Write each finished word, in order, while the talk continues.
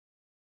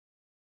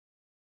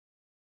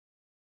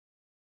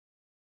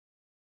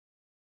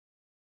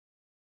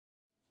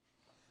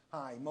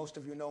Hi, most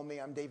of you know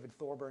me. I'm David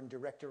Thorburn,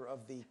 director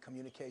of the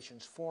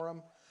Communications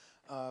Forum.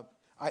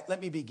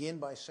 Let me begin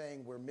by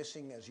saying we're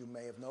missing, as you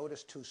may have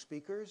noticed, two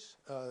speakers.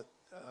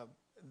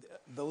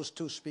 Those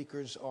two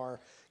speakers are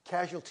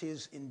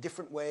casualties in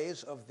different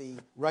ways of the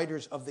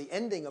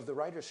ending of the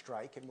writer's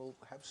strike, and we'll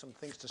have some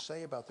things to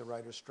say about the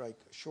writer's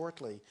strike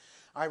shortly.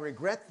 I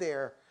regret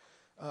the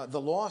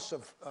loss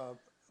of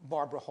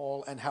Barbara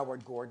Hall and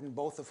Howard Gordon,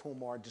 both of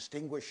whom are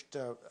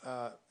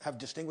have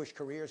distinguished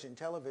careers in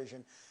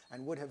television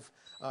and would have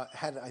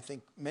had, I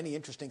think, many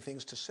interesting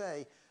things to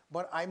say.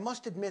 But I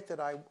must admit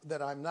that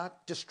I'm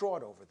not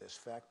distraught over this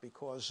fact,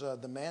 because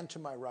the man to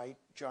my right,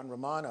 John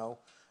Romano,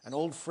 an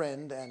old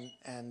friend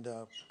and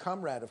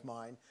comrade of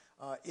mine,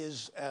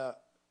 is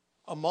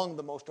among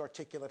the most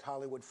articulate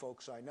Hollywood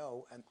folks I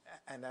know.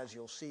 And as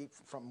you'll see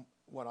from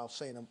what I'll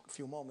say in a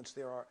few moments,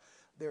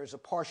 there is a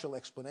partial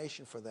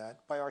explanation for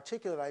that. By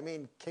articulate, I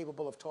mean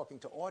capable of talking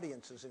to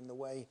audiences in the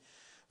way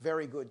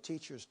very good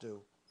teachers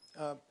do.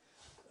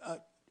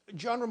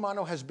 John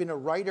Romano has been a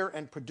writer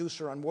and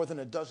producer on more than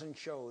a dozen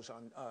shows,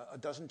 on a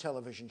dozen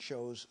television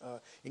shows,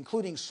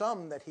 including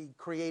some that he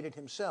created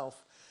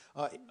himself.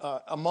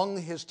 Among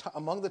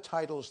the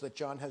titles that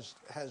John has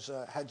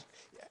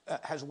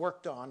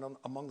worked on,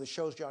 among the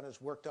shows John has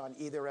worked on,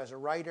 either as a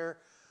writer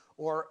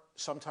or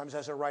sometimes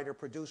as a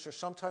writer-producer,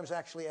 sometimes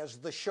actually as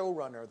the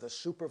showrunner, the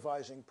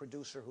supervising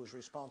producer who's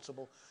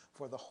responsible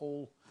for the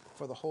whole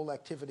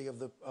activity of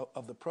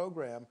the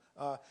program.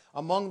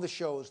 Among the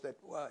shows that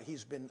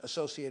he's been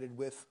associated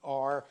with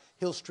are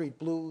Hill Street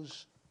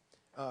Blues.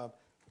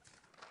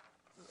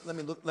 Let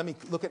me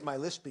look at my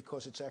list,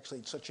 because it's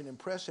actually such an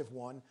impressive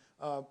one.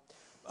 A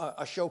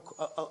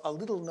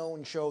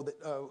little-known show that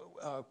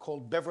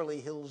called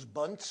Beverly Hills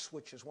Bunts,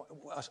 which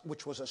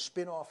was a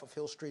spin-off of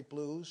Hill Street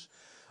Blues.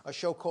 A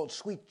show called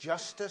Sweet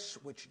Justice,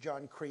 which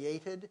John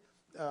created.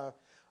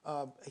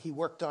 He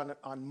worked on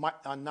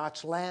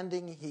Knots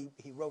Landing.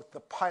 He wrote the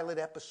pilot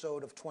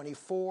episode of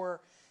 24.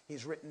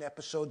 He's written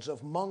episodes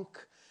of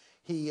Monk.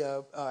 He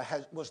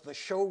was the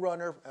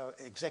showrunner,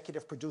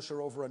 executive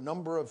producer over a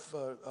number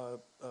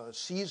of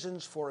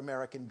seasons for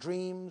American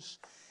Dreams.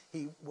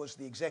 He was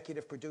the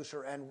executive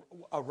producer and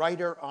a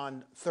writer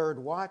on Third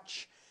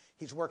Watch.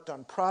 He's worked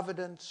on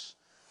Providence.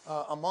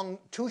 Among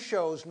two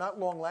shows, not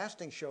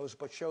long-lasting shows,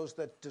 but shows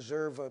that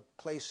deserve a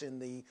place in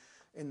the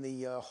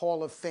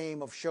Hall of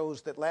Fame of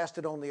shows that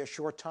lasted only a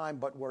short time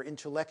but were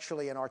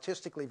intellectually and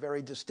artistically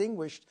very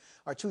distinguished,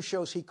 are two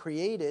shows he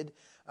created.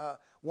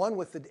 One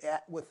with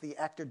the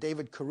actor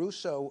David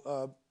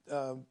Caruso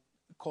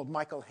called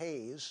Michael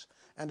Hayes,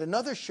 and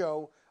another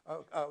show,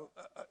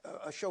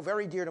 a show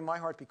very dear to my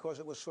heart because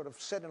it was sort of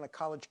set in a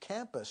college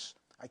campus.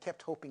 I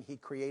kept hoping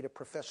he'd create a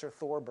Professor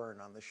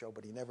Thorburn on the show,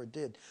 but he never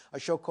did. A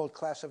show called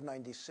Class of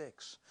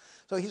 '96.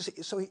 So he has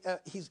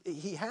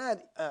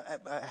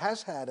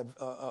had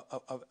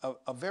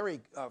a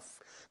very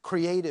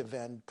creative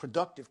and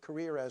productive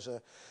career as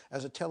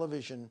a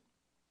television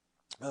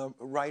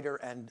writer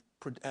and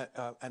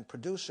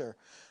producer.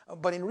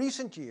 But in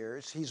recent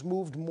years, he's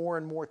moved more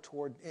and more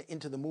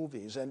into the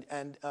movies,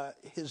 and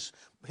his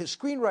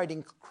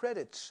screenwriting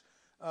credits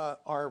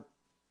are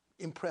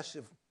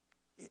impressive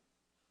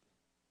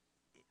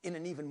in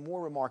an even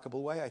more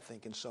remarkable way, I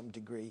think, in some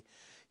degree.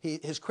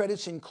 His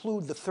credits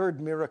include The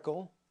Third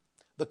Miracle,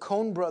 the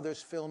Coen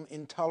brothers film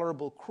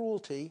Intolerable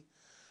Cruelty,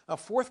 a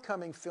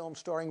forthcoming film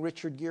starring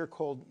Richard Gere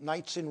called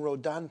Nights in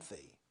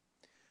Rodanthe.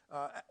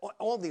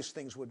 All these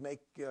things would make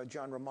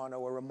John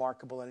Romano a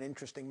remarkable and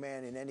interesting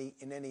man in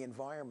any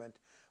environment.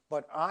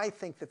 But I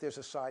think that there's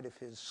a side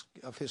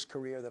of his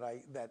career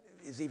that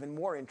is even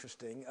more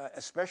interesting,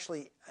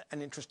 especially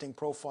an interesting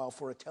profile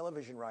for a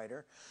television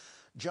writer.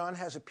 John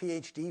has a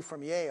PhD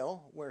from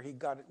Yale, where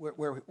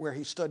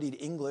he studied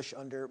English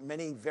under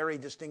many very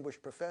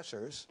distinguished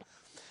professors,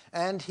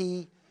 and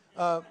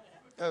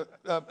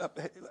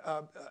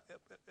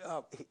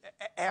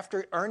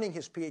after earning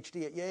his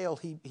PhD at Yale,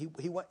 he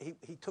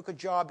took a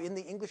job in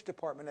the English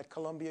department at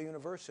Columbia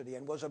University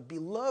and was a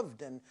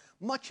beloved and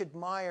much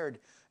admired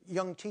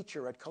young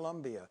teacher at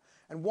Columbia.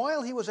 And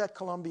while he was at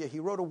Columbia,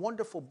 he wrote a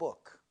wonderful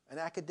book, an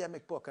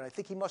academic book, and I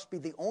think he must be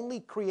the only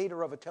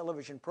creator of a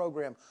television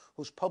program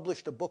who's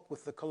published a book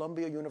with the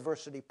Columbia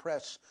University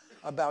Press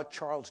about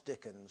Charles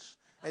Dickens.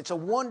 And it's a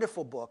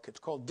wonderful book. It's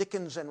called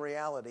Dickens and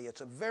Reality.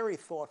 It's a very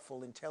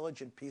thoughtful,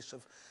 intelligent piece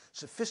of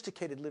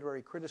sophisticated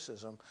literary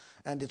criticism,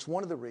 and it's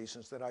one of the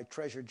reasons that I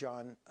treasure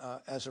John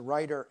as a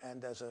writer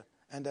and as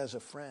a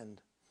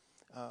friend.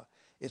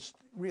 It's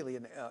really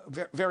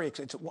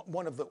it's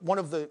one of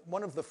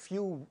the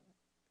few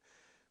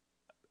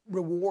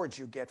rewards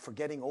you get for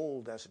getting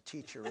old as a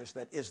teacher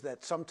is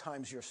that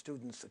sometimes your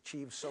students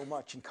achieve so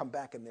much and come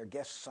back and they're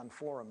guests on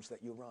forums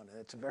that you run, and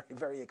it's a very,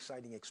 very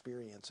exciting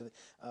experience. And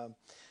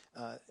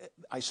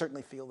I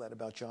certainly feel that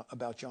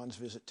about John's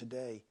visit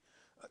today.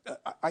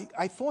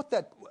 I thought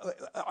that,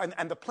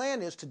 and the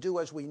plan is to do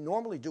as we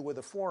normally do with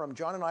a forum.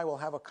 John and I will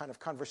have a kind of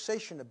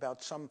conversation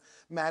about some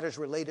matters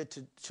related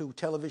to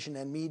television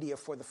and media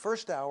for the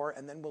first hour,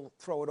 and then we'll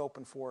throw it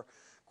open for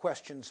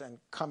questions and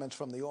comments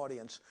from the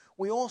audience.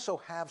 We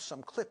also have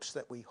some clips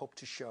that we hope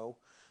to show,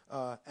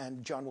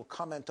 and John will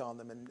comment on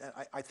them. And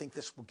I think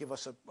this will give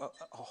us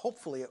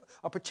hopefully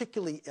a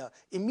particularly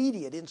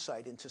immediate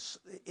insight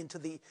into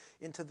the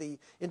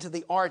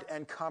art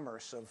and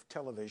commerce of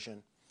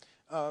television.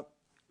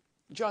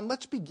 John,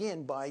 let's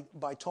begin by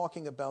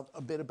talking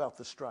a bit about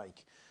the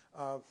strike.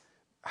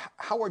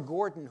 Howard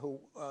Gordon, who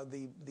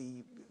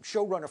the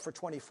showrunner for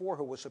 24,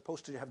 who was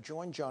supposed to have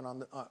joined John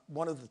on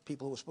one of the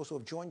people who was supposed to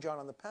have joined John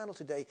on the panel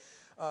today,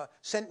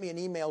 sent me an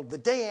email the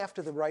day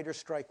after the writer's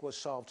strike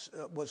was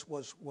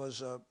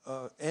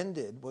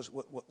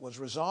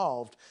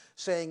resolved,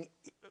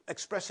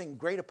 expressing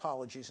great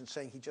apologies and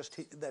saying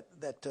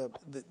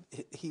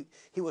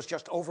he was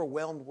just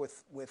overwhelmed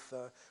with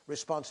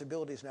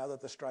responsibilities now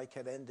that the strike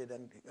had ended,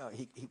 and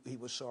he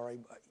was sorry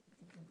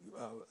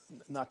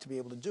not to be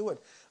able to do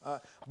it.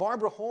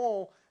 Barbara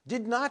Hall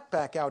did not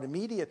back out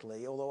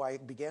immediately, although I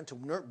began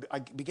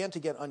to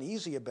get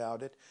uneasy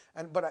about it.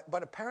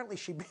 But apparently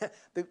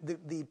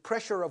the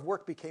pressure of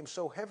work became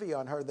so heavy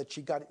on her that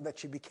she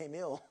became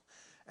ill,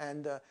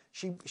 and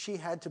she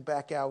had to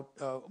back out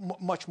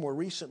much more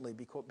recently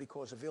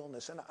because of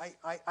illness. And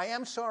I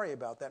am sorry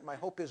about that. My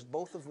hope is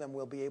both of them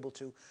will be able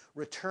to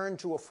return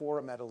to a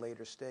forum at a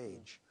later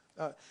stage.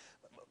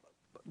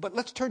 But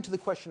let's turn to the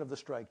question of the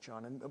strike,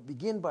 John, and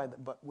begin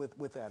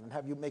with that, and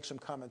have you make some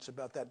comments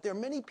about that. There are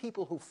many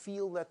people who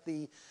feel that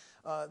the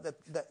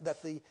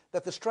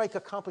strike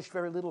accomplished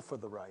very little for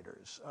the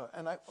writers.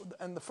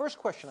 And the first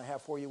question I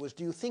have for you is,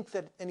 do you think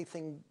that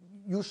anything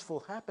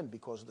useful happened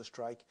because of the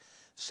strike?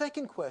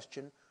 Second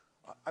question,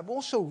 I've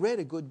also read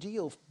a good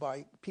deal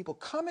by people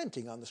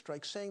commenting on the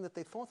strike, saying that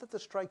they thought that the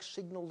strike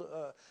signaled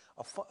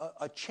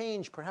a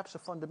change, perhaps a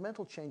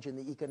fundamental change in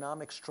the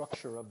economic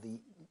structure of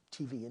the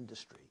TV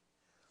industry.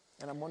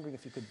 And I'm wondering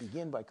if you could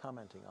begin by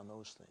commenting on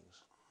those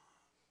things.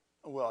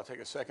 Well, I'll take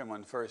a second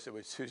one first.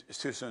 It's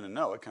too soon to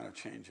know what kind of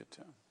change it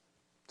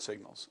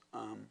signals.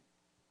 I'm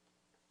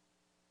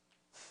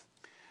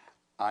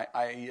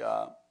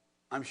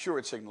sure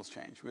it signals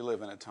change. We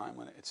live in a time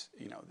when the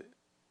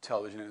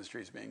television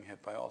industry is being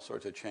hit by all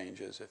sorts of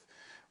changes. If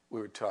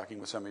we were talking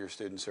with some of your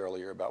students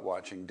earlier about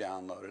watching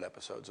downloaded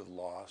episodes of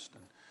Lost,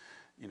 and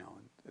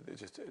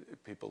just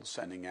people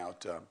sending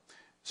out.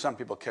 Some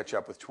people catch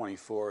up with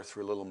 24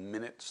 through little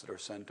minutes that are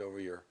sent over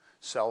your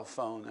cell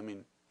phone. I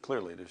mean,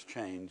 clearly there's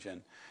change,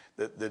 and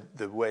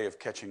the way of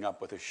catching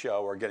up with a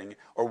show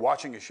or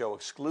watching a show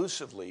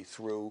exclusively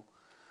through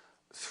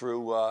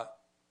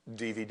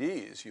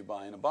DVDs you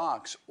buy in a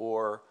box,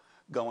 or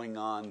going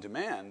on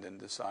demand and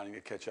deciding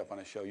to catch up on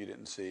a show you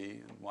didn't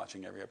see and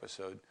watching every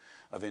episode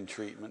of In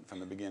Treatment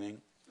from the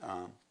beginning.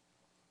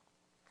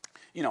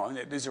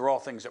 These are all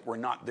things that were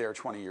not there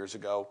 20 years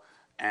ago.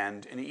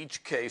 And in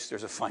each case,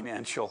 there's a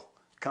financial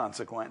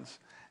consequence.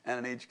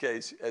 And in each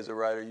case, as a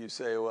writer, you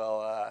say,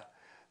 well,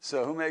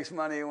 so who makes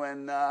money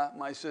when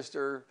my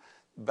sister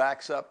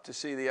backs up to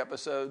see the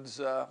episodes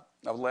of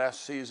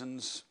last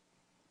season's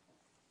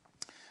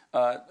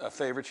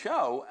favorite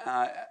show?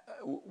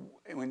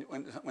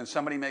 When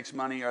somebody makes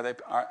money,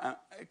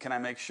 can I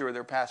make sure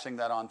they're passing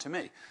that on to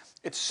me?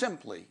 It's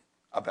simply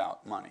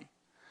about money.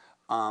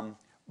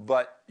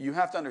 But you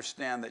have to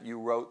understand that you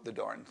wrote the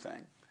darn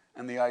thing.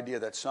 And the idea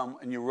that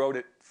and you wrote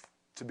it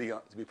to be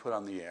put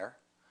on the air,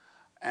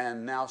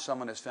 and now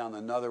someone has found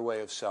another way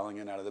of selling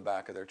it out of the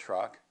back of their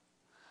truck,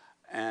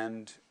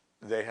 and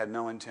they had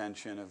no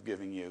intention of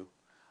giving you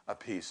a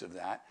piece of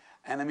that.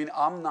 And I mean,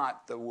 I'm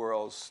not the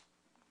world's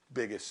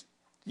biggest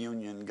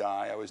union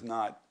guy. I was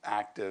not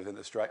active in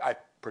the strike. I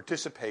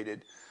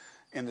participated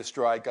in the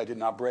strike. I did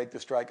not break the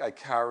strike. I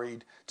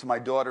carried, to my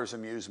daughter's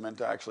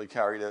amusement, I actually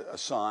carried a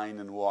sign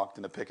and walked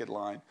in a picket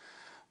line.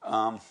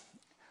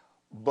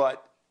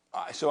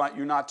 So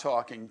you're not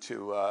talking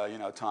to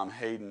Tom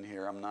Hayden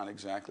here. I'm not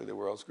exactly the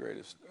world's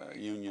greatest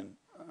union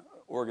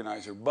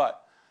organizer,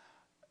 but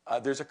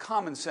there's a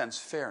common sense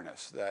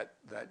fairness that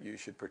you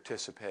should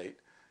participate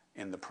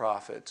in the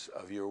profits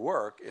of your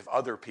work if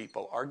other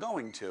people are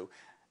going to,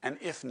 and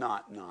if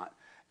not, not.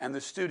 And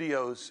the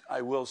studios,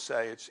 I will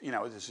say,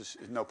 this is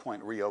no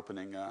point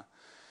reopening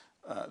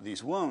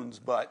these wounds,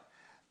 but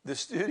the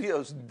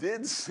studios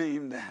did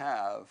seem to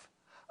have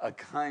a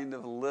kind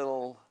of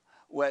little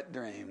wet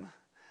dream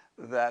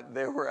that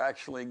they were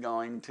actually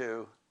going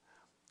to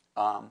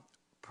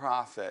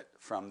profit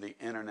from the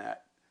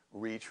internet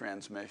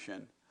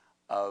retransmission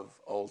of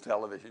old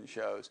television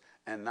shows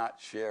and not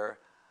share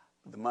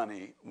the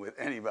money with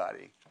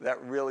anybody. That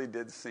really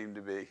did seem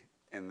to be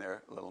in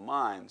their little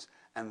minds,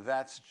 and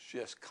that's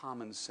just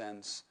common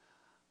sense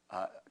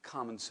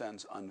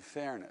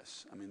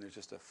unfairness. I mean, there's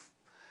just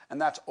and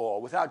that's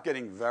all. Without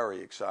getting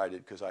very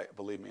excited, because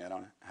believe me, I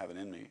don't have it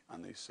in me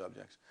on these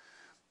subjects.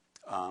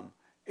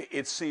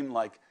 It seemed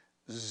like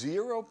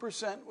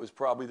 0% was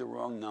probably the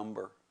wrong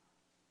number,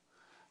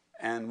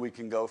 and we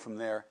can go from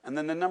there. And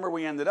then the number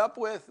we ended up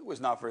with was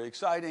not very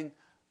exciting,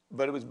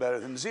 but it was better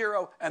than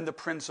 0, and the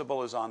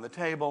principle is on the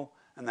table,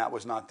 and that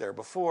was not there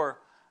before.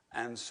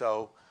 And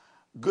so,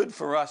 good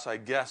for us, I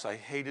guess. I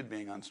hated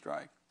being on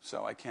strike.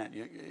 So I can't.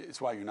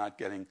 It's why you're not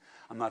getting.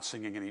 I'm not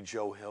singing any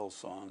Joe Hill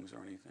songs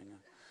or anything.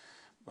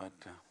 But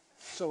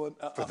So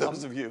for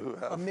those of you who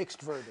have a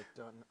mixed verdict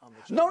on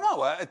the.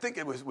 No. I think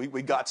it was.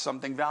 We got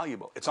something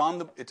valuable. It's on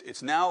the.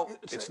 It's now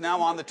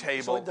on the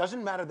table. So it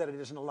doesn't matter that it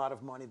isn't a lot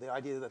of money. The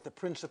idea that the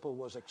principle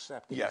was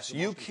accepted. Yes,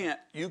 you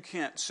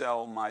can't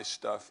sell my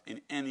stuff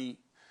in any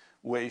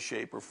way,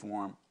 shape, or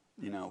form.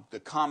 You know, the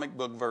comic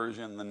book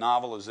version, the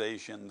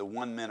novelization, the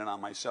 1 minute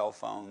on my cell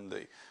phone,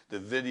 the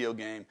video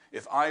game.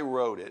 If I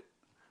wrote it,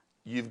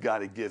 you've got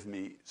to give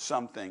me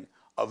something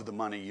of the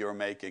money you're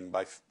making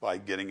by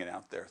getting it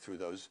out there through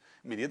those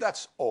media.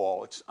 That's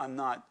all. It's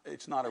not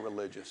a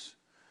religious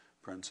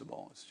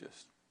principle. It's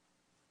just.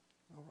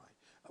 All right.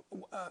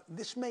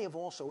 This may have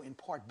also, in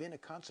part, been a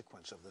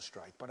consequence of the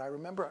strike, but I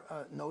remember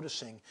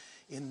noticing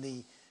in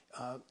the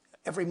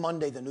every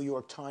Monday, the New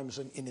York Times,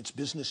 in its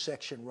business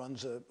section,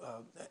 runs a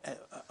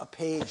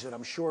page that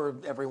I'm sure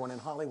everyone in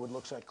Hollywood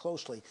looks at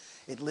closely.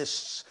 It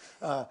lists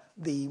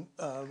the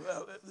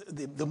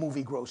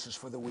movie grosses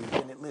for the week,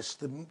 and it lists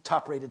the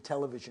top-rated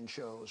television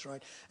shows,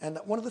 right? And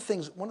one of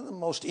the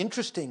most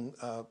interesting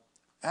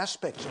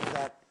aspects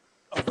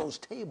of those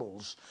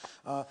tables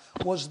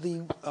was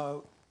the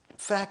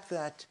fact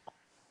that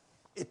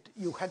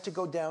you had to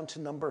go down to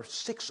number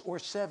 6 or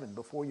 7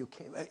 before you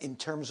came, in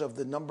terms of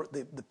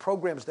the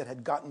programs that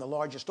had gotten the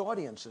largest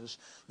audiences.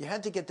 You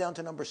had to get down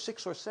to number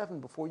 6 or 7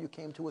 before you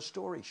came to a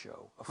story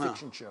show, a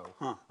fiction show,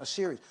 a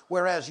series.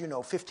 Whereas,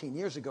 15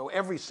 years ago,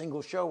 every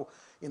single show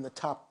in the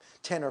top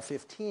 10 or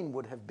 15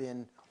 would have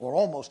been, or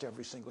almost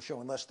every single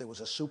show, unless there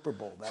was a Super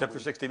Bowl. Except for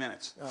 60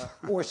 Minutes.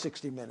 Or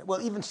 60 Minutes.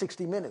 Well, even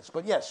 60 Minutes.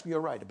 But yes,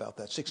 you're right about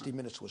that. 60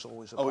 Minutes was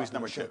always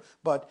number show. 2.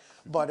 But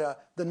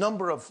the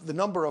number of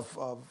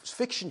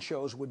fiction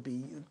shows would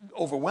be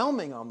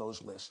overwhelming on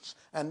those lists,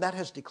 and that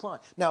has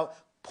declined. Now,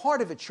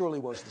 part of it surely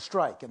was the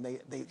strike, and they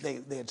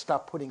had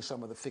stopped putting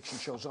some of the fiction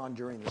shows on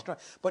during the strike.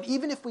 But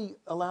even if we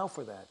allow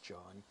for that,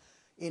 John,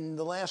 in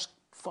the last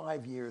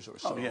 5 years or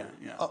so,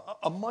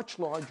 a much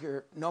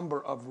larger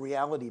number of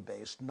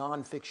reality-based,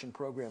 non-fiction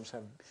programs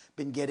have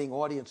been getting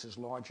audiences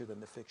larger than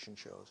the fiction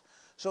shows.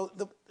 So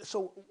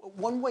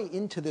one way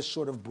into this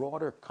sort of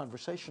broader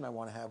conversation I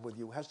want to have with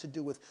you has to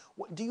do with,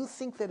 do you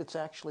think that it's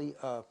actually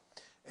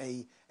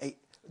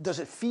does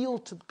it feel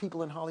to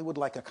people in Hollywood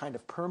like a kind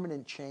of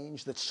permanent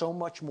change, that so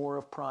much more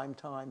of prime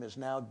time is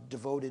now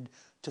devoted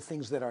to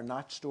things that are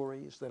not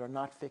stories, that are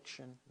not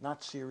fiction,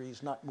 not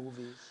series, not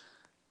movies?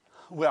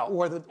 Well,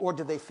 or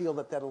do they feel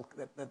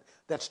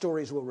that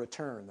stories will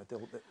return?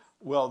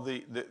 Well,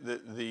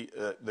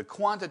 the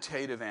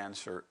quantitative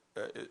answer,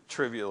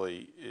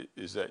 trivially,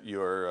 is that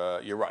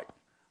you're right.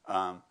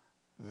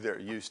 There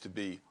used to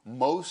be,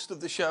 most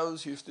of the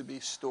shows used to be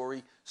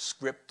story,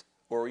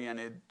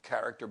 script-oriented,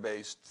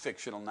 character-based,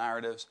 fictional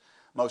narratives.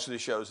 Most of the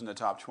shows in the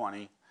top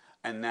 20,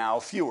 and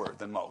now fewer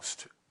than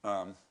most.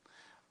 But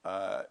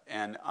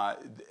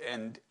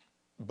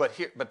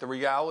the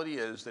reality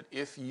is that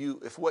if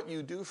what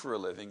you do for a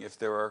living, if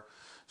there are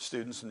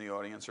students in the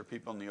audience or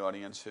people in the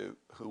audience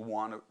who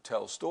want to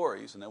tell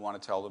stories and they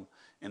want to tell them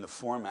in the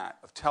format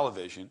of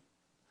television,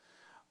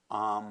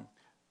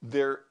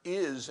 there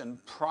is,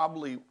 and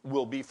probably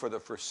will be for the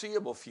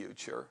foreseeable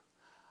future,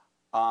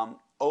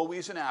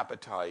 always an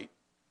appetite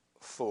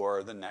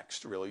for the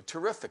next really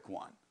terrific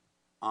one.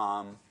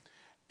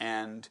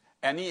 And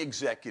any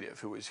executive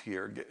who is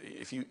here,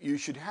 if you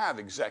should have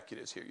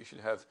executives here, you should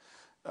have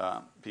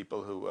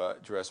people who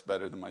dress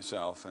better than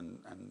myself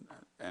and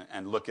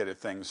look at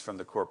things from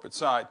the corporate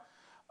side.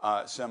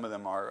 Some of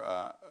them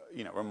are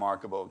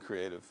remarkable,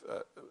 creative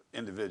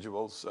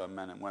individuals,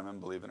 men and women,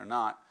 believe it or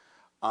not.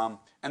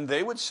 And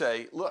they would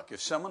say, look,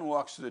 if someone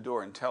walks through the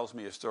door and tells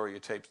me a story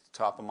that takes the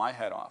top of my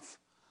head off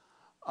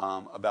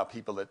about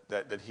people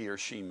that he or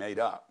she made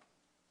up,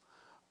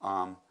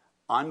 I'm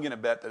going to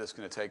bet that it's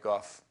going to take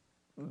off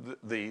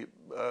the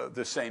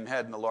same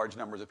head in the large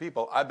numbers of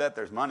people. I bet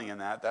there's money in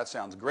that. That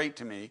sounds great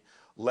to me.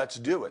 Let's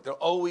do it. There'll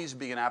always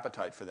be an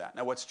appetite for that.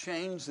 Now, what's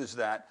changed is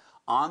that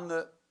on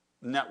the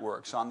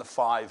networks, on the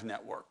 5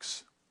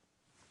 networks,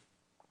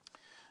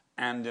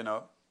 and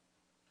they're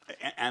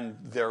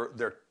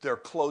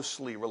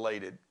closely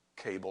related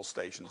cable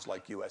stations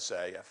like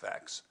USA,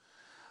 FX.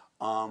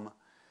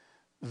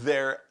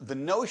 The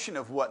notion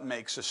of what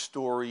makes a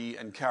story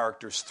and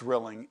characters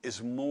thrilling is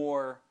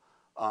more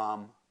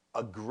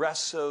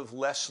aggressive,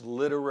 less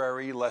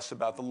literary, less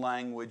about the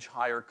language,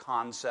 higher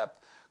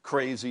concept,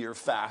 crazier,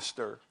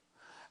 faster.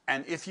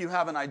 And if you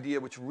have an idea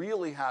which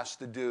really has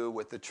to do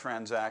with the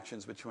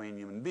transactions between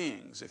human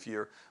beings, if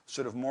you're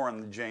sort of more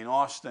on the Jane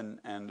Austen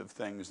end of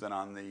things than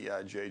on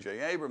the J.J.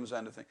 Abrams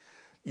end of things,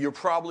 you're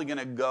probably going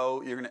to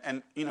go,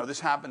 and this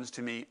happens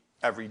to me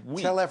every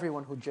week. Tell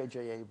everyone who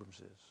J.J. Abrams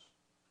is.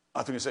 I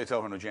was going to say tell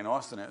everyone who Jane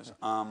Austen is,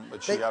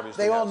 but she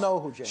obviously they all know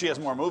who Jane She has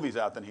more movies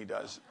out than he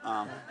does.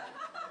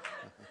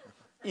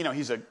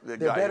 He's a They're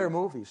guy, better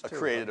movies, a too.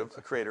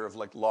 creator of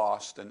like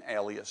Lost and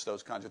Alias,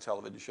 those kinds of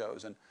television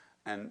shows,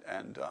 and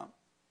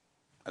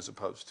as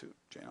opposed to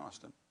Jane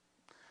Austen.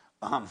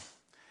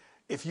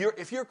 if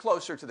you're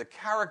closer to the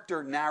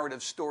character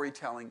narrative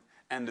storytelling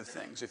end of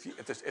things,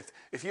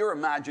 if your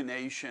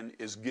imagination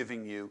is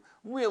giving you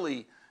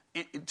really,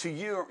 to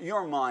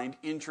your mind,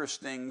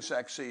 interesting,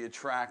 sexy,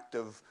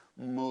 attractive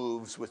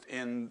moves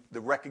within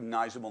the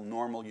recognizable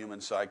normal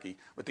human psyche,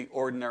 with the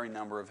ordinary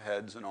number of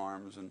heads and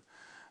arms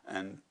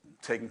and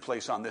taking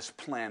place on this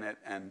planet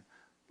and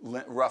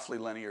roughly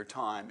linear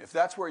time, if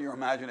that's where your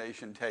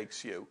imagination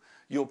takes you,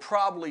 you'll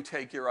probably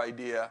take your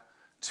idea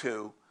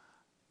to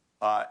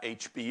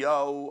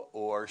HBO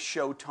or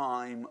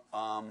Showtime,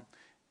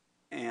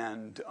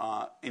 and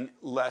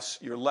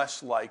you're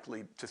less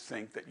likely to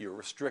think that you're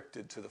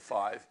restricted to the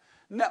 5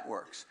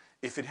 networks.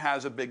 If it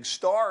has a big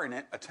star in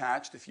it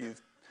attached, if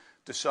you've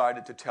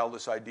decided to tell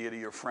this idea to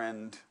your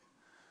friend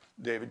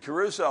David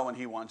Caruso and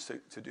he wants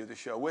to do the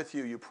show with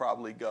you, you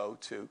probably go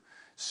to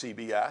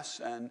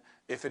CBS. And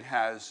if it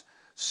has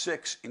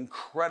 6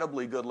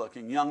 incredibly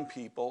good-looking young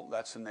people,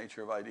 that's the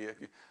nature of idea,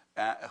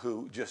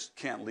 who just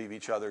can't leave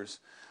each other's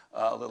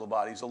little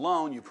bodies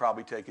alone, you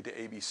probably take it to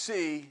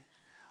ABC.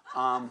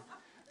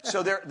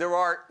 So there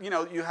are,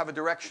 you have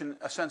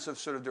a sense of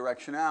sort of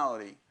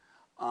directionality.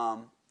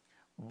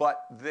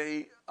 But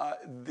there'll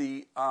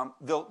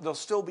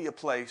still be a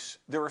place.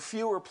 There are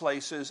fewer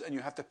places, and you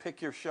have to pick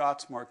your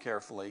shots more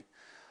carefully.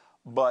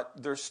 But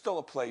there's still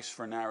a place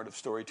for narrative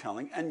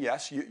storytelling. And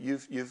yes,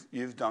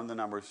 you've done the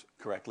numbers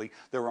correctly.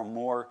 There are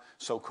more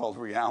so-called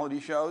reality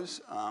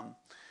shows,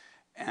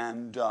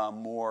 and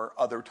more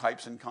other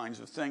types and kinds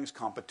of things,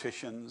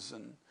 competitions,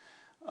 and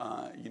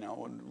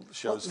and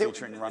shows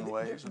featuring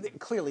runways.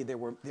 Clearly, there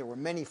were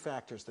many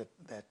factors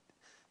that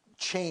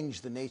change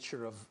the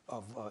nature of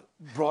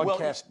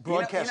broadcast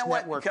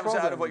network what comes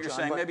out of what you're John,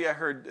 saying? Maybe I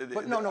heard.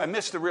 I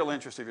missed the real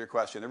interest of your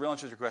question. The real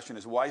interest of your question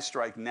is why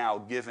strike now,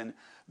 given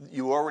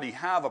you already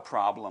have a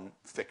problem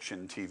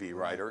fiction TV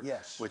writer,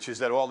 yes, which is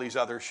that all these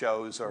other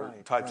shows are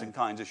types and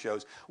kinds of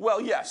shows. Well,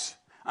 yes,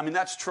 I mean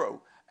that's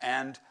true,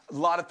 and a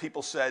lot of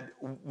people said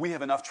we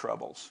have enough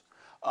troubles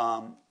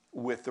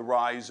with the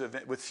rise of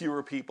it, with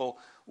fewer people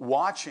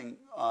watching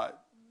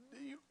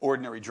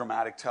ordinary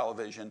dramatic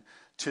television,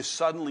 to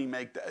suddenly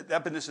make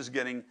that business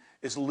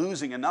is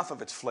losing enough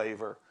of its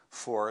flavor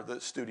for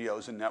the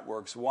studios and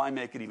networks. Why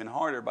make it even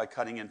harder by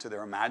cutting into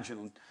their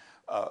imagined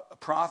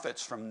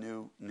profits from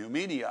new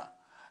media?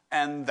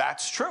 And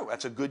that's true.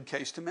 That's a good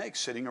case to make,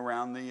 sitting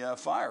around the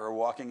fire or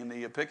walking in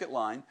the picket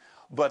line.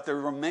 But there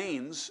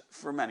remains,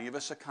 for many of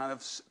us, a kind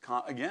of,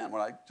 again,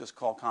 what I just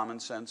call common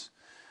sense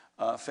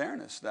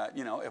fairness. That,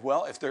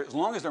 as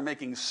long as they're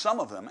making some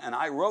of them, and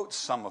I wrote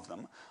some of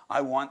them, I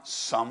want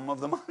some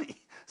of the money.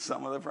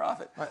 Some of the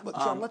profit. Right, look,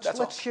 John,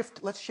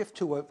 let's shift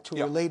to a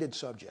related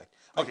subject.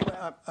 Okay.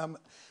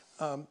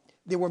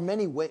 There were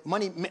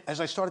as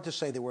I started to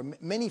say, there were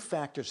many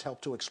factors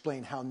helped to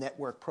explain how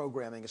network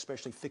programming,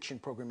 especially fiction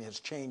programming,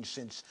 has changed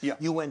since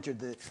you entered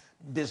the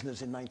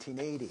business in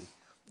 1980.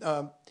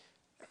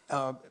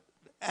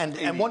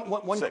 And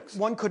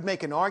one could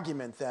make an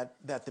argument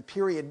that the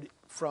period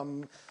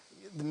from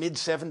the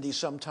mid-'70s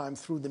sometime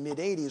through the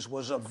mid-'80s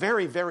was a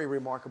very, very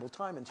remarkable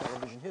time in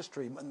television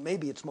history,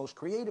 maybe its most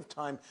creative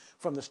time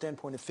from the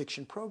standpoint of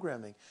fiction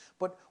programming.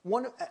 But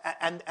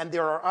and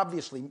there are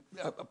obviously,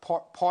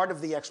 part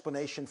of the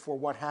explanation for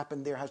what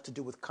happened there has to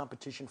do with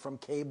competition from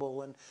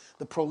cable and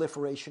the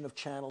proliferation of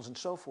channels and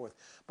so forth.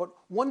 But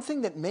one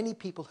thing that many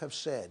people have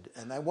said,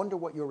 and I wonder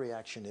what your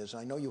reaction is,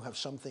 I know you have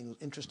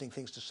interesting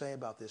things to say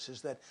about this,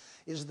 is that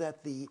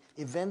the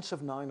events of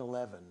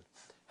 9/11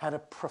 had a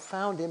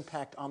profound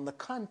impact on the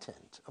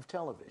content of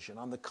television,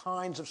 on the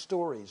kinds of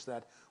stories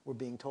that were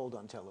being told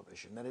on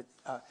television. And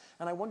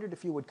I wondered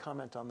if you would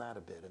comment on that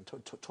a bit and to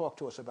talk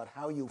to us about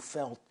how you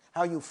feel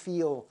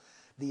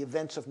the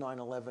events of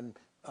 9/11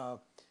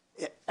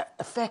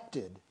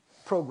 affected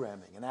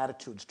programming and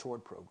attitudes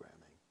toward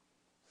programming,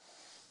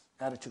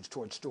 attitudes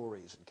toward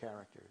stories and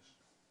characters.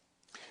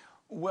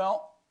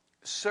 Well,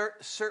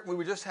 we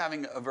were just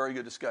having a very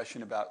good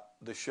discussion about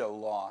the show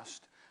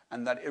Lost,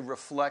 and that it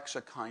reflects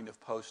a kind of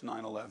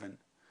post-9/11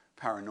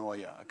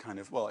 paranoia, a kind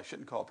of, well, I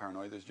shouldn't call it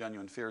paranoia, there's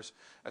genuine fears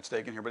at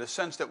stake in here, but a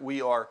sense that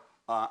we are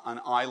an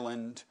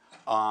island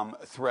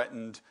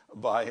threatened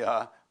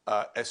by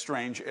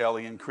strange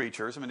alien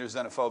creatures. I mean, there's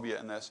xenophobia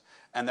in this,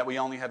 and that we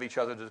only have each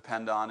other to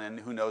depend on, and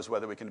who knows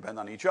whether we can depend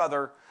on each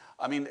other.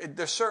 I mean,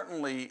 there's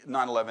certainly,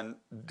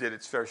 9/11 did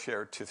its fair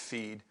share to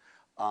feed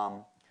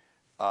a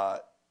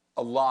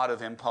lot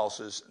of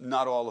impulses,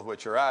 not all of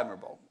which are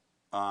admirable.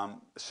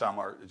 Some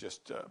are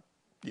just,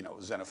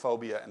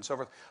 xenophobia and so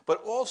forth.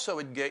 But also,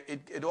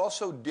 it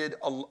also did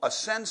a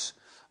sense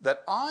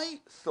that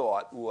I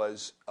thought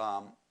was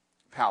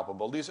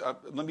palpable.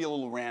 Let me be a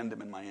little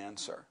random in my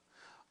answer.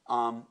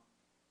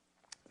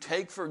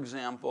 Take, for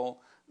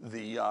example,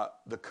 the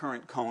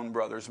current Coen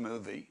Brothers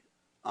movie,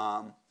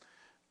 No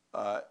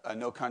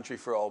Country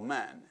for Old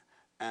Men,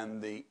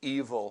 and the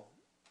evil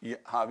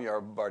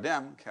Javier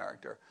Bardem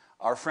character.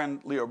 Our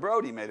friend Leo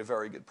Brody made a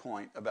very good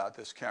point about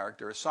this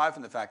character, aside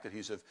from the fact that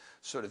he's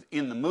sort of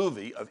in the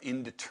movie of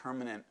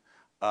indeterminate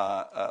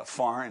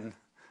foreign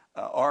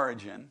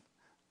origin.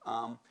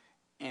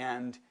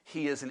 and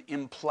he is an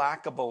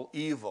implacable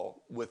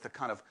evil with a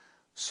kind of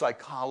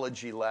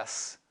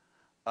psychology-less,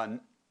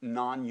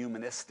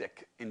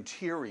 non-humanistic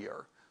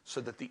interior, so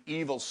that the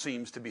evil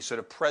seems to be sort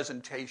of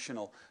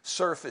presentational,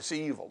 surface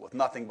evil with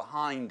nothing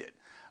behind it,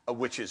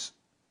 which is,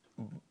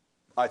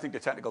 I think the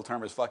technical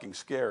term is fucking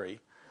scary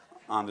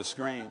on the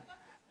screen.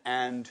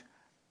 And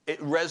it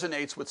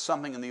resonates with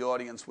something in the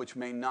audience which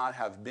may not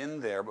have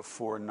been there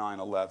before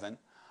 9/11.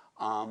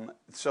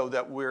 So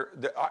that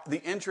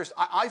the interest,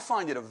 I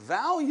find it a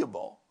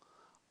valuable,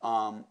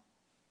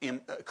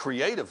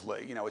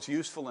 creatively, you know, it's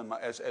useful in my,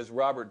 as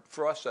Robert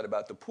Frost said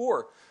about the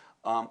poor,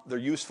 they're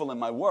useful in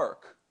my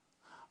work.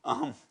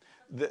 I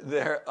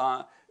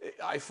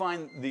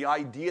find the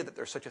idea that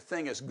there's such a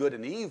thing as good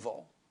and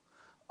evil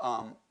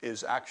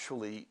is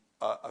actually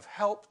of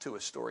help to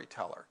a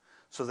storyteller,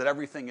 so that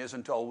everything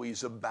isn't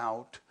always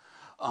about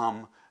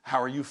how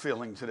are you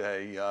feeling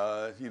today,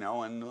 you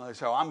know, and that's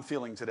how I'm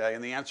feeling today.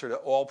 And the answer to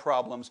all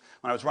problems,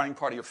 when I was running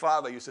Part of Your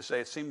Father, I used to say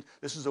it seemed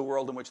this is a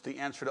world in which the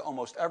answer to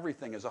almost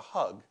everything is a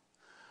hug.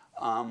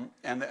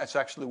 And that's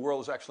actually, the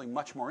world is actually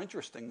much more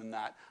interesting than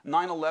that.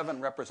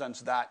 9/11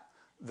 represents that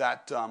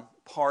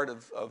part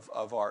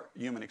of our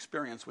human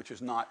experience, which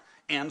is not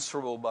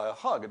answerable by a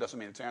hug. It doesn't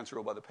mean it's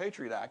answerable by the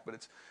Patriot Act, but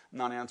it's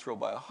not answerable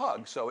by a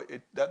hug. So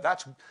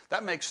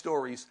that makes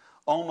stories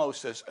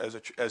almost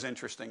as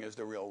interesting as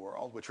the real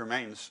world, which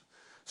remains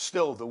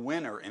still the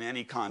winner in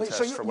any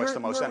contest for what's the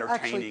most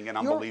entertaining and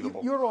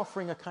unbelievable. You're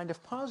offering a kind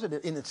of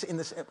positive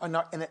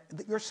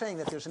you're saying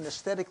that there's an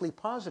aesthetically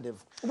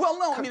positive. Well,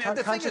 no, I mean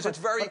the thing is, it's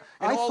very.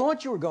 I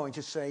thought you were going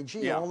to say,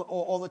 gee, yeah,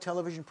 all the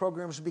television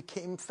programs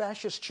became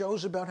fascist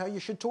shows about how you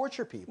should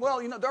torture people.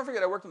 Well, you know, don't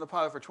forget, I worked in the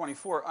pilot for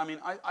 24. I mean,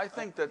 I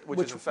think that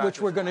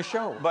which we're going to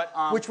show, but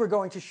which we're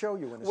going to show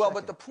you in a second. Well,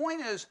 but the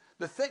point is,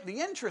 the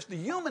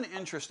human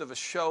interest of a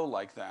show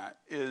like that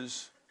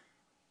is.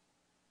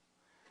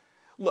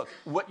 Look,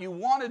 what you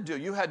want to do,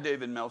 you had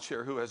David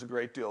Melcher, who has a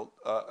great deal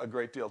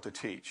to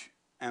teach.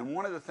 And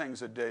one of the things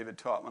that David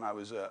taught when I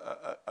was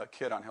a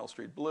kid on Hill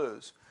Street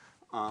Blues,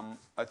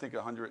 I think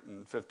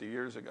 150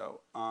 years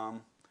ago,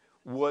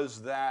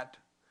 was that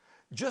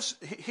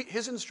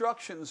his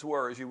instructions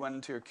were, as you went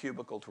into your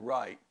cubicle to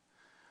write,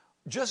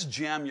 just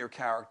jam your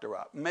character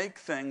up. Make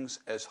things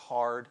as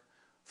hard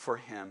for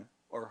him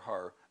or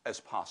her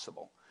as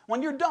possible.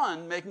 When you're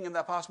done making it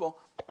that possible,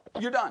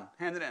 you're done.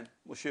 Hand it in.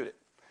 We'll shoot it.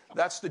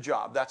 That's the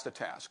job. That's the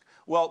task.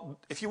 Well,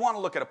 if you want to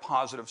look at a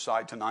positive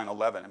side to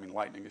 9/11, I mean,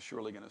 lightning is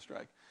surely going to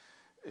strike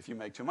if you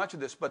make too much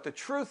of this. But the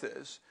truth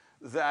is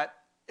that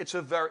it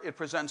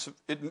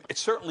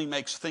certainly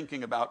makes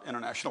thinking about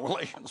international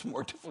relations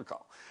more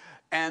difficult.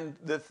 And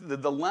the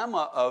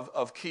dilemma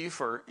of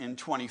Kiefer in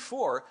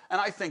 24, and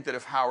I think that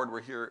if Howard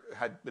were here,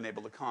 had been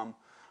able to come,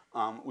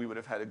 we would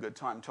have had a good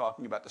time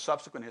talking about the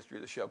subsequent history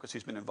of the show, because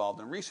he's been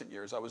involved in recent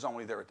years. I was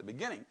only there at the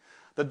beginning.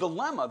 The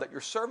dilemma that you're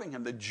serving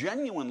him, the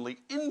genuinely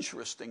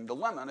interesting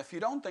dilemma, and if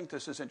you don't think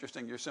this is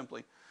interesting, you're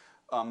simply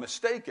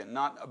mistaken,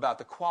 not about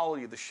the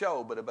quality of the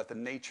show, but about the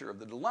nature of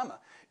the dilemma,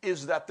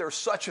 is that there's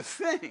such a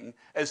thing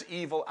as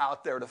evil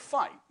out there to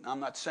fight. Now,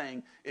 I'm not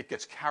saying it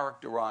gets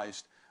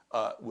characterized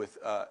with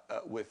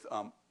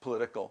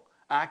political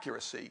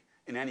accuracy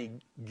in any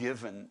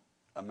given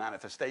a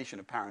manifestation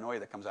of paranoia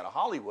that comes out of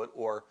Hollywood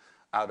or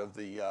out of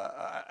the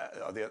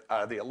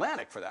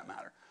Atlantic, for that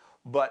matter.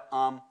 But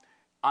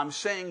I'm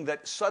saying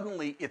that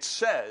suddenly it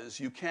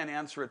says you can't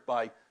answer it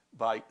by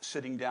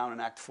sitting down in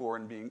Act 4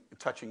 and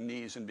touching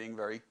knees and being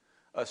very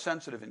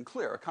sensitive and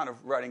clear. A kind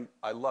of writing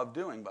I love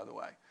doing, by the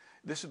way.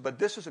 But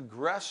this is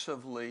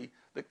aggressively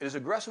the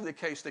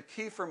case that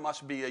Kiefer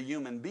must be a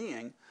human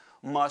being,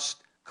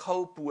 must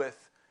cope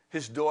with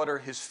his daughter,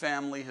 his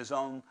family, his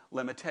own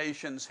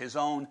limitations, his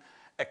own.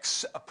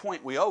 A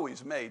point we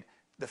always made,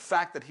 the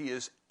fact that he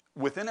is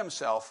within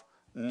himself,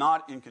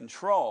 not in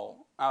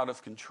control, out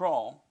of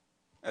control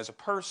as a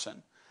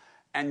person,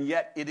 and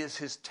yet it is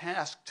his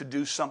task to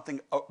do something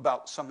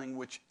about something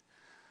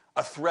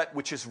a threat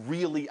which is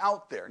really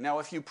out there. Now,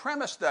 if you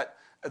premise that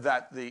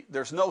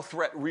there's no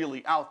threat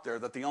really out there,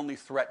 that the only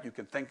threat you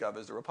can think of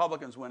is the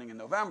Republicans winning in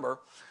November,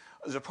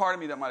 there's a part of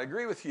me that might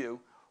agree with you,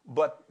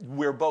 but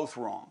we're both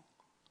wrong.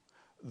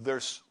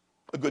 There's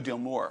a good deal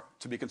more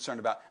to be concerned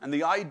about. And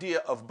the idea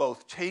of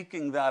both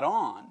taking that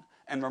on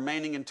and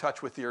remaining in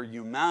touch with your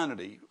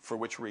humanity, for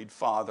which read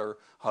father,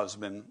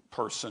 husband,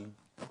 person,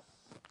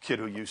 kid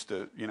who used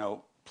to,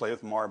 play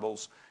with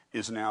marbles,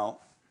 is now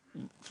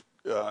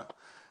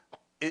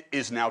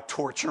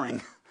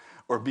torturing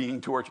or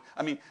being tortured.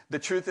 I mean, the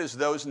truth is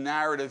those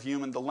narrative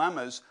human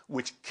dilemmas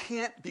which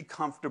can't be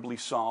comfortably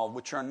solved,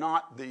 which are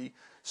not the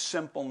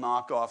simple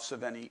knockoffs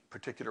of any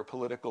particular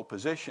political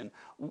position.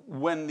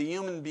 When the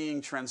human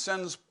being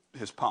transcends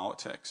his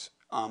politics,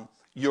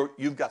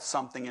 you've got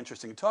something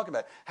interesting to talk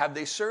about. Have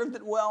they served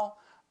it well?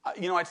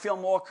 I'd feel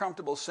more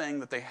comfortable saying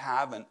that they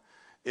haven't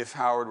if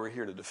Howard were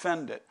here to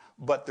defend it.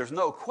 But there's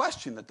no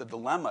question that the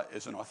dilemma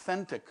is an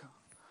authentic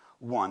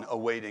one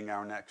awaiting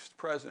our next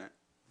president.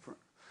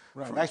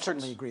 Right. for I instance.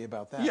 certainly agree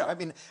about that. Yeah. I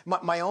mean,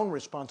 my own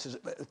response is,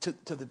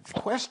 to the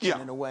question,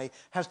 Yeah. in a way,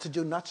 has to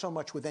do not so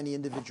much with any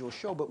individual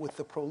show, but with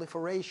the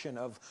proliferation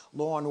of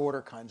law and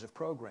order kinds of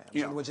programs.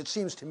 Yeah. In other words, it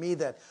seems to me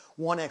that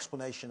one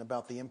explanation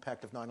about the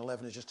impact of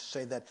 9/11 is just to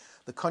say that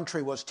the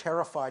country was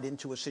terrified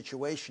into a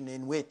situation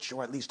in which,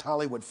 or at least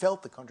Hollywood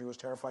felt the country was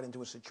terrified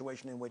into a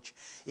situation in which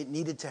it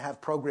needed to have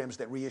programs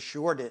that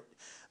reassured it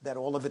that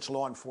all of its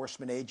law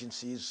enforcement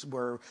agencies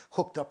were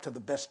hooked up to the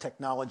best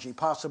technology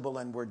possible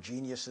and were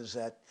geniuses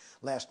at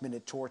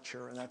last-minute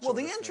torture and that Well, sort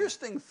the of thing.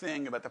 interesting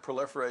thing about the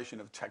proliferation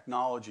of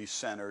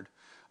technology-centered,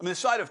 I mean, the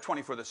side of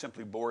 24 that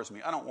simply bores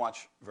me, I don't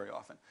watch very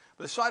often,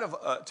 but the side of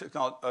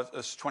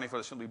 24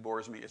 that simply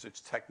bores me is its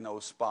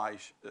techno-spy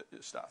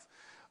stuff.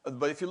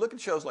 But if you look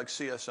at shows like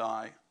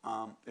CSI,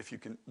 if you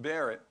can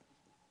bear it,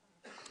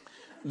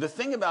 the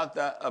thing about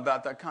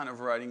that kind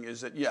of writing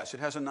is that, yes, it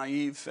has a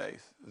naive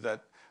faith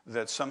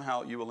that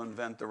somehow you will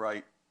invent the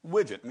right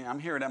widget. I mean, I'm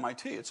here at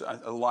MIT. It's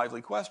a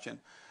lively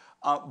question.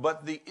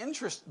 But the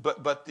interest,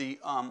 but the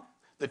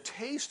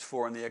taste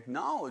for and the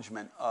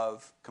acknowledgement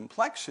of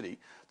complexity,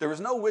 there is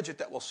no widget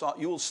that will solve.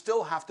 You will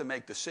still have to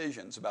make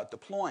decisions about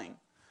deploying.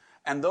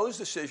 And those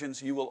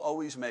decisions you will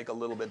always make a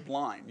little bit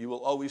blind. You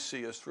will always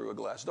see us through a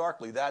glass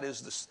darkly.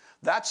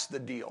 That's the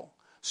deal.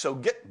 So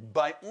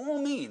by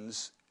all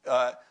means,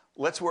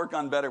 let's work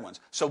on better ones.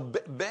 So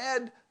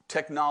bad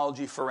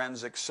technology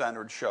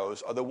forensic-centered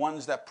shows are the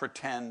ones that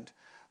pretend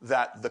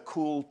that the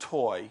cool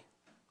toy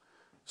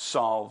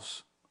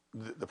solves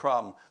the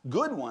problem.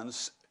 Good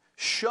ones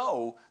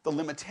show the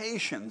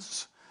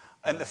limitations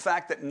and the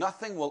fact that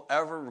nothing will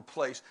ever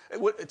replace.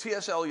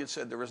 T.S. Eliot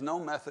said, there is no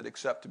method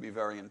except to be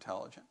very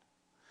intelligent.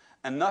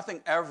 And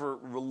nothing ever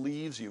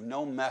relieves you,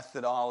 no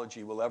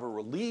methodology will ever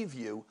relieve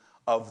you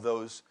of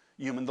those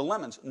human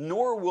dilemmas,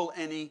 nor will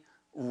any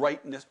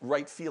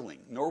right feeling,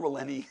 nor will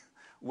any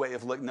way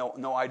of looking,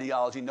 no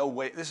ideology, no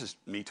way, this is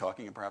me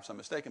talking and perhaps I'm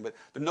mistaken, but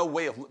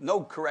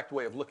no correct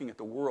way of looking at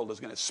the world is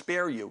going to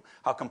spare you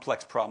how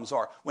complex problems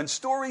are. When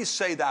stories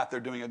say that, they're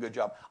doing a good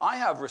job. I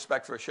have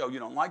respect for a show you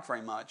don't like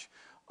very much,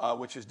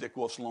 which is Dick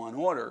Wolf's Law and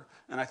Order,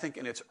 and I think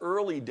in its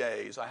early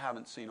days, I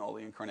haven't seen all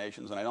the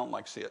incarnations, and I don't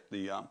like see it,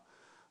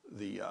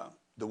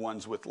 the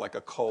ones with like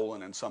a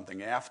colon and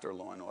something after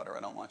Law and Order. I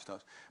don't watch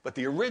those. But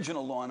the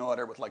original Law and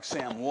Order with like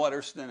Sam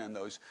Waterston and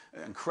those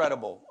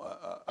incredible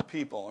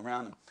people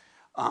around them,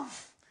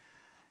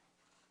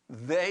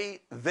 they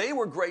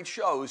were great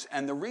shows,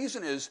 and the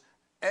reason is,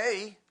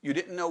 A, you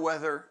didn't know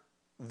whether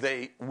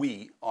the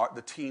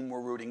team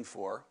we're rooting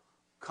for,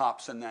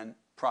 cops and then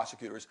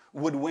prosecutors,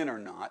 would win or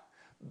not,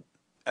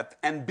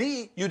 and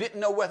B, you didn't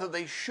know whether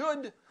they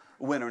should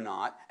win or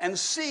not, and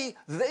C,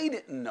 they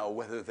didn't know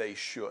whether they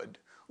should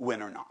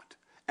win or not.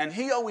 And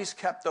he always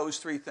kept those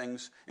three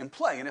things in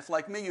play, and if,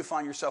 like me, you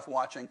find yourself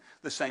watching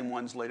the same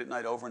ones late at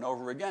night over and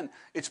over again,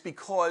 it's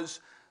because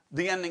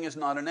the ending is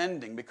not an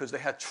ending, because they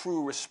had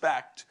true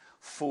respect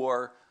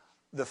for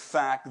the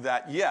fact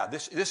that, yeah,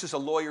 this is a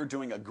lawyer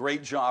doing a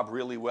great job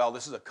really well.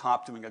 This is a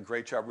cop doing a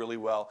great job really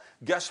well.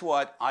 Guess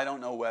what? I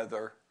don't know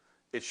whether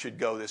it should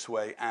go this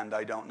way, and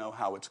I don't know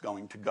how it's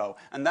going to go.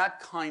 And that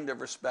kind of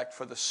respect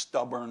for the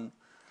stubborn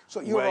So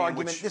your way in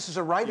argument, which, this is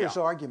a writer's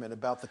argument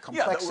about the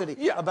complexity,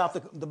 yeah. about the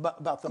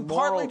Partly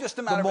moral, just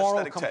a matter the moral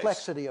of aesthetic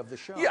complexity taste. of the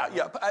show. Yeah,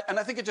 yeah, and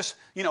I think it just,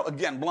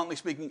 again, bluntly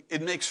speaking,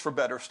 it makes for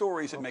better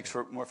stories. It makes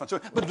for more fun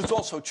stories, but it's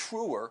also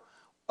truer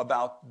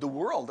about the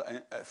world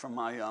from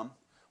my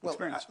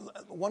experience.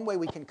 One way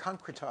we can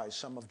concretize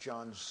some of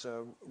John's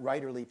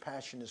writerly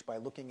passion is by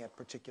looking at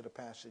particular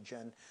passage,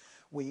 and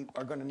we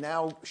are going to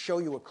now show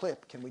you a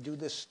clip. Can we do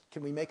this?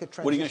 Can we make a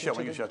transition? What are you going to show?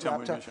 What are you going to show? Tell me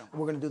what you're going to show.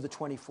 We're going to do the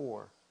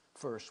 24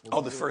 first.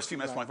 The first few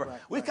minutes, 24.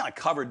 We've kind of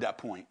covered that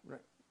point. Right.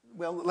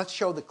 Well, let's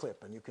show the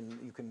clip, and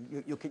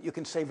you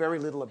can say very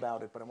little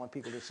about it, but I want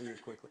people to see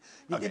it quickly.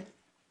 Okay.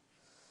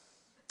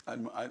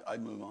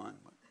 I'd move on.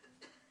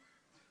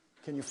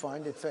 Can you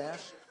find it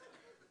fast?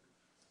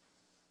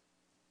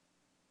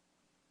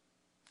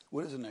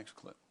 What is the next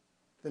clip?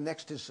 The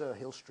next is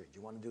Hill Street. Do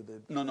you want to do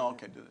the? No,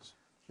 okay, do this.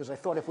 Because I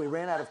thought if we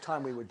ran out of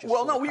time, we would just.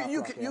 Well, no, I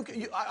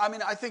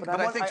think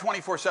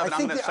 24/7. I'm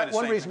going to say the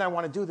one same reason thing. I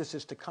want to do this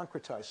is to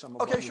concretize some of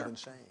what you've been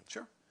saying.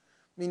 Sure.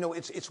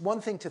 It's one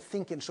thing to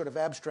think in sort of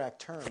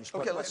abstract terms.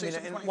 But, Okay, let's see.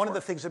 And one of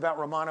the things about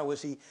Romano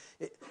is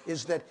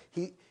that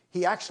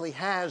he actually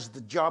has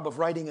the job of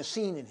writing a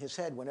scene in his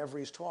head whenever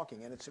he's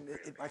talking, and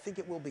I think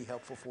it will be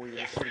helpful for you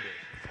to see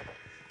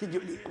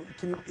this.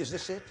 Is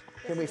this it?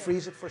 Can we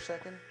freeze it for a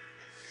second?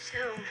 So,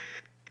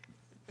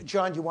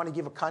 John, do you want to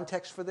give a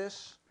context for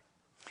this?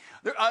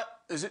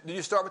 Did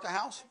you start with the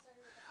house?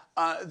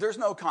 There's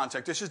no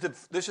context. This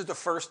is the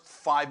first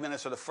 5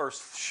 minutes of the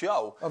first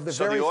show.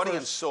 So the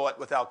audience saw it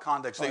without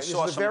context. They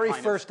saw the very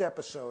first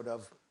episode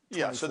of 24.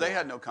 Yeah, so they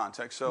had no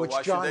context. So Which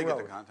why John should they wrote,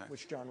 get the context?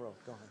 Which John wrote.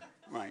 Go ahead.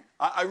 Right.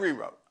 I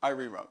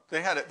rewrote.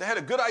 They had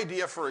a good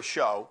idea for a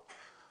show,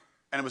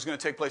 and it was going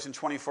to take place in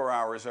 24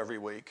 hours every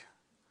week.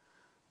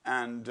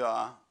 And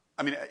I'm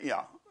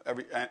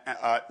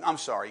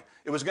sorry.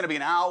 It was going to be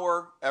an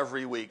hour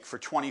every week for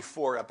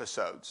 24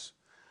 episodes.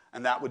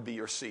 and that would be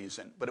your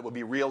season. But it would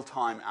be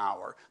real-time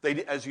hour.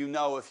 They, as you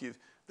know,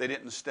 they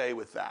didn't stay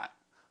with that.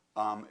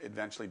 It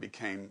eventually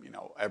became,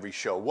 every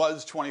show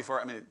was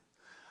 24. I mean,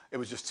 it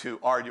was just too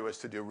arduous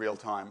to do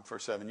real-time for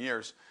 7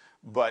 years.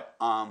 But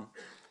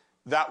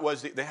that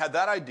was they had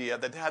that idea.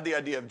 They had the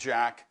idea of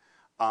Jack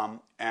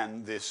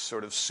and this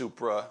sort of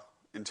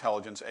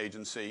supra-intelligence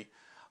agency,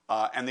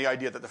 and the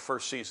idea that the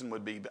first season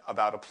would be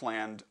about a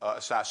planned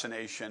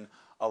assassination,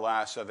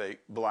 alas, of a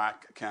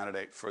black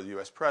candidate for the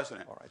U.S.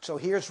 president. All right. So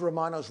here's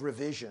Romano's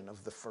revision of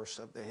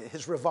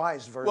his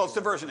revised version. Well, it's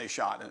the version they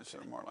shot,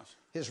 more or less.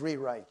 His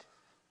rewrite.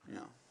 Yeah.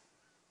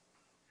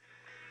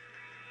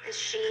 Is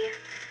she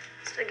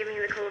still giving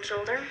you the cold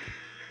shoulder?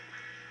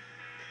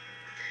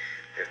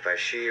 If by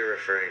she you're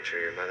referring to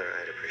your mother,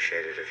 I'd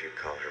appreciate it if you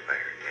called her by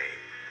her name,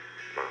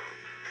 Mom.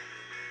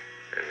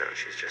 And no,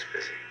 she's just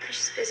busy.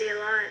 She's busy a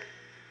lot.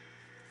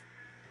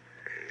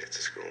 And it's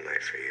a school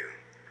night for you,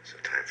 so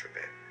time for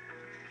bed.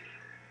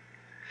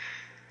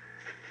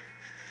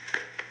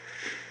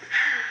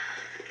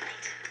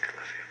 I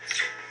love you.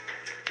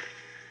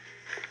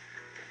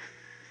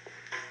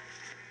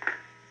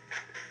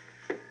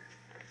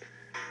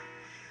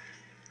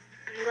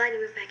 I'm glad you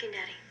moved back in,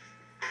 Daddy.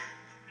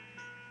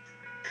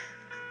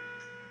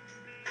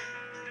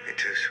 Me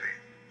too, sweet.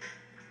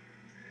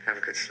 Have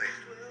a good sleep.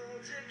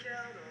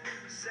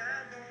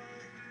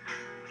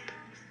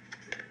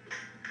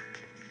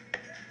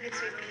 Good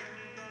sweet pea.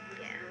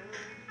 Yeah.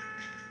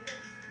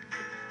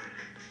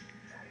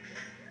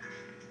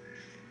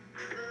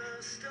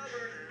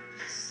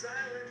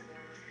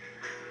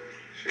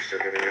 She's still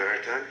giving you a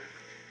hard time?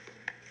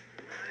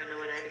 Don't know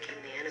when I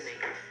became the enemy.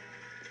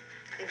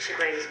 I think she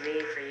blames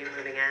me for you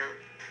moving out.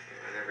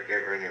 I never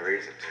gave her any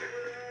reason to.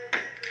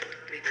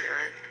 Maybe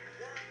not.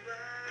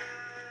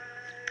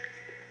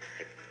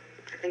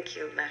 I think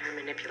you let her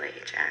manipulate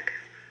you, Jack.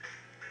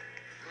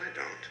 No, I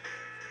don't.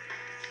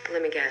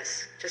 Let me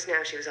guess. Just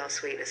now she was all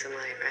sweetness and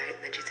light, right?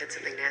 And then she said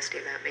something nasty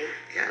about me.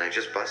 Yeah, and I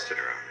just busted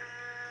her on it.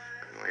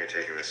 I know why you're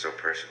taking this so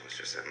personal. It's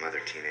just that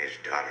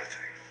mother-teenage-daughter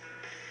thing.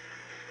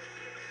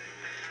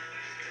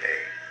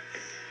 Hey.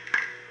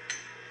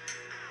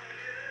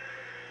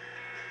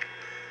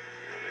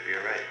 Maybe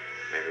you're right.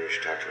 Maybe we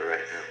should talk to her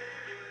right now.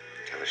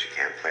 Tell her she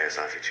can't play us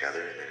off each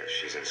other, and that if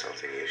she's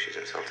insulting you, she's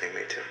insulting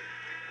me too.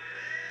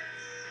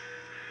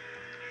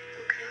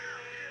 Okay.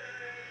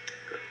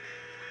 Good. I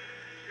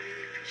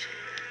really appreciate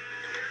that.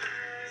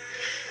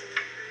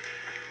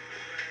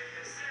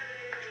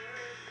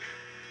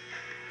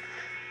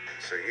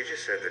 So you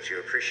just said that you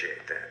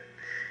appreciate that.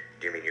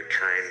 Do you mean you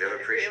kind of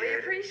appreciate really it?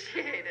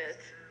 appreciate it.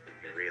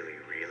 You really,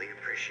 really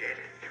appreciate it?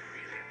 You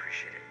really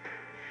appreciate it?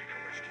 How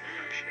much do you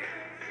appreciate it?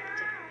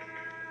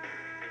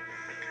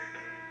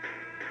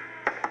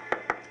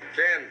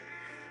 Ken!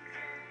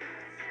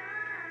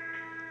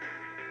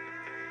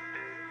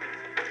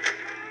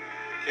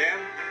 Ken?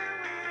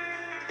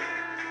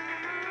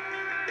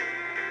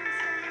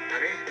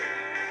 Honey?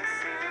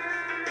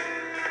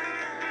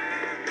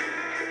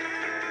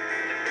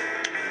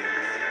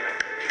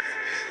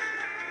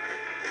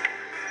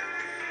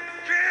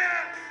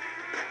 Ken!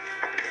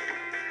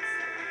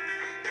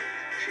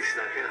 She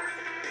snuck out.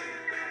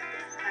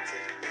 That's it.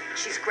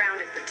 She's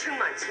grounded for 2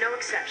 months, no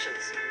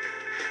exceptions.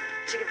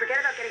 She can forget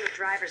about getting a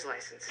driver's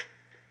license.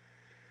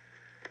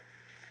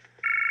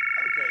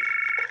 Okay.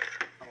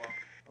 Oh, well.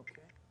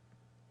 Okay.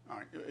 All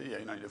right. Yeah,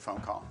 you need a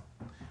phone call.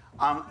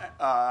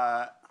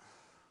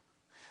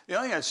 The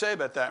only thing I'd say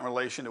about that in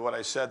relation to what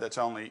I said, that's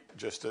only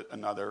just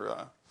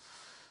another,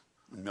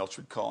 Milch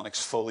would call an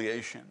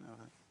exfoliation of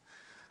it.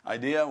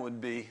 Idea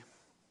would be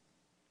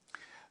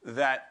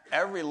that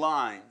every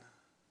line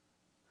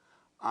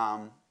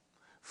from,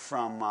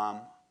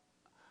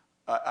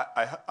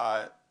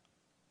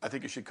 I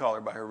think you should call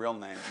her by her real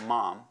name,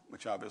 Mom,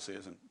 which obviously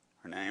isn't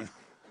her name,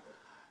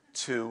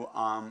 to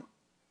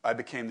I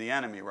became the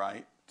enemy,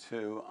 right?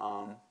 To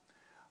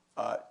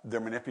they're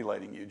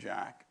manipulating you,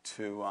 Jack.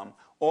 To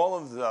all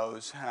of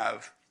those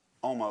have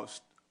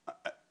almost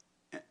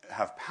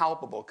have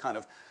palpable kind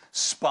of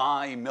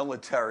spy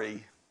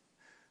military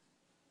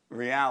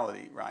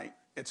reality, right?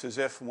 It's as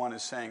if one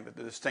is saying that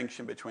the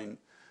distinction between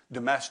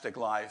domestic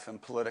life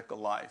and political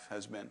life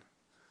has been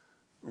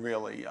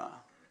really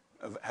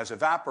has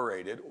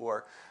evaporated,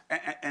 or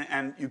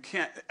and you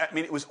can't. I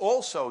mean, it was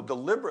also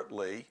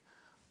deliberately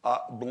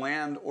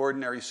bland,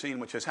 ordinary scene,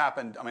 which has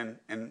happened, I mean,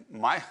 in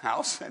my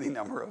house any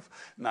number of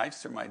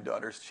nights through my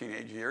daughter's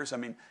teenage years. I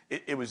mean,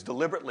 it was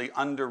deliberately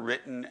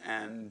underwritten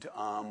and,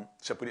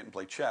 except we didn't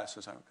play chess,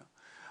 as I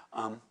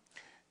recall.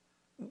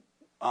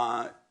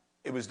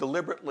 It was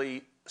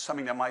deliberately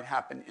something that might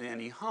happen in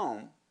any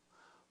home,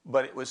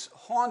 but it was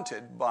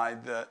haunted by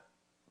the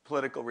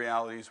political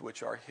realities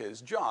which are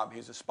his job.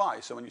 He's a spy.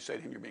 So when you say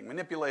to him, you're being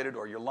manipulated,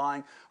 or you're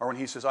lying, or when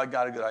he says, I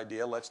got a good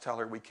idea, let's tell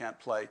her we can't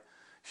play,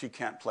 she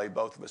can't play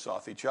both of us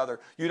off each other.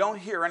 You don't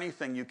hear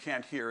anything you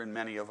can't hear in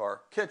many of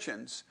our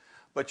kitchens,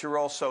 but you're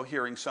also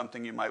hearing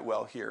something you might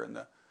well hear in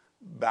the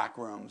back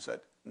rooms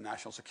at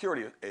National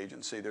Security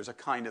Agency. There's a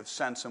kind of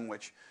sense in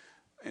which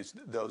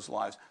those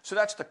lives. So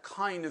that's the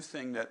kind of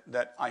thing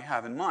that I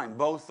have in mind.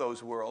 Both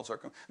those worlds are.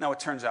 Now it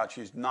turns out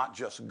she's not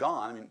just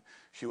gone. I mean,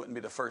 she wouldn't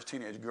be the first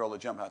teenage girl to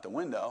jump out the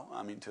window.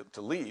 I mean,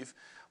 to leave.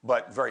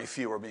 But very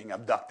few are being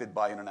abducted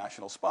by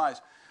international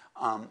spies.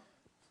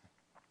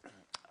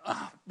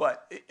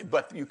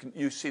 But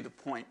you see the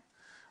point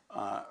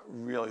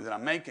really that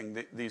I'm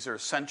making. These are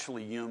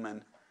essentially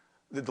human.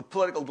 The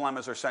political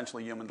dilemmas are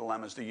essentially human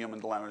dilemmas. The human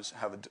dilemmas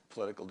have a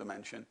political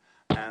dimension,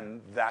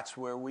 and that's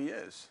where we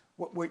is.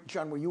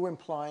 John, were you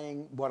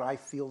implying what I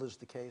feel is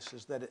the case,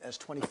 is that as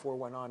 24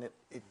 went on,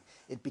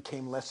 it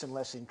became less and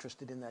less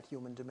interested in that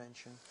human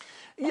dimension?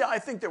 Yeah, I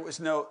think there was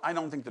no. I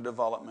don't think the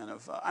development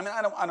of. I mean,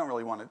 I don't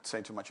really want to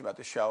say too much about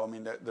the show. I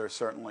mean, there's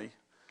certainly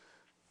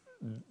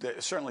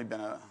been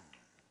a.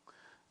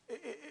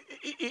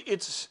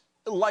 It's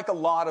like a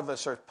lot of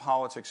us. Our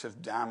politics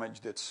have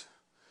damaged its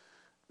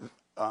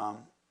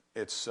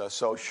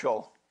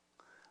social.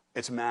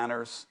 Its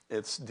manners,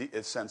 its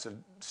sense of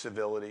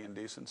civility and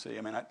decency.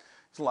 I mean, there's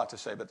a lot to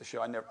say about the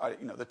show.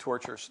 The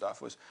torture stuff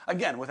was,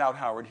 again, without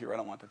Howard here, I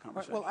don't want the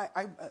conversation. Well,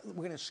 we're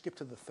going to skip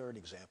to the third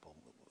example.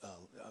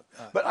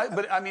 But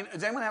I mean,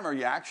 does anyone have a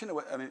reaction to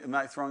what? I mean, am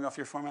I throwing off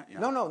your format? Yeah.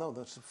 No,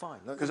 that's fine.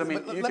 Because I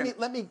mean,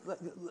 let me.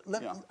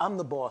 I'm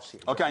the boss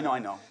here. Okay, I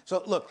know.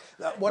 So look,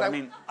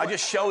 I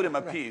just showed him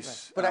a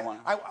piece. Right.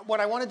 But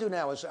what I want to do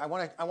now is I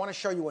want to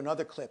show you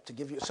another clip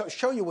to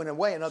show you in a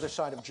way another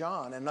side of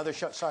John, another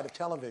side of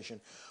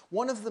television.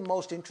 One of the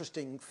most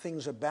interesting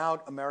things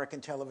about American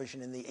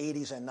television in the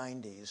 80s and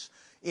 90s,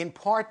 in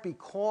part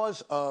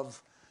because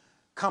of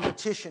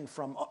competition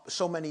from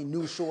so many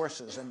new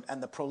sources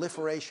and the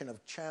proliferation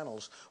of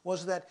channels,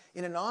 was that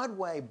in an odd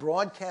way,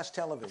 broadcast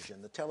television,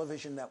 the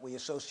television that we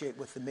associate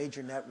with the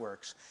major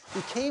networks,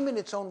 became in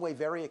its own way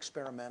very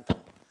experimental.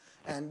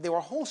 And there were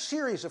a whole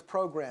series of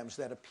programs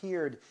that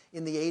appeared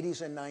in the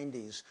 80s and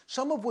 90s,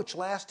 some of which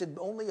lasted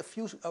only a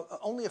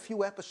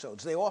few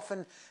episodes. They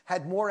often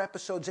had more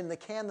episodes in the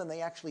can than they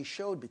actually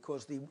showed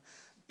because the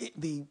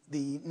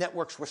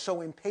networks were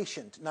so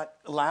impatient, not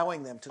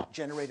allowing them to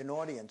generate an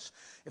audience.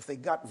 If they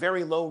got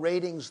very low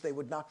ratings, they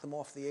would knock them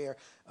off the air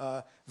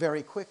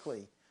very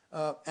quickly.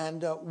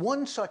 And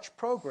one such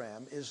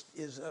program is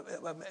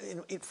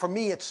for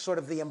me, it's sort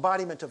of the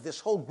embodiment of this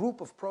whole group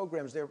of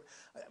programs. There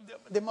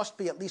must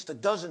be at least a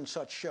dozen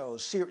such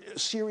shows,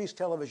 series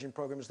television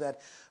programs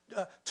that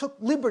took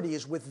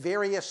liberties with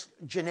various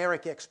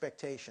generic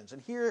expectations.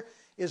 And here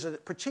is a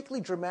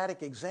particularly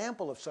dramatic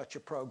example of such a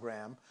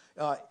program.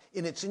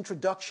 In its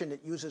introduction,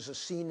 it uses a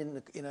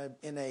scene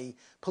in a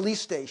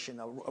police station,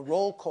 a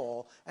roll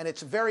call, and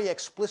it's a very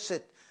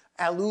explicit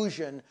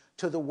allusion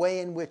to the way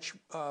in which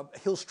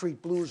Hill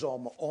Street Blues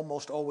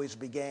almost always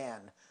began.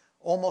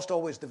 Almost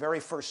always, the very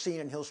first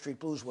scene in Hill Street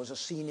Blues was a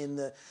scene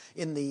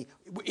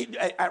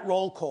at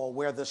roll call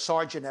where the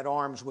sergeant at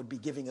arms would be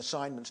giving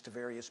assignments to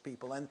various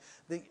people. And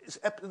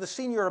the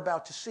scene you're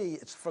about to see,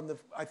 it's from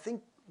I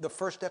think the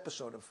first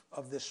episode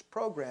of this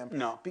program.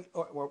 No.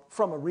 Or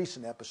from a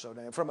recent episode,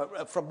 from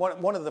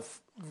one of the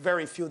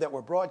very few that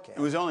were broadcast.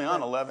 It was only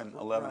on 11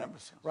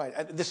 episodes. Right.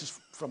 This is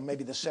from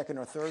maybe the second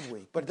or third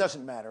week, but it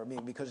doesn't matter. I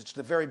mean, because it's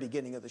the very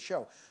beginning of the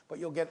show. But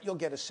you'll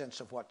get a sense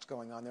of what's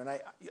going on there, and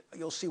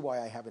you'll see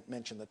why I haven't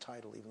mentioned the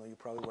title, even though you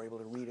probably were able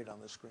to read it on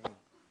the screen.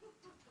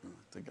 I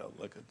think I'll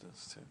look at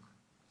this too.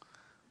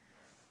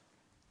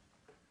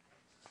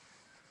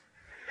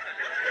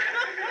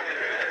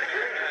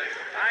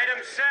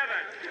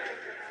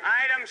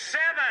 Item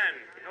 7,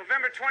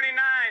 November 29,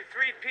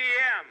 3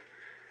 p.m.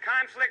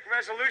 Conflict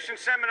resolution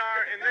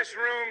seminar in this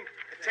room.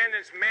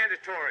 Attendance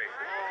mandatory.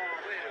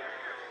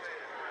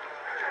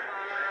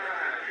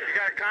 You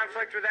got a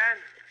conflict with that?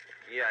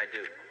 Yeah, I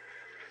do.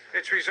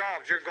 It's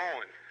resolved. You're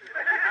going.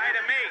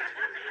 Item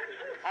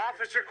 8,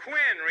 Officer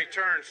Quinn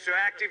returns to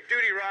active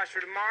duty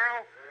roster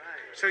tomorrow.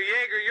 So,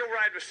 Yeager, you'll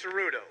ride with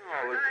Ceruto.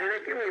 Oh,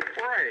 Lieutenant, give me a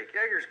break.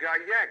 Yeager's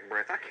got yak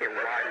breath. I can't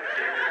ride with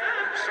him.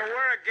 So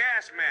wear a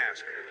gas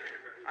mask.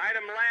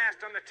 Item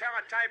last, on the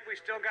teletype, we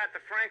still got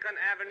the Franklin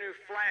Avenue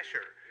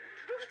flasher.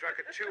 Struck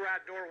at 2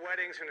 outdoor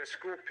weddings and a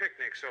school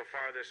picnic so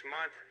far this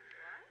month.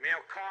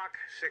 Male cock,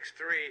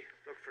 6'3",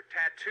 look for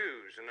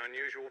tattoos in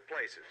unusual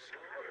places.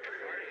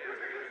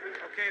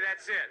 Okay,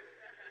 that's it.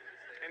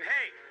 And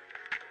hey,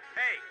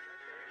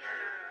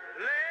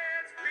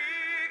 let's be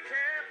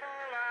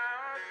careful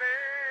out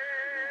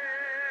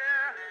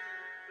there.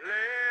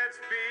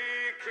 Let's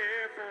be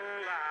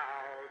careful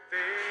out there.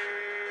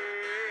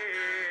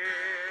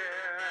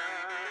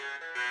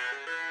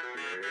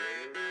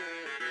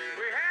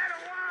 We had a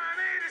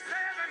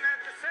 187 at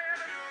the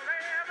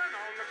 7-Eleven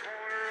on the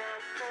corner of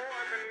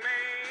 4th and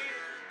Main.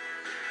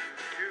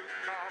 2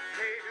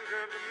 Caucasians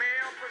of the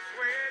male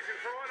persuasion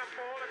poured a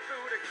bullet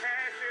through the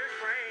cashier's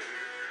brain.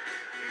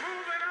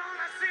 Moving on,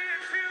 I see a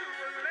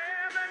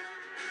 211,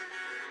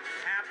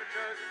 half a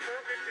dozen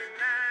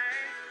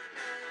 459s,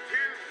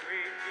 2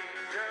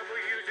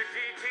 AEWs, a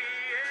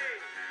DTA,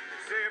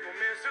 several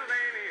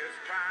miscellaneous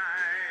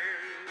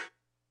crimes.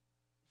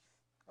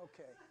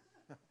 Okay.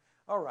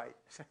 All right.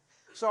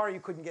 sorry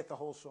you couldn't get the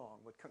whole song,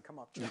 but come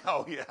up, John.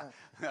 Oh, yeah.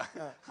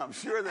 I'm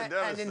sure they're And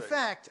devastated. in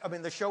fact, I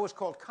mean, the show was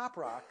called Cop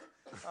Rock,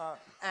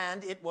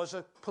 and it was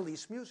a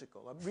police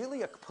musical,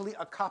 really a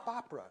cop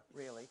opera,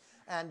 really.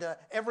 And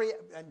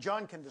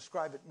John can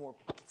describe it more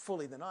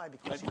fully than I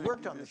because he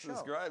worked on the show.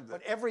 Described it.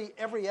 But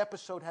every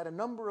episode had a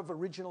number of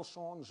original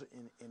songs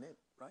in it,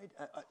 right?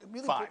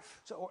 Really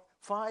 5. So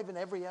 5 in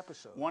every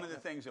episode. One of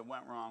the things that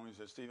went wrong was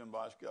that Stephen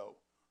Boschko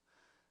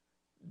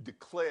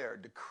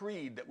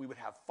decreed that we would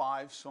have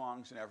 5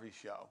 songs in every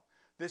show.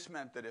 This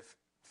meant that if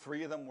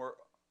 3 of them were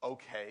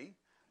okay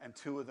and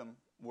 2 of them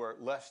were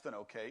less than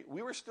okay,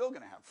 we were still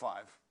going to have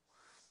 5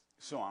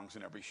 songs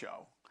in every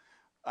show.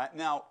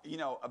 Now,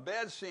 a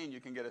bad scene, you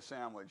can get a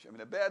sandwich. I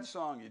mean, a bad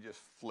song, you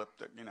just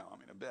flipped it.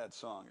 A bad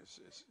song is.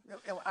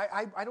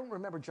 I don't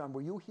remember, John.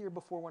 Were you here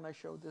before when I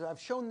showed this? I've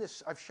showed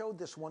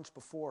this once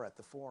before at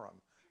the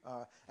forum,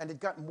 and it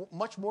got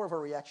much more of a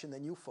reaction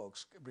than you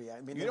folks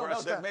react. I mean, You don't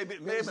know. That may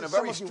have been a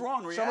very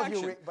strong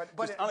reaction,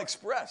 but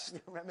unexpressed.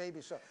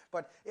 Maybe so.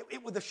 But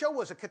the show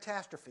was a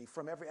catastrophe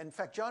from every. In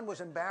fact, John was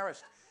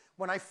embarrassed.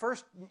 When I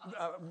first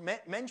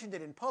mentioned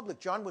it in public,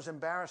 John was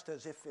embarrassed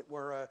as if it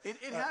were.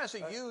 It has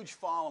a huge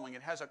following.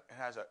 It has a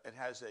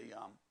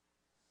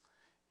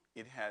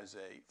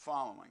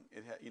following.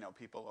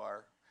 People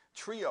are.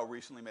 Trio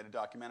recently made a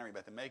documentary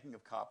about the making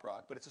of Cop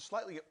Rock, but it's a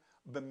slightly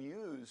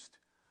bemused.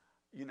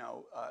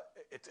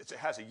 It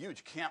has a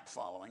huge camp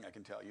following. I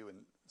can tell you in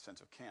the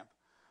sense of camp,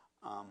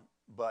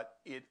 but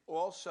it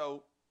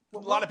also. A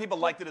lot of people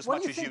liked it as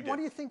much as you did. What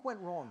do you think went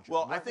wrong, John?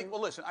 Well, I think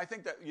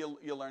that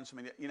you'll learn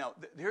something.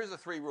 Here's the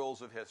 3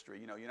 rules of history.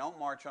 You don't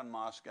march on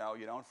Moscow,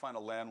 you don't find a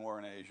land war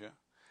in Asia,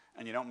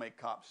 and you don't make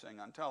cops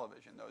sing on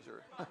television. Those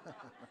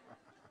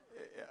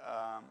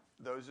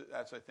are,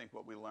 that's I think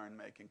what we learned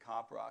making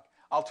Cop Rock.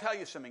 I'll tell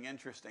you something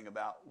interesting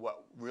about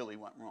what really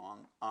went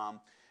wrong.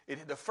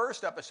 The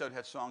first episode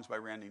had songs by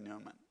Randy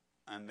Newman,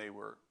 and they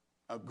were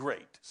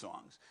great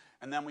songs.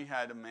 And then we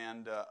had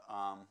Amanda.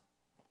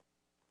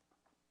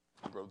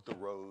 Wrote The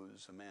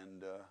Rose,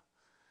 Amanda,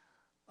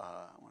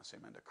 I want to say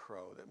Amanda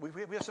Crow. We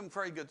have some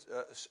very good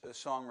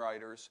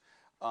songwriters,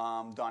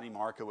 Donnie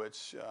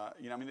Markowitz.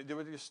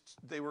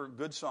 They were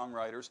good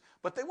songwriters,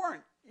 but they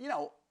weren't.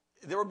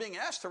 They were being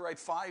asked to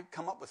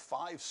come up with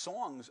 5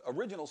 songs,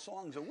 original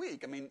songs a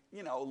week. I mean,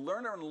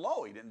 Lerner and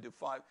Lowy didn't do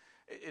 5.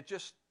 It's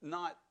just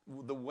not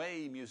the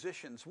way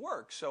musicians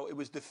work. So it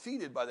was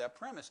defeated by that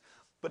premise.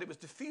 But it was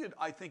defeated,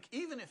 I think,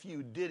 even if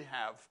you did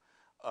have.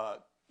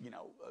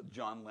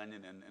 John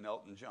Lennon and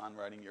Elton John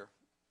writing your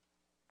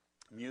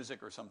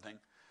music or something,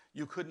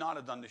 you could not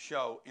have done the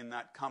show in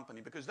that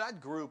company because that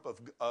group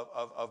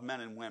of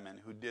men and women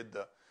who did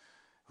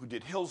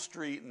Hill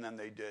Street and then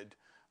they did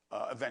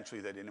eventually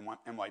they did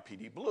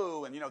NYPD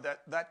Blue and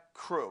that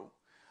crew.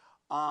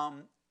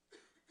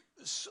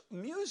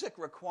 Music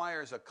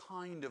requires a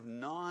kind of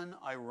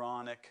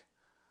non-ironic.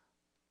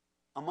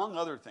 Among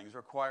other things,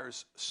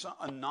 requires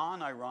a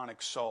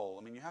non-ironic soul.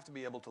 I mean, you have to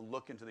be able to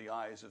look into the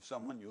eyes of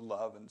someone you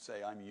love and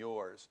say, I'm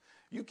yours.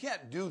 You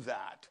can't do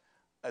that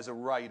as a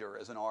writer,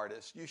 as an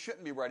artist. You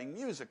shouldn't be writing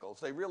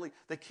musicals. They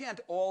can't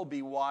all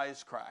be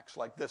wisecracks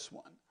like this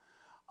one.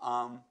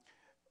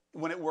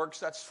 When it works,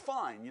 that's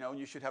fine.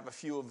 You should have a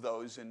few of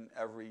those in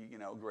every,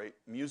 great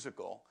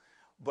musical.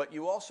 But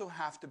you also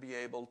have to be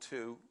able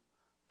to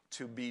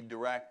be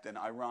direct and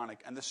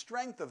ironic. And the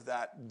strength of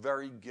that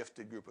very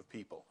gifted group of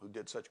people who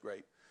did such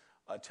great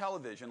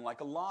television,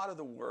 like a lot of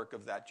the work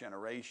of that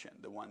generation,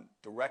 the one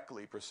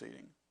directly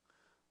preceding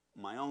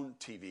my own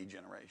TV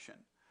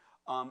generation,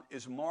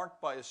 is marked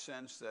by a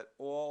sense that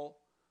all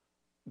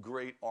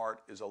great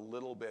art is a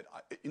little bit,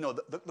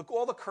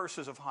 all the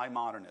curses of high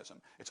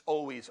modernism. It's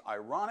always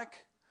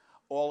ironic.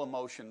 All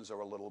emotions are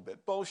a little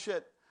bit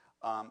bullshit.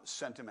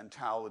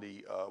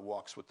 Sentimentality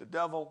walks with the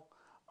devil.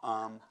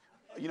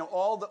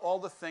 All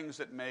the things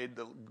that made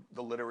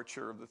the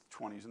literature of the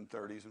 20s and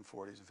 30s and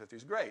 40s and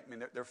 50s great. I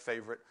mean, their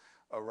favorite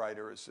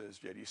writer is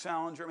J.D.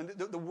 Salinger. I mean,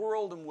 the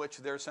world in which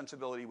their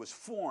sensibility was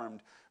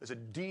formed is a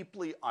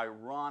deeply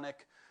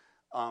ironic,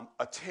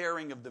 a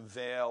tearing of the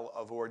veil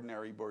of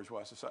ordinary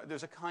bourgeois society.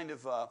 There's a kind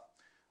of a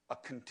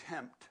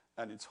contempt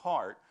at its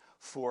heart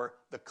for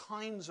the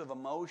kinds of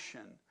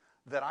emotion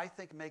that I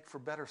think make for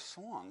better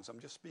songs. I'm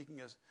just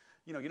speaking as,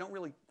 you don't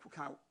really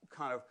kind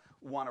of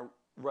want to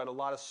write a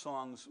lot of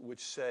songs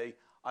which say,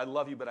 I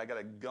love you, but I got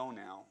to go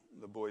now.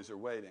 The boys are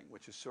waiting,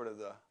 which is sort of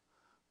the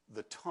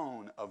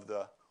tone of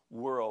the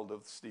world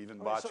of Stephen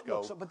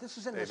Bochco. But this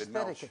is an David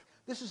aesthetic. Milch.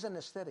 This is an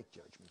aesthetic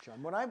judgment,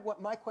 John.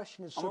 What my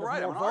question is I'm sort a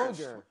writer, of I'm more an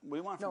artist. vulgar. What do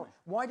you want from me?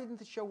 Why didn't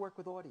the show work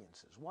with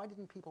audiences? Why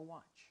didn't people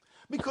watch?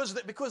 Because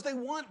they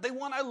want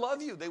I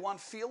love you. They want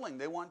feeling.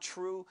 They want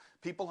true.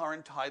 People are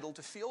entitled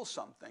to feel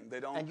something. They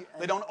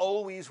don't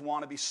always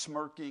want to be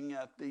smirking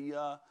at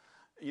the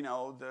you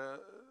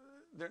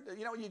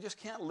just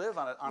can't live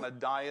on a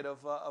diet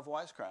of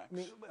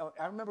wisecracks.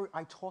 I remember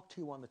I talked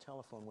to you on the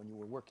telephone when you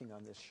were working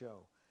on this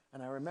show,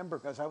 And I remember,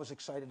 because I was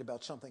excited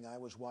about something I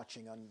was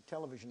watching on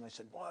television, I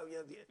said, well,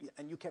 yeah,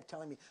 and you kept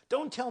telling me,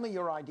 don't tell me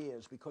your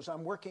ideas, because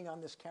I'm working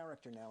on this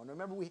character now. And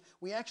remember,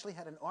 we actually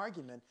had an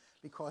argument,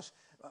 because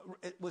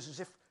it was as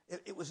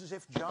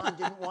if John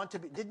didn't want to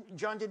be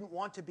John didn't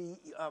want to be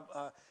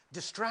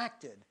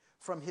distracted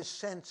from his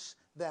sense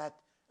that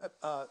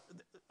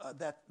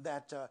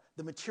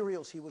the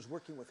materials he was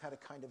working with had a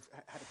kind of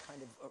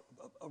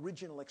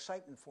original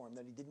excitement for him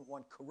that he didn't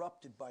want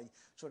corrupted by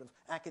sort of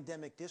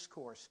academic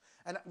discourse.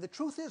 And the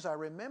truth is, I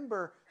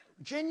remember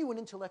genuine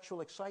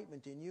intellectual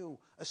excitement in you,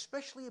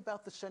 especially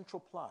about the central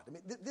plot. I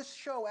mean, this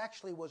show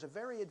actually was a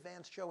very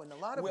advanced show in a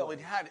lot of ways. Well, it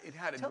had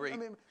a great. I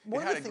mean,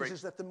 one of the things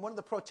is that one of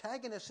the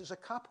protagonists is a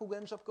cop who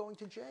ends up going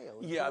to jail.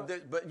 Yeah,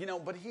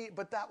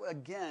 but that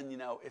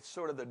again, it's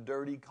sort of the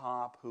dirty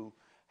cop who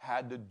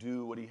had to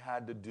do what he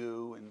had to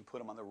do and put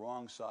him on the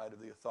wrong side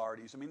of the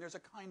authorities. I mean, there's a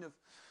kind of,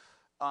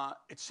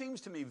 it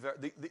seems to me,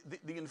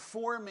 the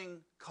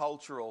informing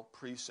cultural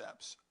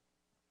precepts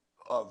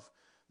of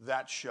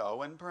that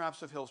show, and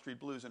perhaps of Hill Street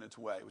Blues in its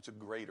way, which is a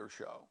greater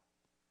show,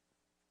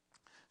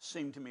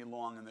 seemed to me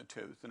long in the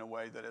tooth in a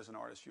way that as an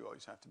artist you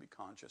always have to be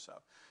conscious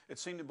of. It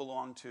seemed to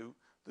belong to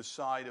the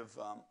side of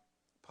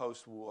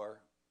post-war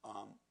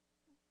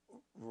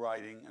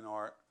writing and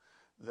art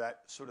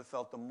that sort of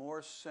felt the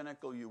more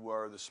cynical you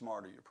were, the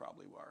smarter you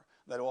probably were.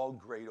 That all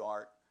great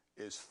art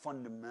is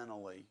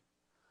fundamentally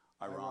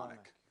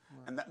ironic.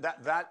 Right. And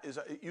that is,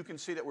 you can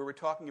see that we were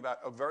talking about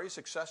a very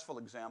successful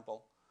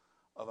example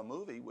of a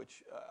movie,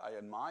 which I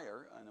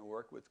admire, and I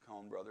work with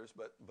Coen Brothers,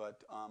 but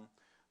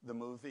the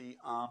movie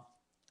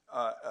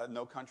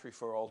No Country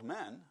for Old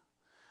Men,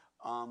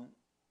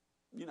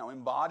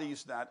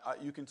 embodies that.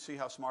 You can see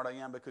how smart I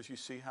am because you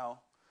see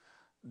how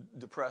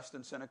depressed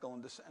and cynical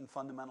and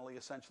fundamentally,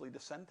 essentially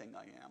dissenting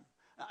I am.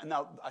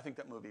 Now, I think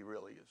that movie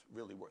really is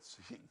really worth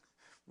seeing,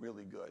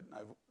 really good.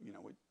 And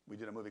we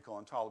did a movie called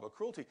Intolerable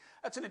Cruelty.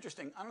 That's an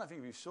interesting. I don't know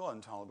if you saw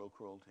Intolerable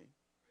Cruelty.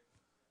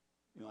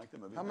 You like the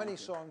movie? How many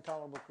saw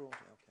Intolerable Cruelty?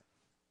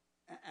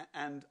 Okay.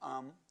 And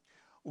well,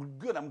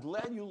 good. I'm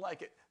glad you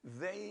like it.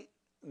 They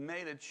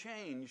made a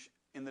change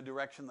in the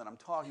direction that I'm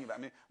talking about.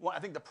 I mean,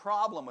 I think the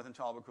problem with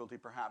Intolerable Cruelty,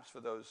 perhaps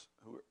for those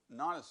who are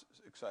not as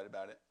excited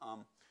about it,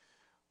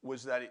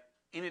 was that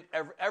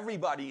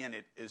everybody in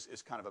it is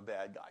kind of a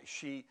bad guy.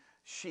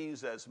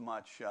 She's as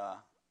much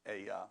a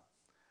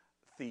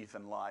thief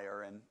and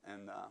liar,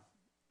 and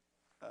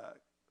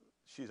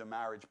she's a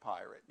marriage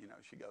pirate.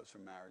 She goes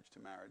from marriage to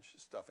marriage,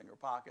 stuffing her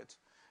pockets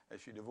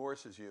as she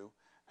divorces you,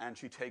 and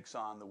she takes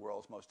on the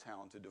world's most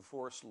talented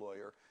divorce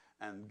lawyer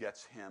and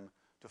gets him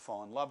to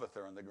fall in love with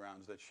her on the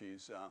grounds that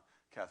she's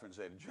Catherine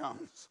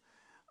Zeta-Jones,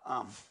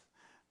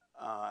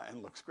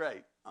 and looks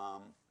great.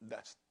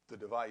 That's the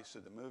device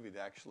of the movie.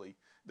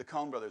 The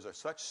Coen Brothers are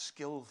such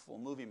skillful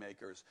movie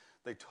makers.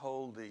 They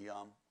told the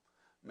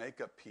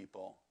makeup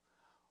people,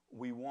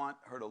 we want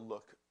her to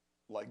look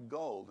like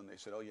gold. And they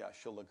said, oh yeah,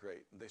 she'll look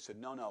great. And they said,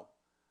 no,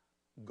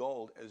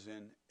 gold as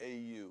in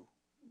AU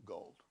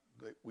gold.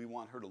 We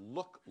want her to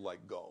look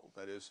like gold.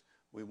 That is,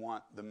 we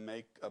want the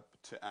makeup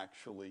to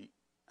actually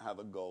have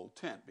a gold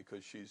tint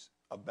because she's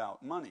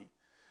about money.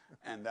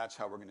 And that's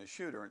how we're going to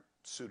shoot her. It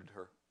suited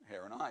her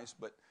hair and eyes,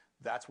 but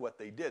that's what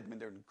they did. I mean,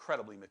 they're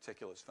incredibly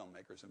meticulous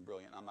filmmakers and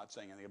brilliant. I'm not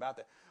saying anything about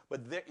that.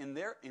 But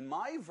in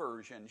my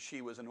version,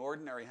 she was an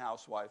ordinary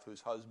housewife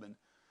whose husband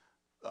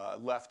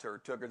left her,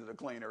 took her to the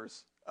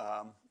cleaners,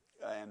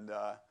 and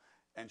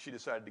she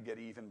decided to get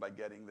even by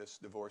getting this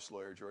divorce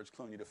lawyer, George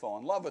Clooney, to fall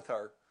in love with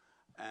her,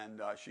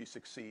 and she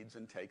succeeds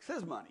and takes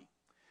his money.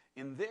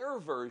 In their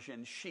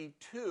version, she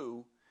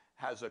too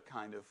has a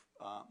kind of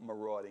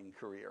marauding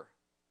career.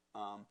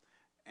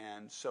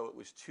 And so it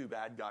was two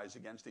bad guys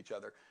against each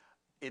other.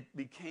 It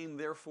became,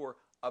 therefore,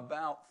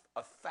 about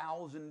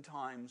 1,000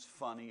 times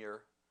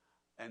funnier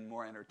and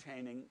more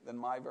entertaining than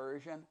my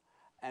version.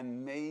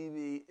 And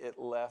maybe it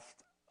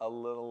left a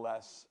little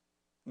less,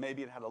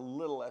 maybe it had a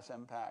little less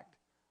impact,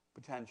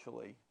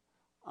 potentially,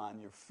 on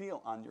your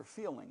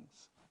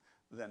feelings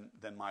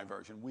than my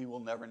version. We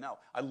will never know.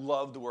 I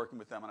loved working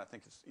with them, and I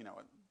think it's, I'm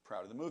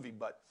proud of the movie,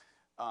 but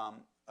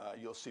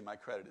you'll see my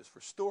credit is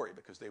for story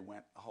because they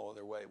went a whole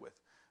other way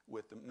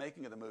with the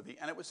making of the movie.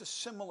 And it was a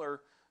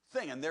similar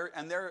thing, and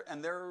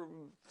they're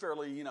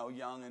fairly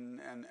young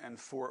and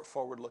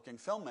forward-looking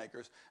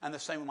filmmakers. And the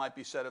same might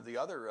be said of the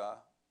other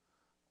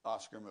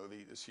Oscar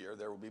movie this year,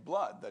 There Will Be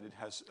Blood, that it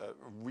has a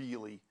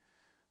really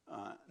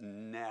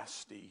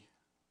nasty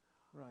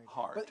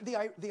heart. But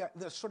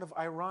the sort of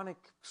ironic,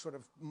 sort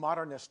of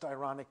modernist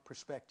ironic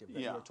perspective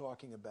that you're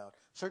talking about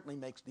certainly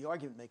the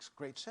argument makes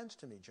great sense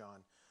to me,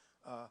 John.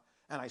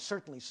 And I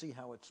certainly see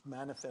how it's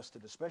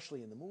manifested,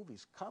 especially in the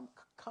movies,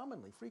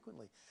 commonly,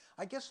 frequently.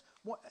 I guess,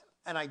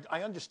 and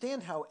I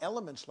understand how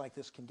elements like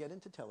this can get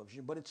into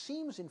television, but it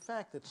seems, in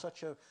fact, that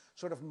such a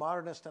sort of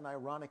modernist and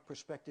ironic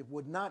perspective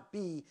would not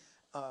be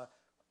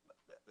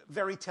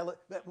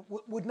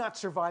would not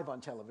survive on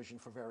television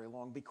for very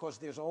long, because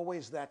there's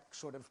always that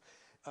sort of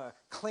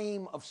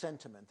claim of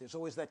sentiment. There's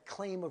always that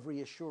claim of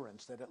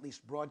reassurance that at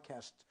least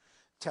broadcast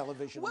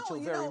television until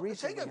very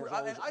recently has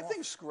always I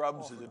think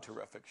Scrubs is a offered us.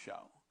 terrific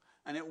show,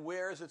 and it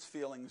wears its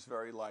feelings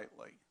very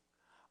lightly,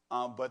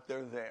 but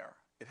they're there.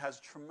 It has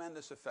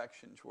tremendous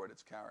affection toward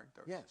its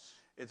characters. Yes.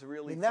 It's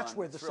really fun. That's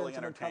where the It's really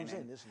sentiment comes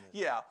entertaining. in, isn't it?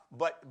 Yeah,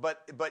 but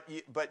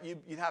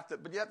you have to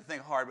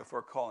think hard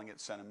before calling it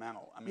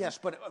sentimental. I mean, Yes,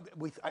 but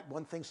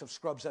one thinks of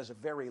Scrubs as a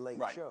very late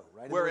show,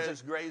 right? And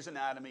Whereas Grey's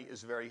Anatomy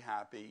is very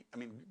happy. I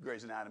mean,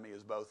 Grey's Anatomy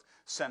is both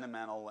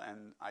sentimental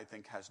and I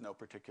think has no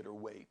particular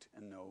weight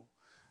and no.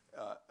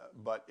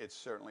 But it's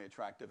certainly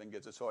attractive and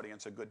gives its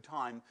audience a good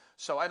time.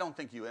 So I don't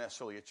think you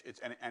necessarily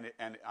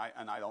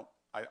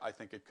I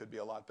think it could be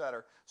a lot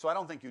better. So I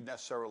don't think you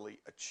necessarily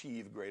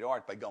achieve great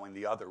art by going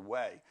the other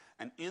way.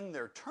 And in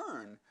their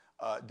turn,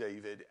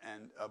 David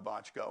and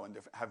Bochco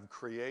have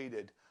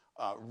created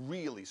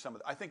really some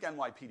of. I think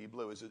NYPD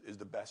Blue is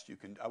the best you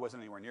can. I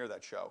wasn't anywhere near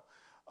that show.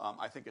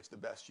 I think it's the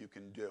best you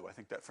can do. I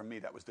think that for me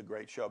that was the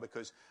great show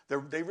because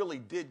they really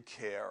did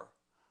care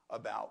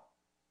about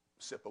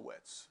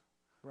Sipowicz.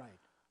 Right.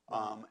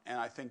 And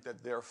I think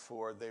that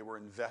therefore they were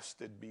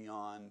invested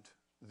beyond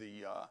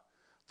the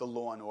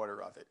law and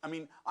order of it. I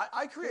mean,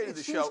 I created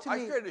the show. I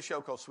created a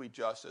show called Sweet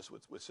Justice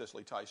with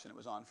Cicely Tyson. It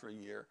was on for a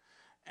year,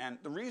 and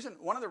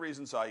one of the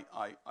reasons I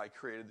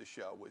created the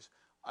show was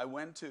I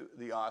went to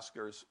the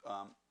Oscars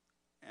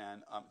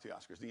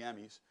the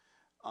Emmys,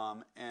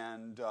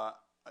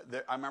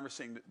 I remember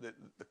seeing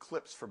the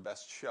clips for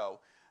Best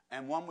Show,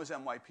 and one was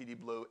NYPD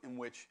Blue, in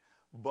which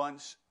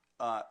Bunce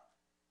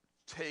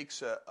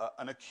takes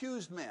an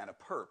accused man, a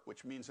perp,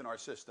 which means in our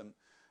system,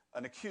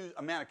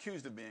 a man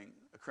accused of being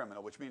a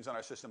criminal, which means in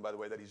our system, by the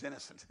way, that he's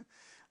innocent,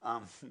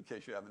 in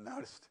case you haven't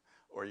noticed,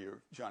 or you're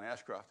John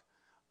Ashcroft.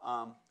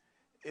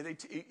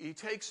 He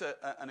takes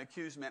an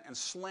accused man and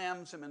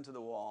slams him into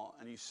the wall,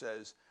 and he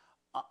says,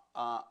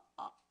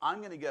 I'm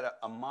going to get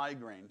a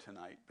migraine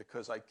tonight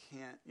because I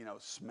can't,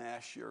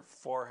 smash your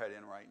forehead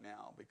in right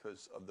now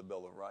because of the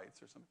Bill of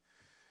Rights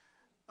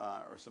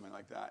or something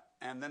like that.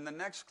 And then the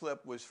next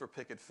clip was for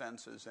Picket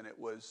Fences, and it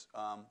was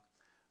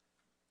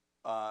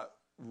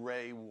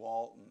Ray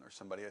Walton or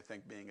somebody, I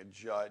think, being a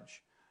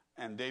judge.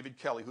 And David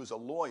Kelly, who's a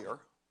lawyer,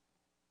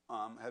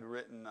 had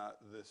written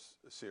this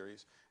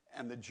series.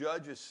 And the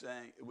judge is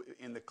saying,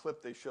 in the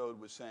clip they showed,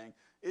 was saying,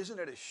 isn't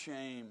it a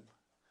shame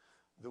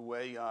the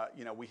way,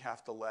 we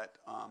have to let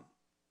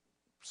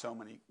so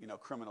many,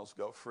 criminals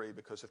go free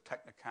because of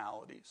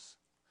technicalities?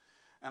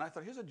 And I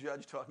thought, here's a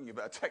judge talking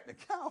about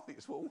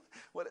technicalities. Well,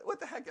 what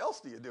the heck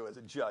else do you do as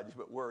a judge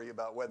but worry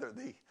about whether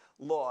the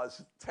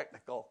law's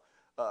technical,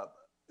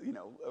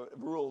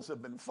 rules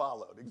have been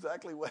followed?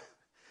 Exactly what.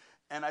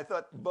 And I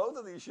thought both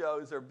of these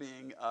shows are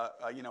being,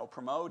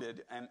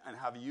 promoted and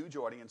have huge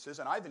audiences.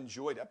 And I've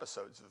enjoyed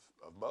episodes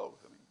of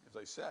both. I mean, as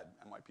I said,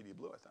 NYPD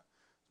Blue, I thought,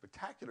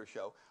 spectacular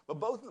show.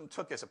 But both of them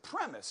took as a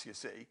premise, you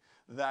see,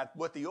 that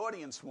what the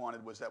audience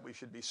wanted was that we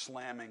should be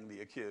slamming the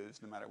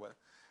accused, no matter what.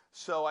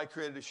 So I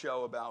created a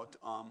show about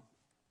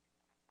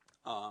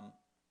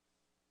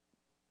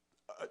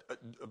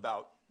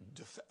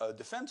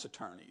defense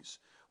attorneys.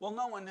 Well,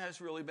 no one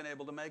has really been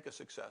able to make a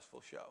successful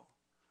show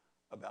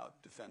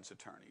about defense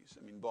attorneys.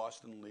 I mean,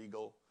 Boston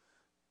Legal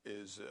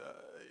is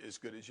as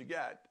good as it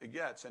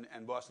gets,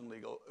 and Boston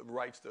Legal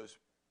writes those.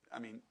 I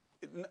mean,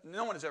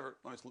 no one has ever.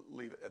 Let's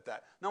leave it at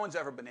that. No one's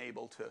ever been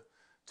able to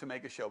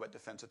make a show about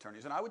defense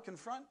attorneys, and I would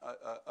confront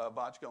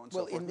Bochco and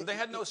so forth. They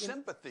had no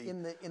sympathy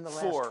in the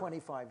last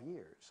 25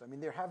 years. I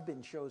mean, there have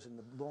been shows in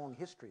the long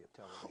history of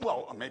television.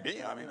 Well,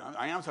 maybe. I mean,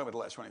 I am talking about the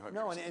last 25 years.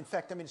 No, and in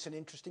fact, I mean, it's an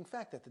interesting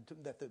fact that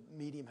the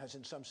medium has,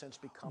 in some sense,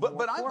 become but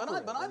more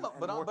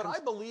I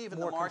believe in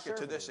the market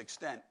to this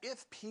conservative. extent.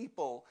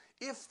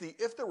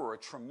 If there were a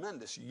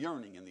tremendous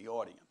yearning in the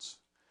audience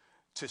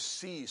to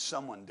see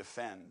someone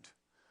defend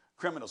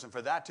criminals, and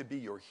for that to be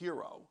your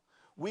hero,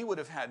 we would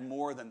have had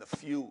more than the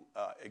few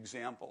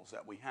examples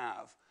that we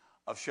have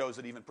of shows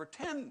that even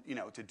pretend,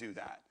 to do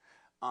that.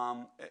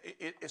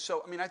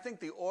 So, I mean, I think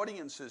the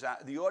audience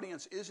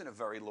is in a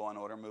very law and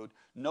order mood.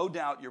 No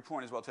doubt, your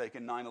point is well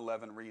taken.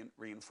 9/11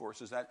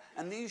 reinforces that,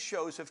 and these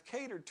shows have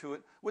catered to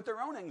it with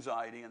their own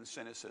anxiety and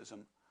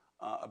cynicism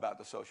about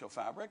the social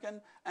fabric.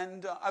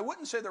 And I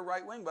wouldn't say they're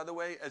right wing, by the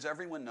way. As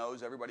everyone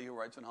knows, everybody who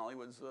writes in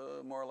Hollywood's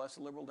more or less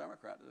a liberal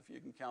Democrat, if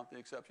you can count the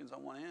exceptions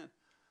on one hand.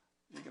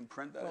 You can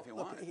print that if you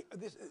want.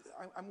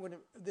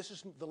 This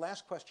is the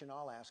last question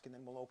I'll ask, and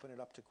then we'll open it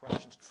up to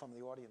questions from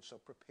the audience, so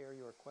prepare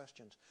your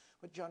questions.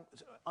 But John,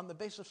 on the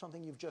basis of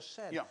something you've just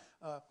said,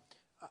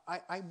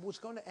 I was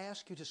going to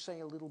ask you to say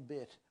a little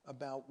bit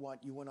about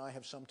what you and I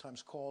have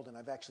sometimes called, and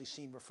I've actually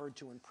seen referred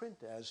to in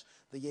print as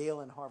the Yale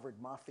and Harvard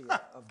mafia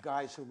of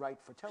guys who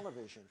write for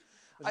television.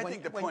 I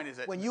think the point is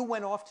that when you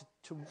went off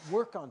to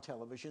work on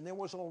television, there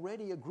was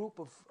already a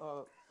group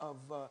of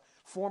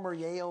former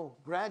Yale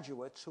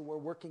graduates who were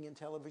working in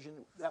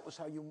television. That was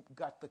how you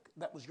got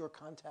that was your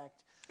contact.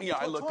 Yeah,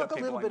 I looked up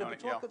people I know.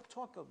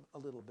 Talk a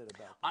little bit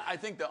about that. I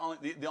think the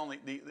only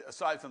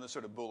aside from the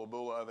sort of bula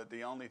bula of it,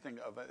 the only thing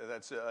of it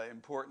that's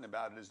important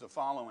about it is the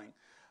following.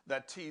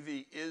 that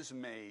TV is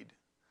made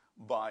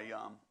by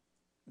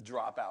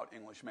dropout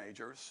English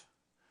majors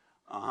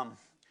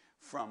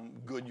from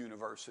good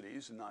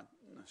universities, and not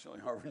necessarily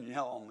Harvard and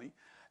Yale only,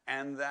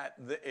 and that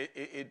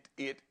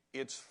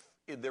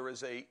there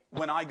is a,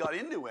 when I got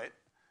into it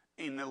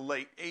in the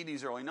late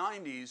 80s, early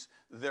 90s,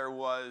 there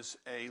was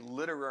a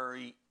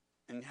literary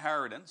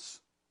inheritance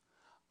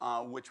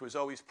which was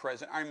always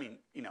present. I mean,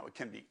 you know, it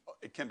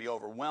can be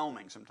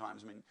overwhelming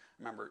sometimes. I mean, I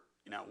remember,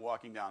 you know,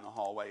 walking down the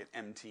hallway at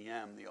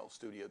MTM, the old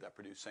studio that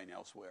produced St.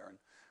 Elsewhere and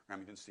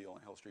Remington Steele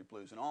and Hill Street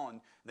Blues and all,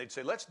 and they'd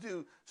say, let's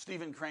do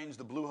Stephen Crane's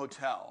The Blue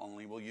Hotel,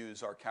 only we'll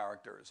use our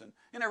characters. And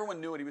everyone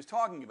knew what he was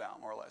talking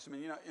about, more or less. I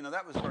mean, you know,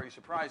 that was very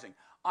surprising.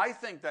 I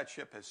think that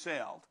ship has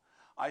sailed.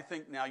 I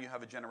think now you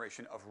have a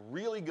generation of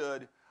really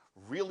good,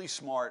 really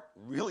smart,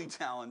 really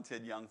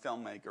talented young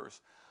filmmakers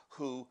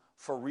who,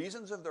 for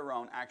reasons of their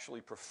own, actually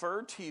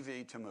prefer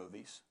TV to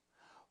movies,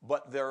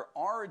 but their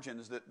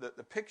origins,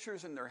 the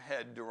pictures in their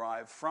head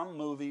derive from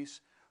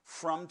movies,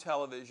 from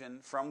television,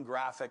 from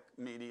graphic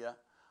media,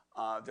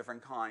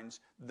 different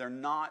kinds. They're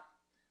not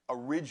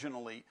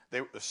originally,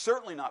 they're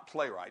certainly not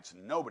playwrights.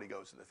 Nobody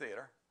goes to the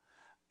theater.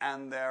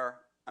 And they're,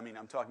 I mean,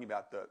 I'm talking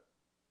about the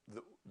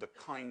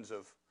kinds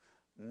of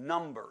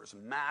numbers,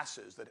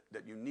 masses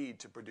that you need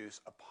to produce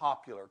a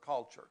popular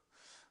culture.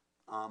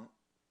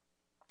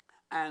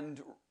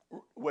 And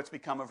what's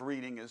become of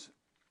reading is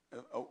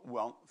a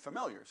well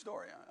familiar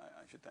story,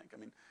 I should think. I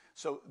mean,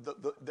 so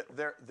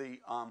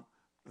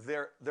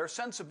their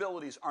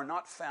sensibilities are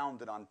not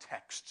founded on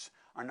texts,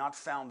 are not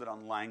founded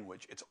on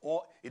language.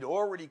 It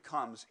already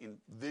comes in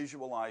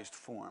visualized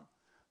form.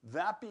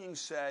 That being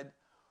said,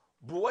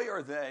 boy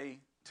are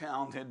they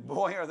talented,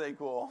 boy are they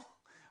cool.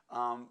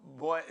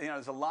 Boy, you know,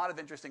 there's a lot of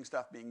interesting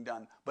stuff being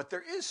done. But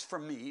there is, for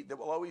me, that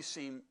will always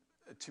seem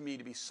to me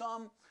to be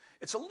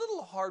it's a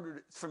little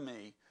harder for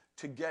me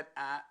to get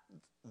at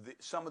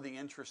some of the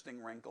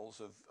interesting wrinkles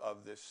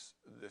of this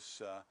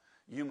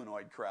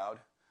humanoid crowd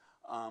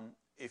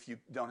if you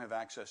don't have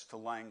access to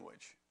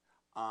language,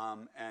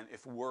 and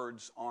if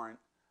words aren't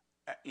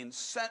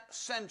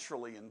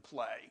centrally in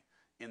play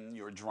in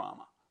your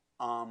drama.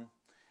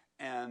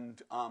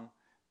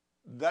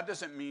 That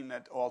doesn't mean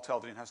that all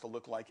television has to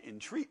look like In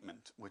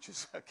Treatment, which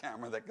is a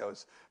camera that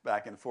goes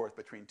back and forth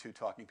between two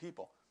talking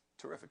people.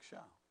 Terrific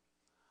show.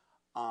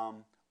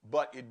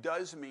 But it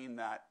does mean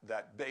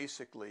that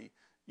basically,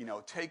 you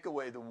know, take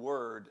away the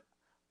word,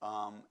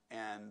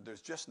 and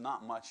there's just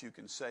not much you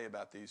can say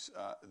about these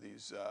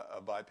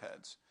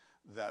bipeds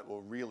that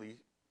will really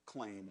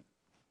claim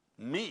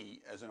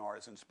me as an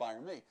artist,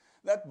 inspire me.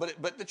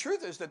 But the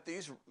truth is that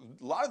a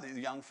lot of these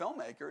young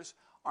filmmakers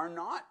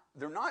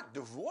they're not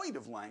devoid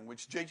of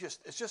language.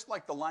 It's just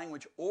like the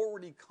language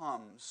already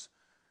comes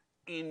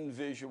in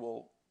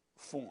visual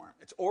form.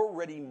 It's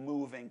already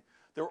moving.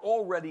 They're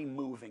already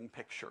moving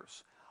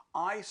pictures.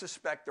 I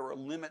suspect there are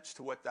limits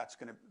to what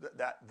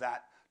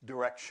that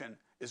direction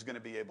is going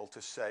to be able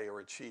to say or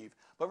achieve.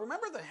 But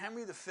remember that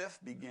Henry V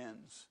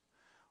begins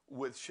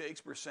with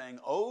Shakespeare saying,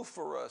 "Oh,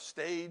 for a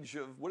stage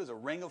of, what is a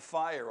ring of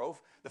fire." Oh,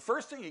 the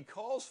first thing he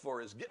calls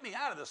for is, get me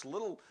out of this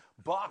little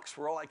box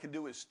where all I can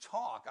do is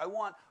talk.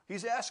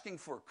 He's asking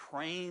for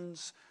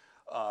cranes,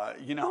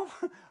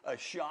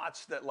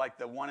 shots that, like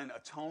the one in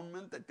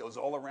Atonement that goes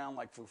all around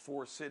like for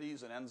 4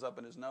 cities and ends up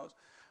in his nose.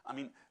 I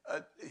mean,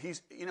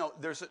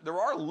 there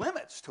are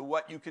limits to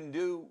what you can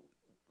do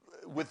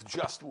with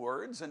just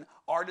words, and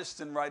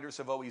artists and writers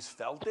have always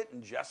felt it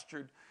and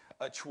gestured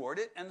toward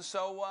it, and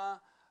so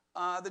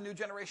the new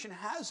generation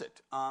has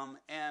it,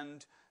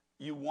 and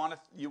you want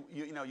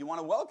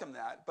to welcome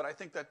that. But I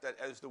think that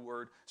as the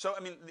word. So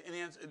I mean,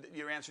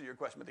 your answer to your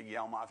question about the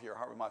Yale Mafia or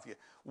Harvard Mafia,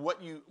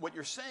 what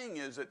you're saying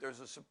is that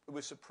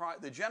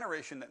the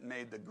generation that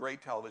made the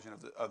great television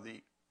of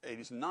the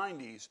 80s and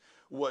 90s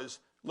was,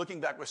 looking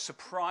back, was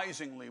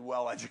surprisingly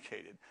well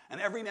educated,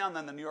 and every now and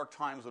then the New York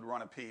Times would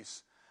run a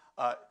piece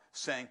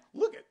saying,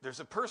 look,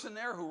 there's a person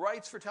there who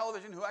writes for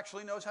television who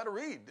actually knows how to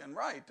read and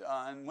write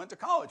and went to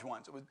college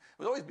once. It would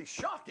always be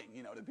shocking,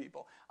 to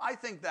people. I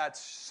think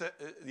that's,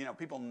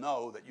 people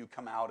know that you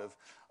come out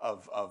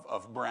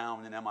of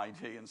Brown and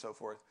MIT and so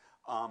forth,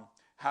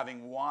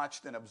 having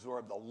watched and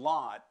absorbed a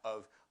lot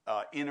of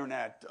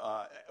internet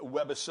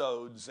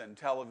webisodes and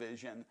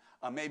television,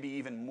 maybe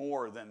even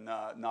more than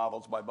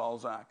novels by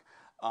Balzac.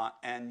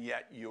 And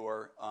yet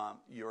you're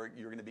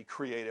going to be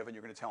creative and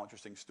you're going to tell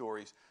interesting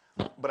stories.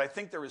 But I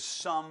think there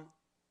is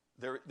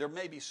there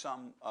may be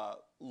some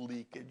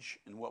leakage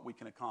in what we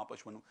can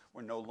accomplish when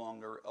we're no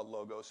longer a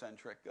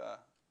logocentric.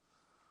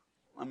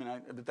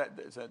 Is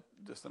that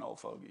just an old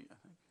fogey? I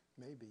think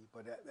maybe,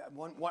 but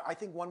I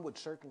think one would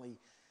certainly.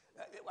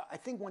 I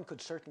think one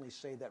could certainly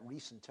say that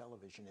recent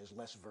television is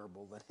less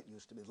verbal than it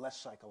used to be, less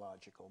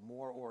psychological,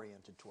 more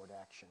oriented toward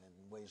action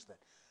in ways that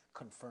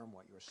confirm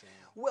what you're saying.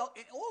 Well,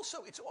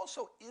 it's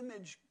also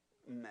image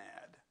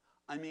mad.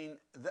 I mean,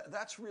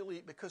 that's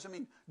really, because,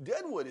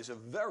 Deadwood is a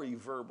very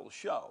verbal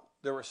show.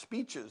 There are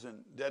speeches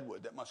in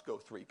Deadwood that must go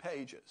 3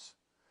 pages.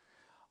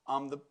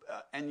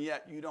 And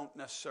yet you don't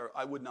necessarily,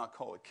 I would not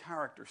call it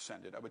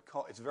character-centered. I would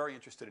call, it's very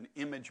interested in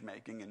image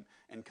making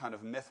and kind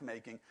of myth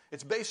making.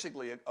 It's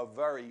basically a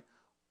very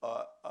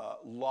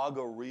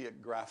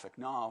logoreic graphic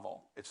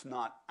novel. It's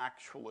not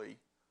actually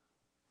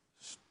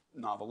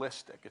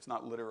novelistic. It's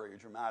not literary or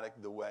dramatic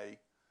the way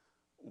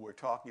we're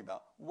talking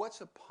about.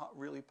 What's a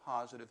really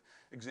positive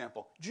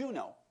example?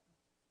 Juno.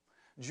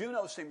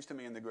 Juno seems to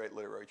me in the great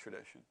literary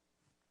tradition.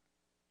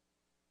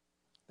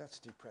 That's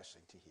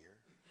depressing to hear.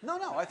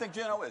 No, I think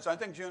Juno is. I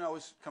think Juno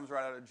comes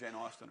right out of Jane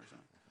Austen or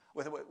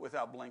something,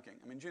 without blinking.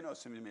 I mean, Juno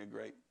seems to me a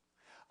great...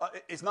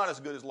 it's not as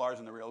good as Lars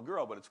and the Real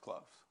Girl, but it's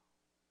close.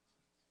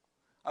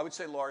 I would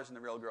say Lars and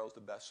the Real Girl is the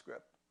best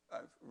script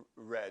I've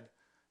read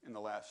in the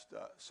last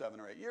 7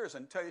 or 8 years.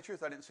 And to tell you the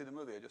truth, I didn't see the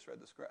movie. I just read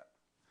the script.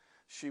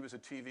 She was a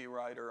TV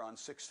writer on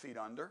 6 Feet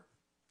Under,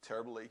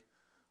 terribly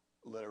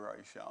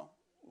literary show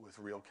with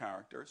real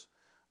characters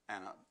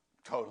and a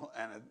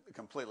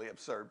completely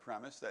absurd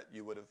premise that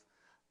you would have,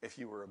 if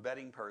you were a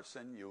betting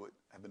person, you would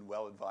have been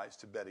well advised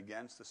to bet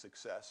against the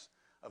success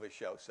of a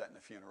show set in a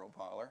funeral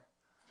parlor.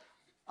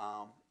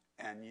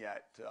 And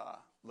yet,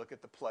 look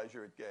at the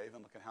pleasure it gave,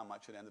 and look at how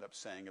much it ended up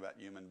saying about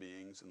human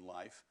beings and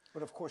life.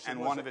 But of course, and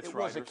it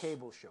was a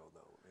cable show,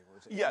 though.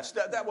 Yes,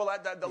 let that be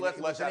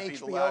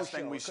the last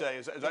thing we say.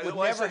 It would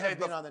never have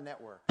been on the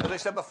network. As I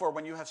said before,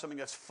 when you have something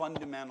that's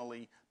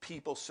fundamentally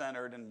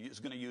people-centered and is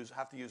going to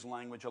have to use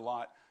language a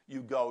lot,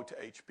 you go to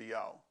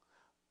HBO,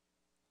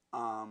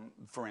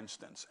 for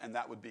instance, and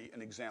that would be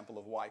an example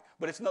of why.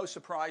 But it's no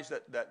surprise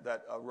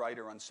that a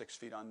writer on 6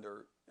 Feet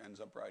Under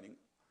ends up writing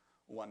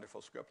a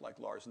wonderful script like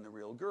Lars and the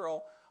Real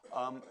Girl.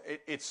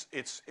 It's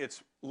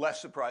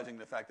less surprising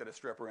the fact that a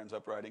stripper ends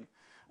up writing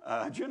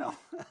Juno.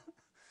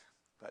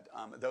 But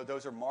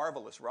those are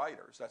marvelous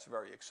writers. That's a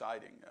very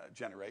exciting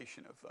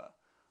generation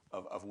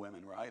of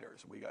women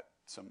writers. We got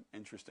some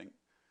interesting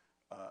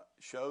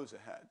shows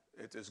ahead.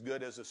 It's as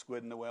good as A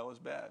Squid and the Whale is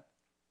bad.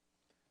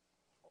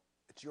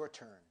 It's your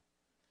turn.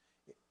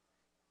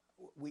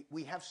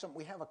 We have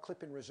a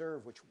clip in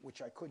reserve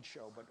which I could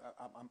show, but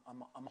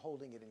I'm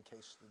holding it in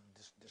case the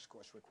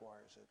discourse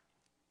requires it.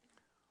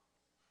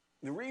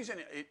 The reason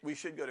we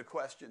should go to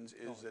questions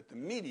is that the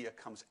media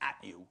comes at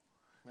you,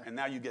 and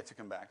now you get to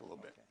come back a little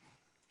bit.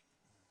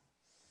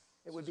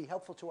 It would be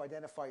helpful to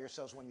identify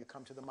yourselves when you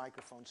come to the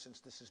microphone,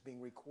 since this is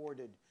being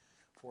recorded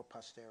for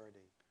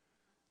posterity.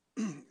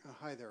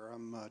 Hi there,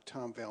 I'm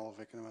Tom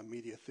Valovic, and I'm a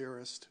media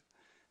theorist,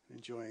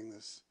 enjoying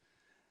this.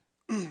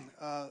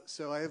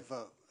 So I have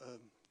a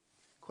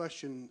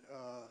question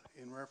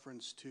in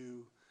reference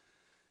to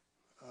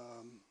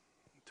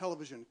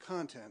television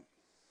content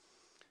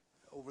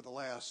over the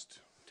last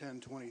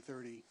 10, 20,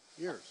 30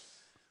 years.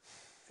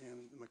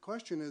 And my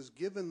question is,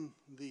 given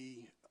the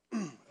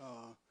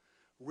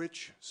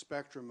rich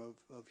spectrum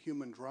of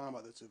human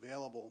drama that's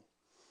available,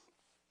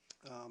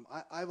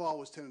 I've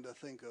always tended to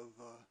think of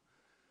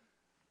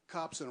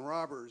Cops and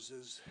Robbers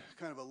as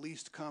kind of a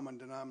least common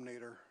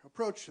denominator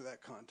approach to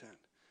that content.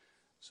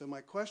 So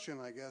my question,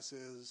 I guess,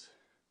 is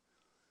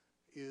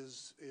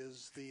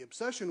the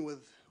obsession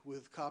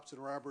with Cops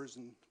and Robbers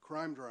and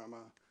crime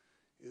drama,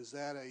 is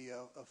that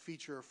a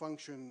feature or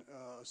function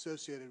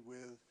associated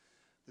with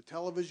the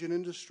television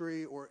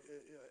industry, or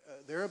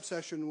their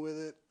obsession with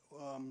it,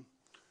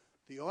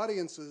 the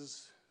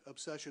audience's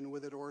obsession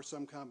with it, or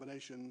some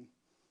combination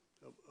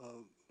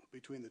of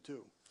between the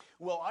two?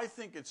 Well, I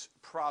think it's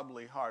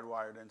probably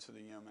hardwired into the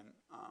human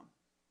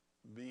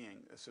being,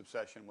 this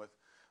obsession with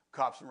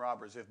Cops and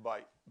Robbers, if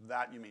by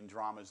that you mean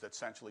dramas that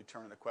essentially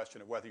turn the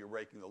question of whether you're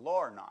breaking the law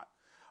or not.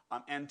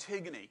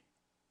 Antigone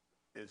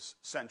is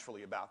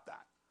centrally about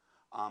that.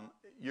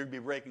 You'd be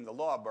breaking the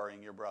law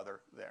burying your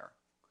brother there.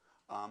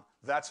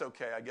 That's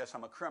okay, I guess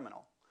I'm a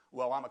criminal.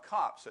 Well, I'm a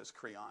cop, says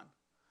Creon,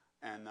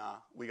 and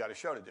we got a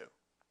show to do.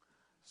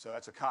 So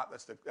that's a cop.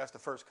 That's the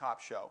first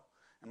cop show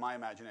in my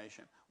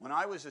imagination. When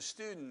I was a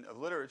student of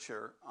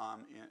literature,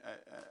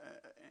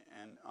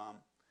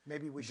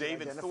 maybe we should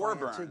David identify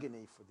Thorburn.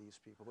 Antigone for these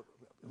people.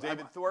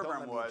 David Thorburn don't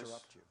let me was.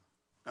 interrupt you.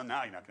 Oh,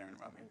 now you're not going to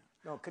interrupt me.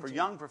 No, For continue.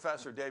 young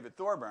Professor David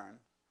Thorburn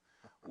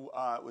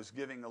was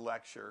giving the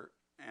lecture,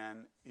 and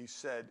he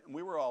said, and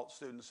we were all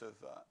students of,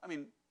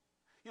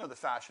 the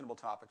fashionable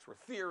topics were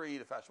theory,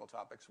 the fashionable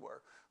topics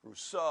were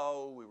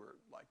Rousseau, we were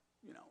like,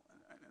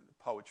 and the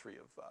poetry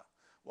of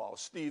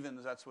Wallace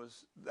Stevens. That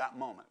was that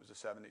moment. It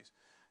was the 70s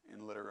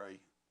in literary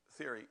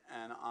theory.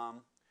 And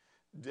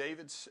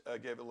David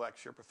gave a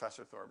lecture,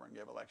 Professor Thorburn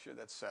gave a lecture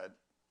that said,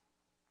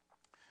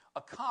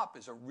 a cop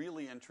is a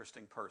really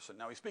interesting person.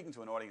 Now, he's speaking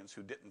to an audience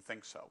who didn't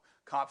think so.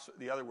 Cops,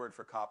 the other word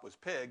for cop was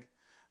pig,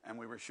 and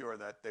we were sure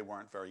that they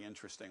weren't very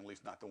interesting, at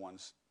least not the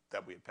ones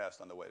that we had passed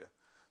on the way to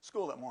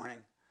school that morning.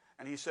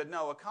 And he said,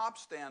 no, a cop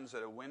stands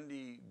at a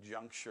windy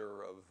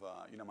juncture of,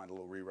 my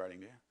little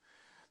rewriting here,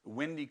 the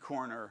windy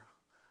corner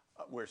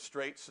where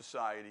straight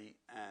society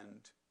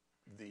and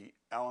the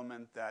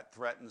element that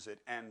threatens it,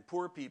 and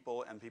poor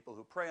people and people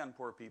who prey on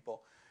poor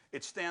people,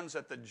 it stands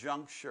at the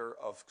juncture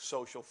of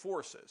social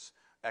forces,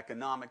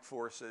 economic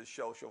forces,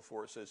 social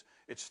forces.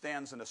 It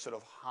stands in a sort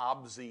of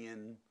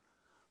Hobbesian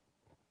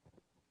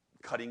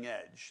cutting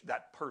edge,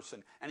 that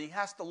person. And he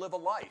has to live a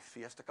life.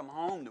 He has to come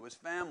home to his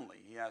family.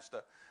 He has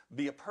to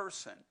be a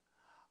person.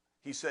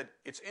 He said,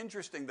 it's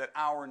interesting that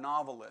our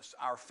novelists,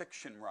 our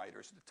fiction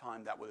writers at the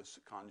time, that was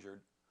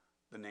conjured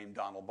the name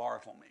Donald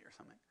Barthelme or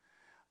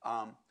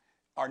something,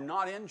 are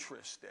not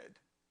interested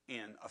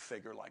in a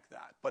figure like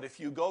that. But if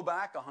you go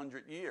back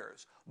 100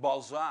 years,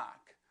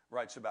 Balzac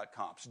writes about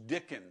cops.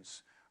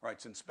 Dickens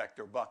writes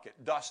Inspector Bucket.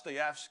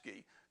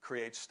 Dostoevsky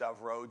creates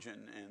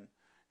Stavrogin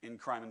in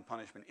Crime and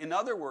Punishment. In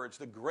other words,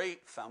 the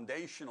great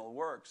foundational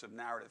works of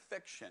narrative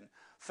fiction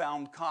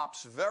found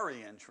cops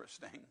very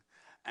interesting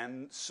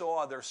and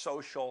saw their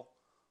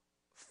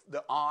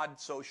the odd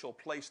social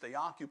place they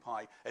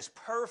occupy as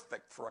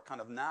perfect for a kind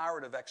of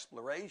narrative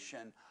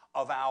exploration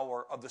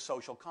of the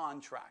social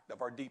contract,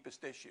 of our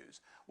deepest issues,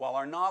 while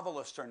our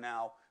novelists are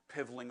now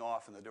pivoting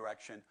off in the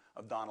direction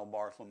of Donald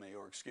Barthelme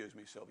or,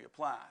 Sylvia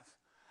Plath.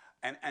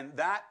 And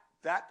that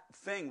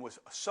thing was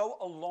so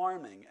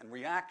alarming and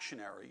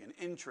reactionary and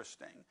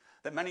interesting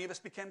that many of us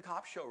became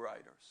cop show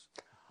writers.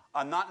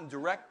 Not in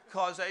direct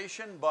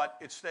causation,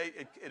 but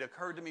it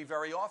occurred to me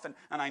very often,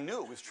 and I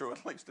knew it was true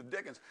at least of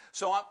Dickens.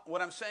 So what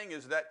I'm saying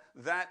is that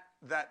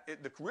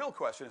the real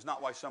question is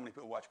not why so many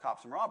people watch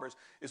Cops and Robbers,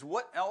 is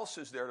what else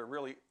is there to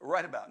really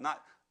write about,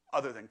 not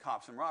other than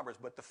Cops and Robbers,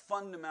 but the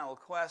fundamental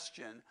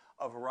question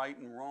of right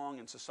and wrong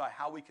in society,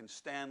 how we can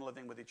stand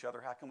living with each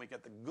other, how can we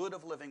get the good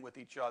of living with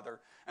each other,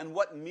 and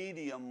what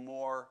medium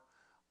more.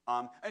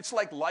 It's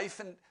like life,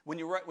 and when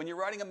you're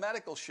writing a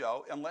medical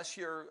show, unless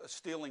you're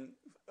stealing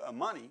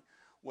money,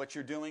 what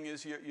you're doing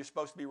is you're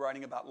supposed to be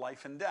writing about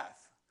life and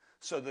death.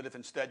 So that if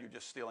instead you're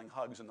just stealing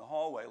hugs in the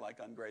hallway, like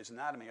on Grey's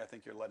Anatomy, I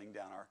think you're letting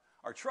down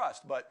our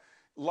trust. But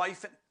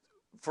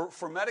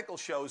for medical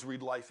shows,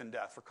 read Life and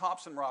Death. For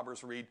Cops and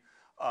Robbers, read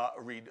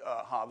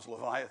Hobbes'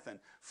 Leviathan.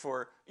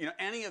 For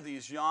any of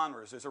these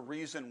genres, there's a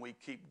reason we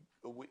keep.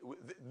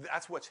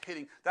 That's what's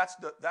hitting. That's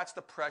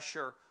the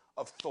pressure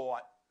of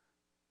thought.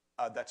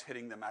 That's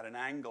hitting them at an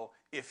angle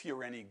if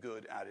you're any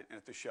good at it and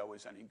if the show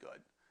is any good.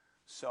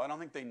 So I don't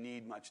think they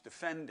need much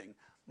defending.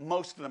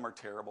 Most of them are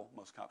terrible.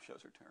 Most cop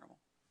shows are terrible,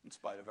 in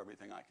spite of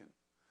everything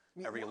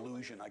every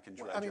illusion I can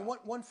dredge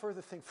up. One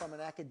further thing from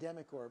an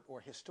academic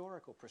or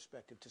historical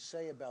perspective to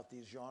say about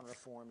these genre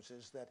forms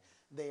is that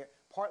they're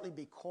partly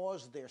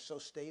because they're so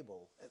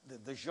stable.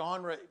 The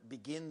genre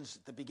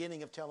the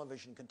beginning of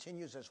television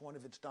continues as one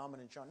of its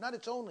dominant genres, not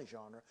its only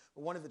genre,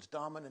 but one of its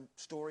dominant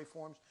story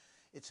forms.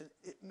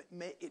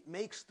 It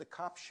makes the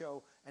cop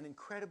show an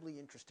incredibly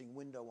interesting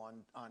window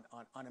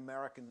on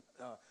American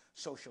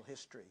social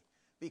history,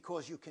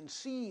 because you can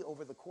see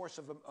over the course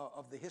of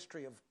the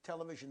history of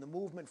television the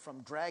movement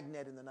from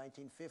Dragnet in the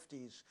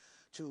 1950s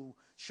to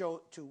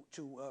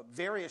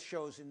various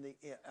shows in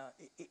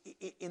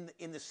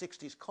the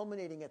 60s,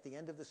 culminating at the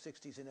end of the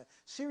 60s in a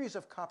series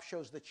of cop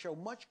shows that show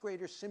much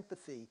greater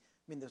sympathy.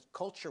 I mean, the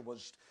culture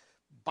was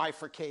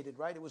bifurcated,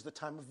 right? It was the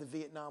time of the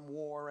Vietnam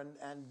War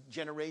and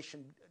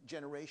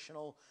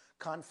generational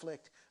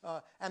conflict,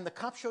 and the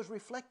cop shows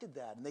reflected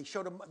that. And they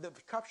showed the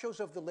cop shows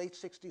of the late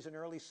 60s and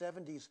early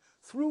 70s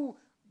through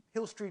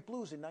Hill Street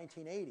Blues in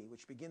 1980,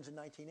 which begins in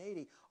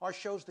 1980, are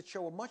shows that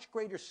show a much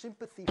greater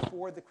sympathy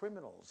for the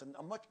criminals and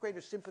a much greater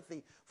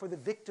sympathy for the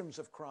victims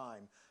of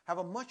crime, have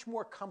a much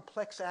more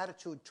complex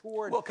attitude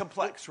toward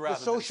complex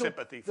rather than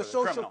sympathy for the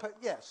criminal.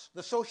 Yes,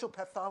 the social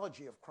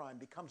pathology of crime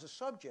becomes a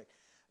subject.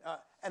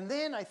 And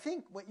then I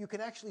think what you can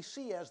actually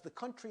see as the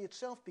country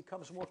itself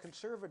becomes more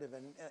conservative,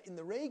 and in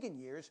the Reagan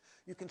years,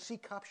 you can see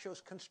cop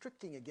shows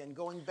constricting again,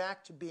 going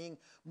back to being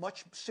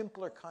much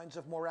simpler kinds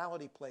of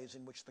morality plays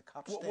in which the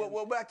cops stand.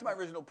 Well, back to my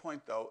original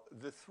point, though,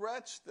 the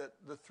threats that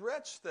there's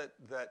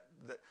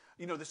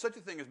such a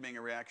thing as being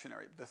a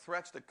reactionary. The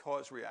threats that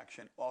cause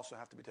reaction also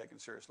have to be taken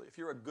seriously. If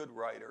you're a good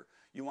writer,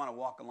 you want to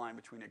walk a line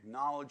between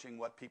acknowledging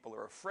what people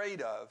are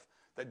afraid of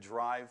that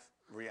drive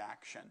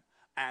reaction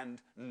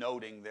and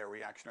noting their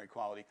reactionary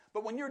quality.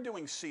 But when you're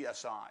doing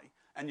CSI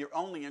and you're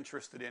only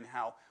interested in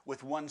how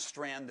with one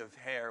strand of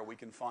hair we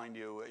can find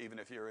you, even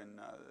if you're in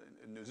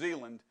New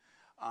Zealand,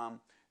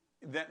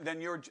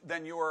 then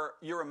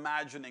you're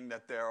imagining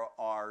that there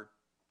are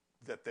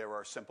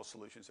simple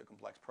solutions to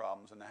complex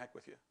problems, and the heck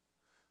with you.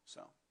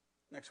 So,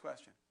 next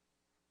question.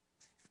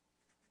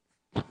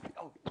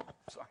 Oh,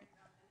 sorry.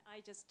 I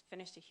just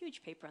finished a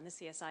huge paper on the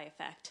CSI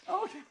effect.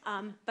 Oh, okay.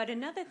 But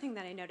another thing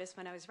that I noticed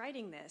when I was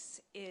writing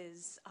this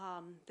is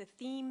the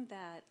theme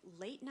that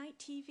late night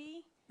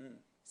TV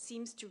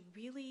seems to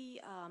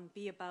really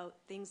be about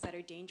things that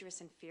are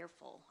dangerous and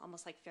fearful,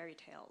 almost like fairy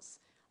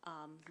tales.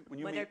 When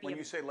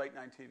you say late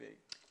night TV?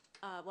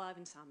 Well, I have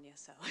insomnia,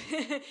 so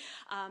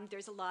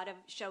there's a lot of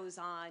shows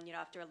on,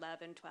 after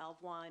 11, 12,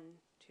 1,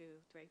 2,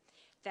 3,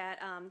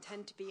 that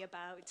tend to be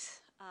about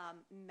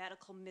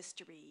medical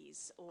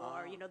mysteries,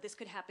 or this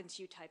could happen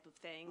to you type of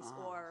things,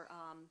 or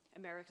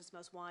America's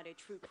Most Wanted,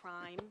 true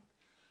crime,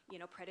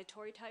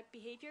 predatory type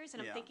behaviors.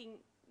 And I'm thinking,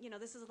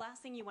 this is the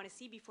last thing you want to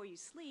see before you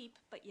sleep,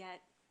 but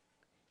yet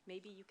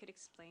maybe you could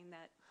explain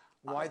that.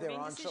 Why they're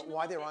on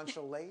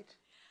so late?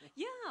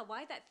 Yeah,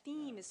 why that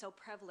theme is so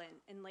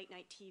prevalent in late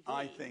night TV.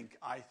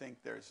 I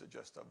think there's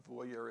just a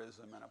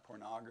voyeurism and a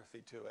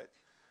pornography to it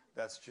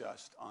that's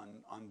just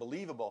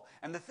unbelievable.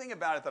 And the thing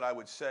about it that I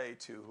would say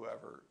to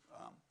whoever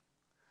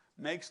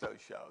makes those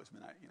shows,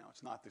 I mean,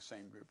 it's not the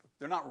same group.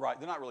 They're not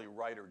really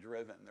writer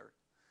driven.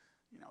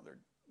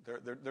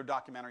 They're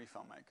documentary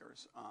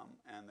filmmakers,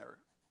 and they're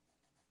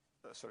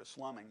sort of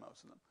slumming,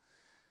 most of them.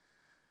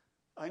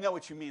 I know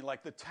what you mean.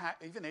 Like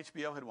even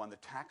HBO had one, the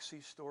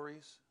Taxi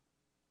Stories.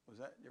 Was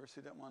that, you ever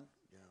see that one?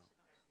 Yeah.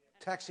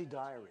 Taxi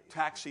Diaries.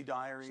 Taxi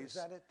Diaries. Is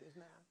that it?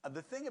 Isn't that?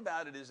 The thing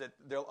about it is that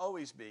there'll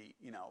always be,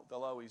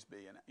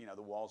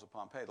 the walls of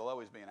Pompeii, there'll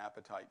always be an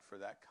appetite for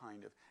that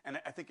kind of,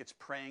 and I think it's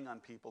preying on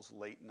people's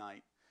late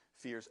night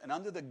fears. And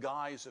under the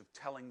guise of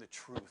telling the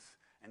truth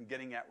and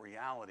getting at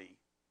reality,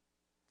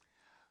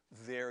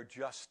 they're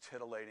just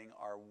titillating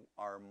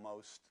our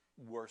most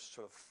worst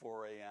sort of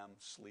 4 a.m.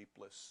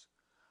 sleepless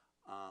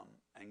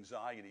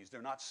anxieties.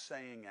 They're not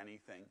saying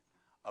anything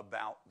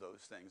about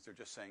those things. They're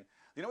just saying,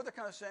 you know what they're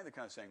kind of saying? They're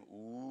kind of saying,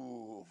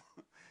 ooh.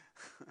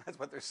 That's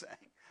what they're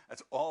saying.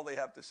 That's all they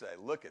have to say.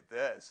 Look at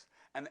this.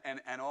 And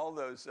all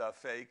those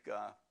fake,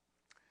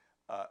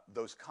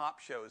 those cop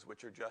shows,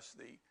 which are just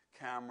the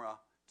camera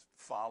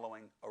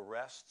following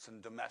arrests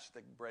and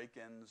domestic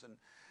break-ins, and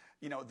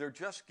they're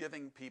just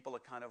giving people a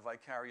kind of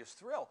vicarious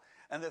thrill.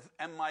 And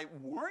my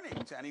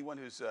warning to anyone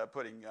who's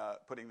putting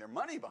their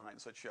money behind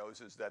such shows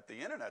is that the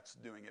internet's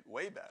doing it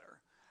way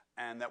better,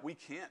 and that we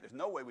can't. There's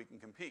no way we can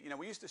compete.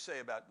 We used to say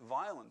about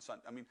violence.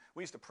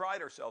 We used to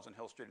pride ourselves in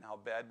Hill Street and how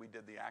bad we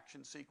did the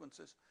action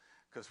sequences,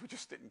 because we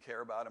just didn't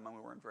care about them and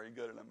we weren't very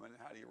good at them. And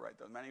how do you write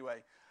them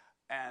anyway?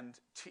 And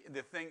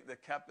the thing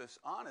that kept us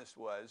honest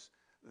was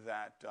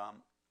that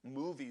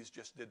movies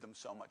just did them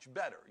so much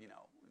better.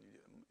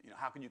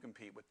 How can you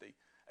compete with the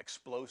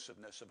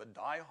explosiveness of a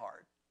Die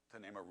Hard, to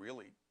name a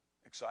really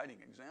exciting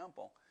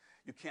example?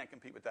 You can't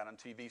compete with that on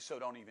TV, so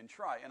don't even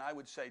try. And I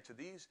would say to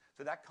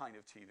that kind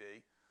of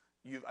TV,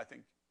 I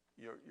think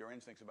your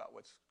instincts about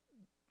what's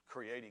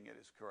creating it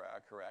is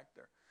correct.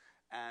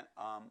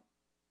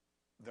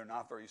 They're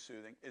not very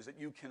soothing. Is that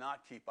you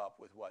cannot keep up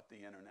with what the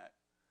internet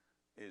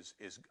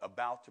is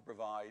about to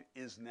provide,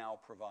 is now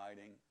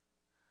providing.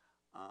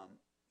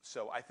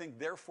 So I think,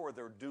 therefore,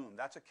 they're doomed.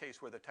 That's a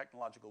case where the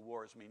technological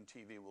wars mean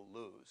TV will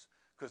lose.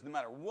 Because no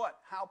matter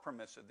how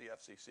permissive the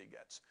FCC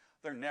gets,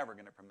 they're never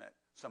going to permit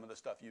some of the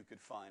stuff you could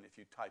find if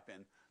you type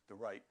in the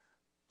right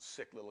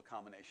sick little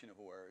combination of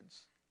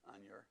words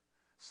on your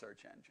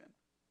search engine.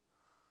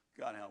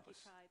 God help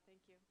us. Tried.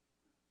 Thank you.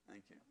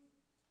 Thank you.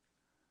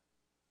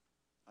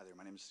 Hi there.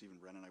 My name is Stephen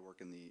Brennan. I work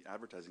in the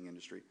advertising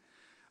industry.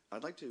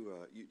 I'd like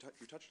to, you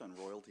touched on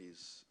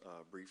royalties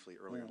briefly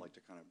earlier. I'd like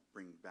to kind of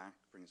bring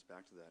us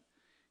back to that.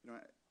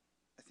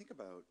 I think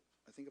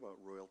about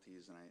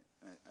royalties, and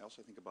I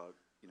also think about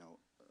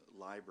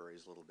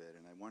libraries a little bit,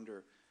 and I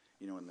wonder,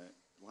 when the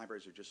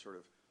libraries are just sort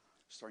of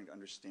starting to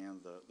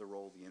understand the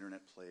role the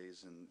internet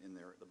plays in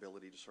their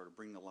ability to sort of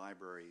bring the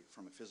library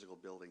from a physical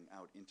building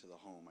out into the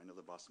home. I know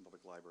the Boston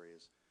Public Library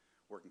is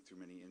working through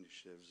many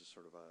initiatives to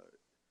sort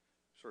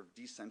of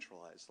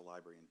decentralize the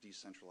library and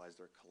decentralize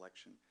their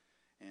collection.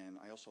 And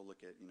I also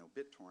look at,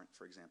 BitTorrent,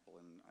 for example,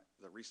 and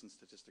the recent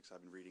statistics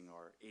I've been reading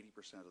are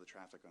 80% of the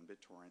traffic on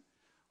BitTorrent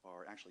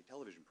are actually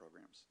television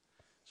programs.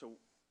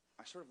 So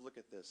I sort of look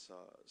at this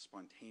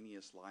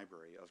spontaneous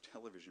library of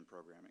television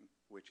programming,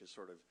 which is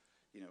sort of,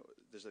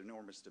 there's an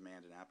enormous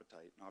demand and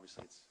appetite. And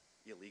obviously it's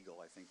illegal,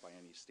 I think, by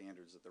any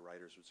standards that the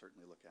writers would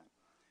certainly look at.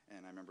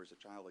 And I remember as a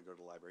child, I'd go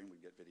to the library and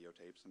we'd get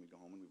videotapes, and we'd go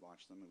home and we'd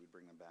watch them and we'd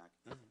bring them back.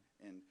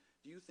 And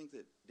do you think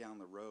that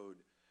down the road,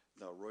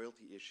 the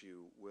royalty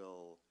issue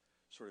will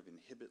sort of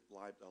inhibit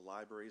a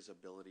library's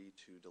ability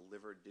to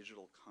deliver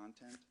digital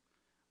content?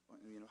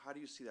 How do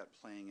you see that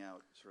playing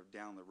out sort of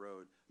down the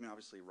road?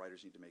 Obviously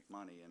writers need to make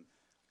money, and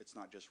it's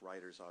not just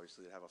writers,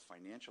 obviously, that have a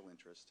financial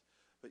interest.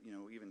 But,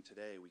 even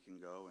today we can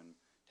go and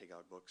take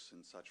out books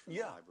and such from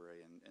the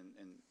library.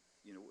 And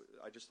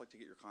I'd just like to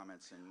get your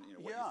comments and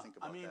what you think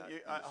about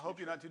that. I hope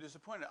you're not too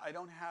disappointed. I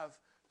don't have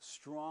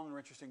strong or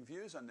interesting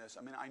views on this.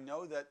 I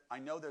know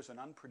there's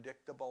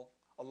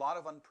a lot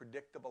of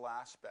unpredictable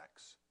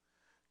aspects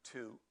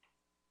to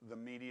the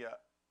media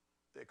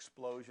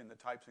explosion, the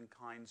types and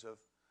kinds of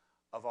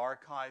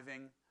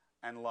archiving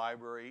and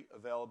library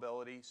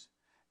availabilities.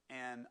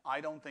 And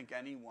I don't think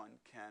anyone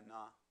can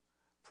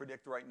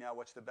predict right now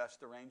what's the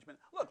best arrangement.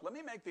 Look, let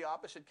me make the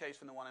opposite case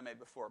from the one I made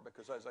before,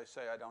 because as I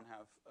say, I don't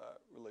have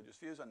religious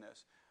views on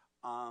this.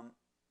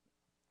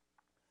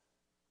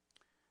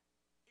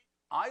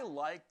 I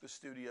like the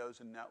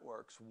studios and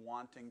networks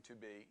wanting to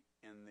be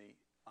in the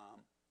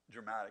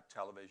dramatic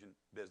television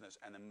business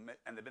and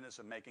the business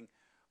of making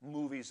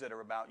movies that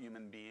are about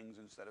human beings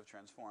instead of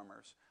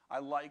transformers. I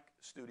like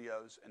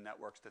studios and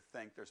networks to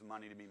think there's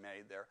money to be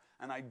made there,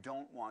 and I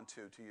don't want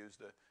to use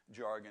the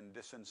jargon,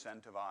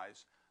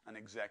 disincentivize an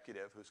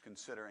executive who's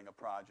considering a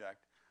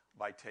project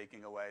by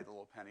taking away the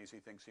little pennies he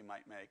thinks he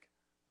might make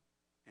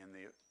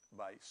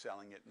by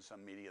selling it in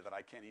some media that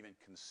I can't even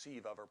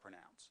conceive of or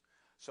pronounce.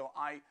 So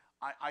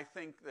I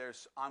think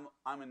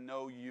I'm in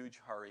no huge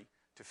hurry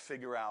to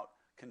figure out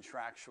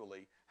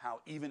contractually how,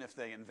 even if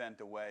they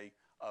invent a way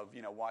of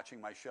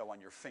watching my show on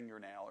your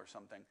fingernail or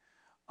something,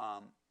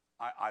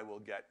 I will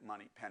get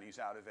pennies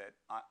out of it.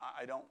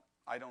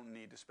 I don't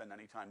need to spend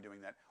any time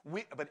doing that.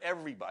 But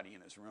everybody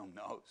in this room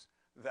knows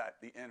that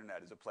the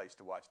internet is a place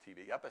to watch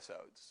TV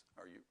episodes,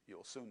 or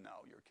you'll soon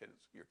know.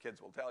 Your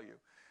kids will tell you.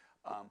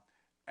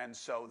 And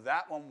so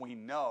that one, we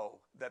know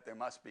that there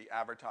must be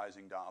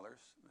advertising dollars.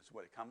 That's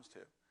what it comes to,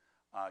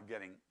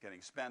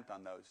 getting spent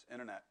on those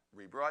internet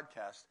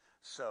rebroadcasts.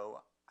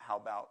 So how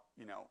about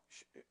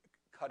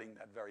cutting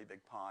that very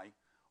big pie,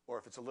 or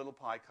if it's a little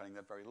pie, cutting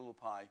that very little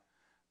pie,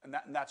 and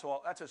that's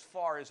all. That's as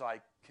far as I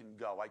can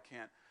go. I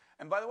can't.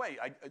 And by the way,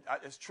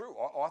 it's true.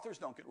 Authors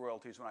don't get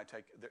royalties when I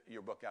take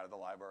your book out of the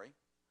library,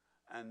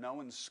 and no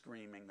one's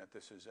screaming that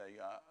this is a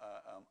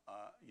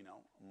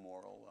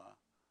moral,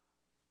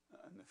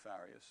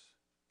 nefarious.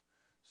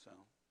 So,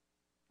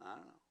 I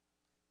don't know.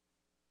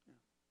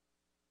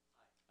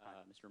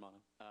 Mr. Romano.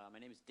 My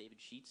name is David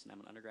Sheets, and I'm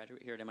an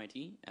undergraduate here at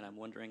MIT, and I'm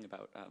wondering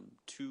about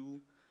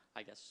two,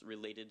 I guess,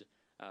 related,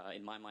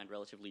 in my mind,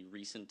 relatively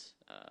recent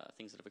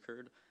things that have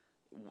occurred.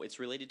 It's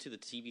related to the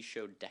TV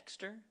show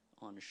Dexter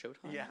on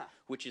Showtime,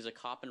 which is a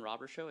cop and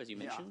robber show, as you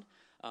mentioned,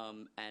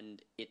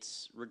 and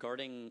it's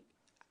regarding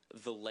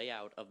the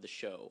layout of the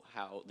show,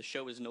 how the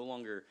show is no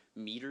longer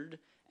metered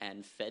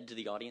and fed to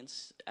the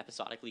audience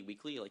episodically,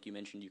 weekly. Like you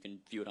mentioned, you can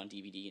view it on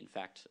DVD. In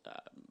fact,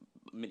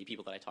 many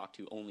people that I talk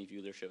to only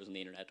view their shows on the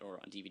internet or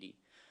on DVD.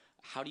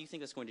 How do you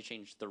think that's going to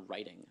change the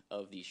writing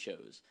of these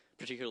shows,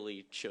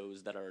 particularly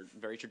shows that are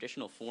very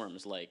traditional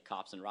forms like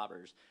Cops and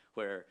Robbers,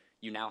 where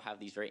you now have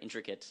these very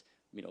intricate,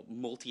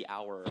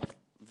 multi-hour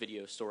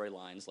video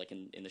storylines like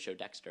in the show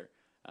Dexter,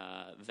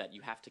 that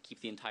you have to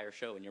keep the entire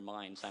show in your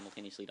mind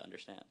simultaneously to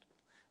understand?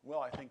 Well,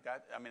 I think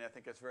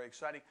it's very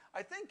exciting.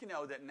 I think,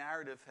 that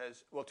narrative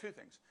has, well, two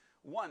things.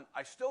 One,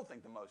 I still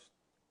think the most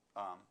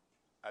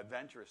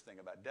adventurous thing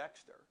about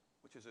Dexter,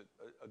 which is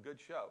a good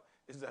show,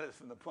 is that it's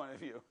from the point of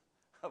view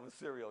of a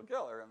serial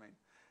killer. I mean,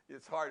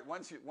 it's hard.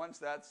 Once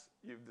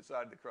you've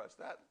decided to cross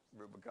that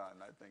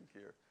Rubicon, I think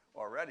you're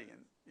already in,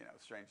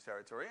 strange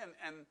territory.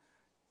 And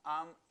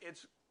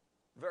it's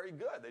very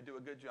good. They do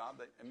a good job.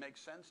 It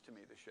makes sense to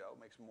me, the show. It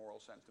makes moral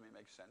sense to me. It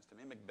makes sense to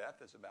me.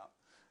 Macbeth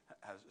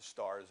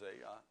stars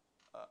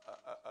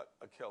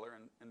a killer,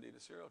 and indeed a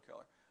serial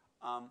killer.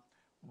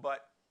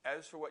 But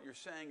as for what you're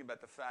saying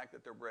about the fact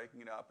that they're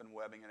breaking it up and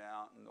webbing it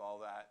out and all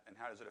that, and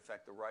how does it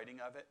affect the writing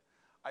of it,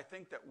 I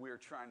think that we're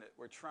trying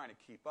to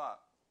keep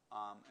up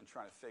and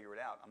trying to figure it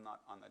out. I'm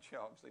not on that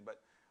show, obviously, but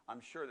I'm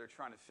sure they're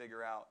trying to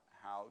figure out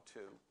how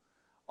to.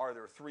 Are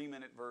there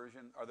 3-minute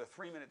versions? Are there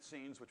 3-minute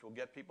scenes which will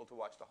get people to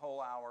watch the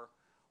whole hour?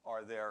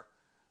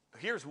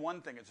 Here's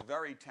one thing that's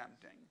very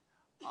tempting,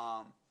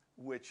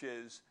 which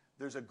is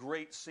there's a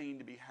great scene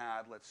to be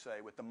had, let's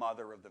say, with the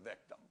mother of the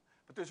victim.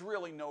 But there's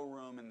really no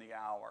room in the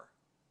hour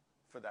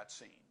for that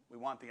scene. We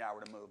want the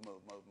hour to move.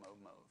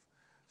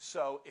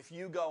 So if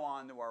you go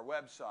onto our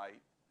website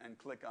and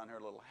click on her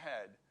little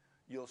head,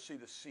 you'll see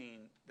the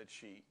scene that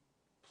she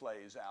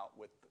plays out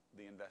with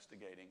the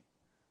investigator.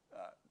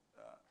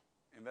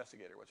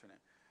 What's her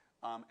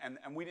name?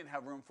 And we didn't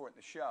have room for it in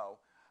the show.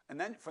 And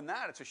then from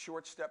that, it's a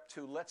short step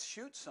to let's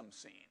shoot some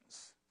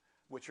scenes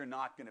which are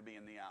not going to be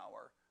in the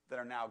hour, that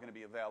are now going to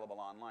be available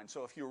online.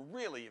 So if you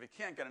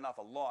can't get enough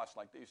of Lost,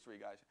 like these three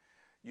guys,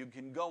 you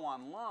can go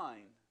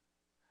online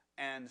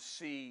and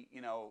see,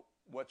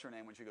 what's her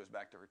name when she goes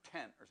back to her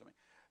tent or something.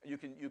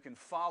 You can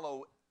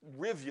follow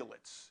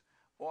rivulets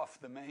off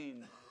the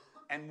main,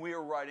 and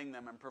we're writing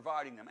them and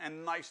providing them. And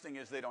the nice thing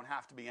is they don't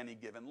have to be any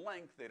given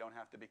length. They don't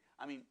have to be.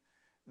 I mean,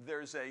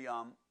 there's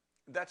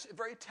that's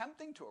very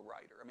tempting to a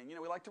writer. I mean,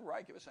 we like to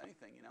write, give us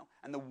anything,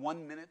 And the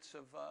 1 minutes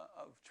of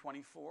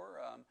 24,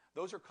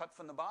 those are cut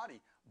from the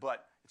body.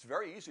 But it's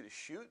very easy to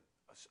shoot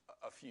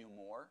a few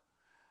more.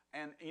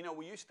 And,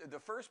 the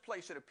first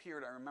place it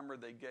appeared, I remember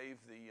they gave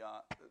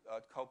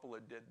Coppola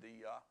did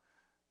the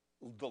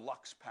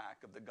deluxe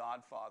pack of The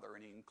Godfather,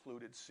 and he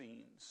included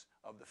scenes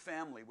of the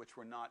family which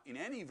were not in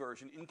any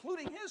version,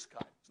 including his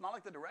cut. It's not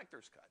like the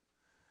director's cut.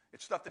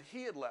 It's stuff that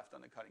he had left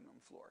on the cutting room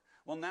floor.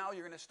 Well, now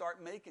you're going to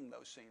start making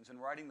those scenes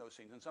and writing those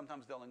scenes, and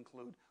sometimes they'll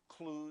include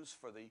clues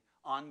for the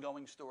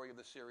ongoing story of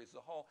the series as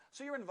a whole.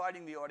 So you're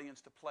inviting the audience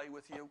to play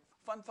with you.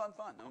 Fun.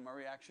 And my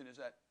reaction is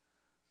that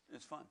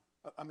it's fun.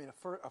 I mean,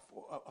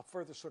 a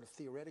further sort of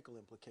theoretical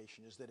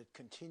implication is that it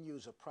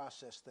continues a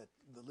process that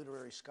the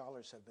literary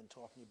scholars have been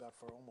talking about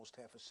for almost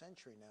half a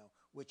century now,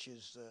 which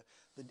is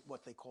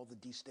what they call the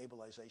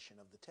destabilization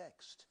of the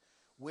text.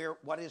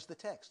 What is the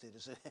text?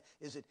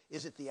 Is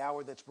it the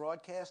hour that's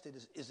broadcast?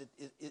 Is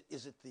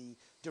it the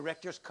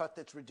director's cut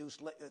that's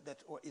reduced?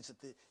 Or is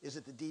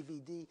it the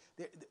DVD?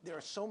 There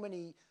are so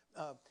many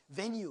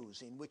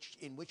venues in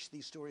which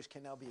these stories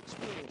can now be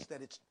experienced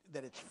that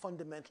it's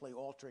fundamentally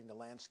altering the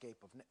landscape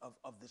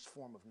of this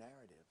form of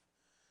narrative.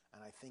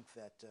 And I think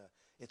that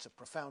it's a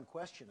profound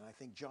question. And I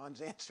think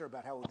John's answer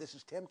about how this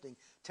is tempting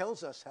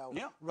tells us how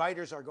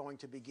writers are going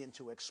to begin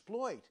to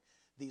exploit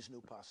these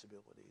new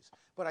possibilities.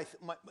 But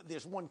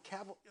there's one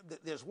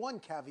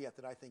caveat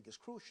that I think is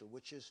crucial,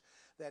 which is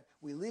that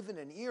we live in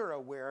an era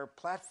where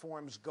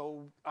platforms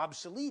go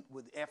obsolete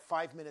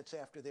 5 minutes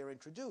after they're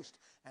introduced,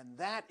 and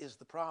that is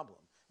the problem.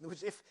 In other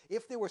words,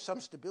 if there were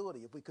some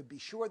stability, if we could be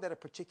sure that a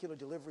particular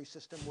delivery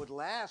system would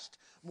last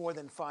more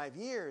than 5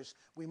 years,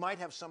 we might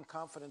have some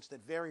confidence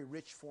that very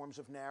rich forms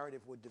of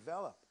narrative would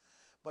develop.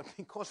 But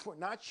because we're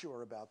not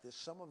sure about this,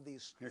 some of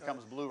these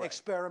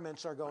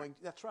experiments are going.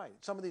 That's right.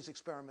 Some of these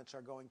experiments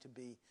are going to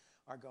be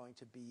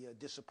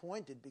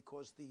disappointed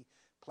because the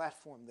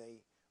platform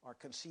they are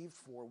conceived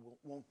for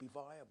won't be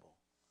viable.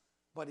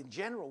 But in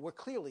general, we're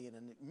clearly in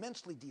an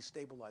immensely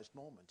destabilized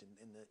moment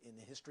in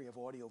the history of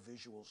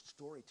audiovisual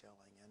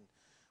storytelling, and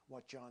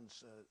what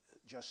John's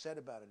just said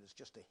about it is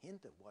just a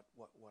hint of what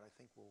I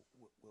think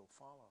will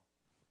follow.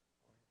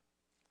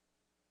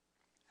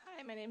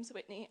 Hi, my name's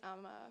Whitney.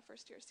 I'm a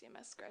first-year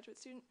CMS graduate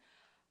student.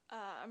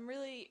 I'm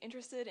really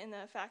interested in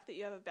the fact that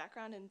you have a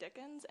background in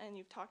Dickens, and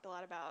you've talked a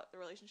lot about the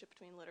relationship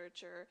between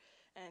literature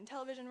and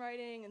television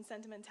writing and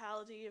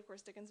sentimentality, of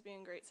course, Dickens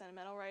being a great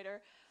sentimental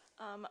writer.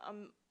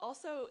 I'm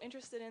also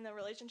interested in the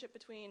relationship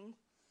between,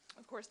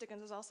 of course,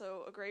 Dickens is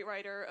also a great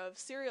writer of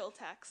serial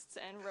texts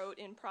and wrote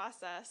in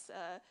process.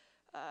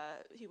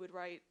 He would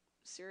write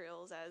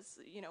serials as,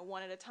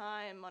 one at a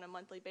time on a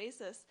monthly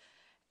basis.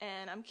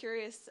 And I'm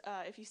curious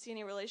if you see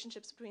any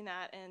relationships between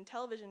that and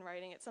television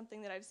writing. It's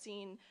something that I've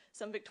seen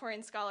some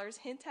Victorian scholars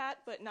hint at,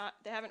 but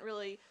they haven't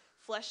really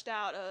fleshed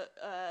out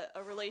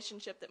a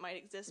relationship that might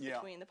exist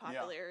between the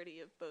popularity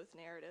of both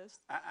narratives.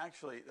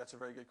 Actually, that's a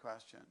very good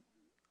question.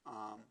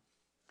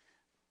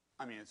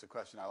 It's a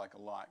question I like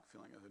a lot,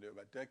 feeling as I do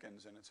about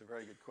Dickens, and it's a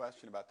very good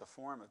question about the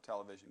form of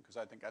television, because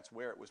I think that's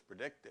where it was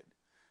predicted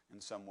in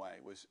some way,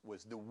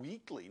 was the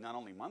weekly, not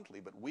only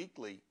monthly, but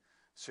weekly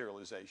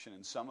serialization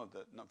in some of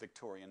the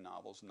Victorian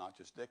novels, not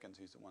just Dickens,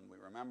 he's the one we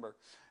remember.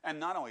 And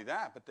not only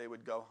that, but they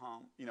would go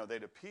home,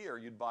 they'd appear,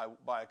 you'd buy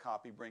a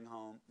copy, bring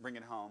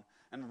it home,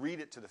 and read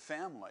it to the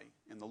family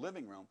in the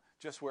living room,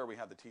 just where we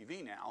have the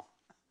TV now.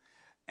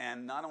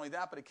 And not only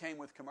that, but it came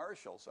with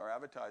commercials. Our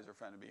advertiser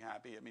friend would be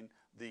happy.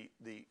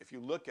 If you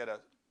look at a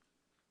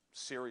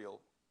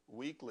serial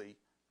weekly,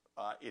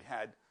 it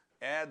had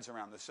ads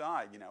around the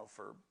side,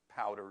 for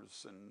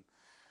powders and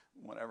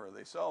whatever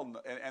they sold,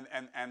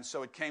 and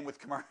so it came with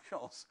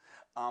commercials.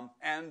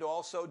 And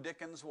also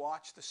Dickens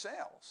watched the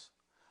sales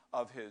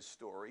of his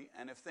story,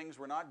 and if things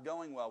were not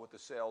going well with the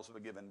sales of a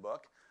given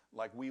book,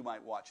 like we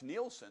might watch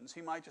Nielsen's,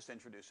 he might just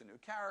introduce a new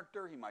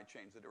character, he might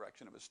change the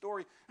direction of his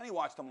story, and he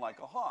watched them like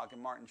a hawk.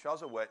 And Martin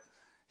Chuzzlewit,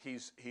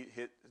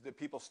 the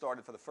people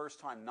started for the first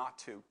time not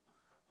to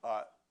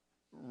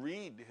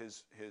read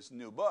his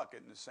new book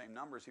in the same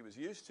numbers he was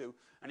used to,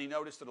 and he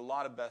noticed that a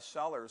lot of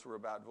bestsellers were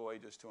about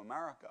voyages to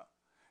America.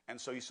 And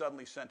so he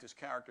suddenly sent his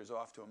characters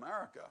off to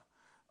America,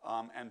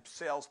 and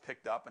sales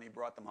picked up, and he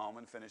brought them home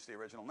and finished the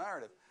original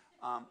narrative,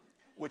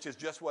 which is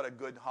just what a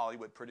good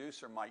Hollywood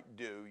producer might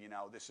do.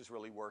 This is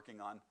really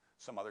working on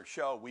some other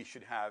show. We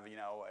should have, a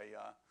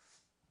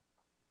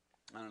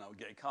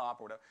gay cop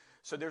or whatever.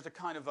 So there's a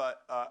kind of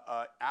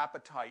a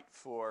appetite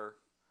for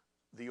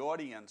the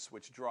audience,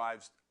 which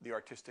drives the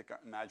artistic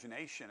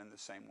imagination in the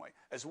same way,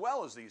 as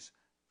well as these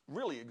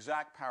really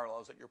exact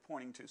parallels that you're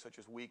pointing to, such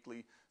as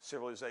weekly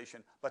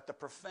civilization. But the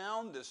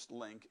profoundest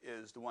link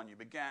is the one you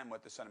began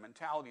with, the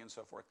sentimentality and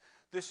so forth.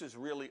 This is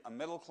really a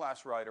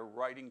middle-class writer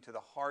writing to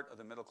the heart of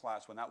the middle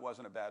class, when that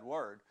wasn't a bad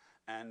word,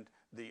 and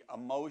the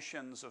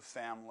emotions of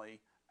family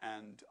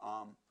and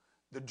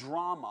the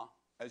drama,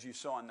 as you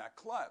saw in that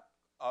clip,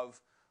 of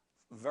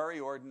very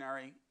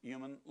ordinary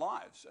human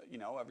lives.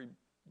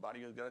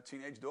 Everybody who's got a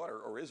teenage daughter,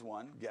 or is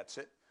one, gets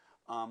it.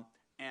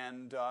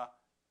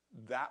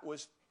 That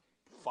was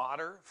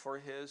fodder for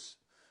his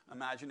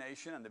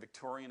imagination and the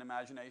Victorian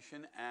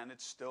imagination, and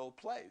it still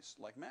plays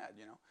like mad,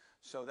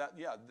 So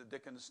the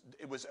Dickens,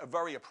 it was a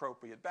very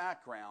appropriate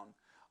background.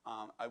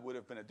 I would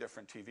have been a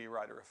different TV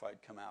writer if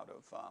I'd come out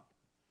of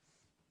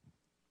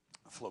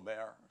Flaubert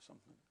or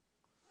something,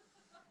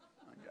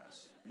 I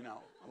guess.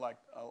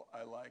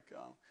 I like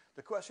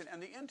the question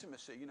and the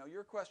intimacy.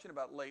 Your question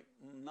about late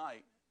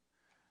night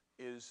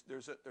is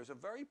there's a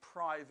very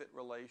private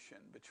relation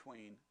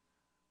between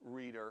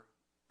reader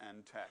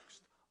and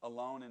text,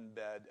 alone in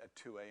bed at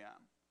 2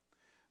 a.m.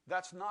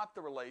 That's not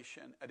the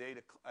relation at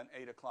an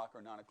 8 o'clock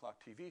or 9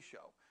 o'clock TV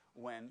show.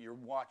 When you're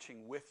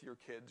watching with your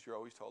kids, you're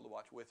always told to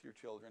watch with your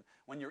children.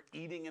 When you're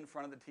eating in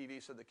front of the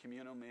TV, so the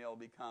communal meal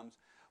becomes.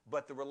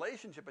 But the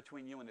relationship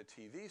between you and the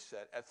TV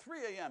set, at 3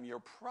 a.m., you're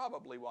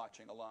probably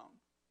watching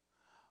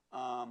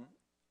alone.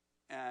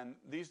 And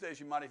these days,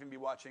 you might even be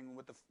watching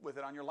with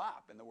it on your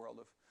lap in the world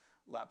of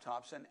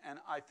laptops. And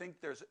I think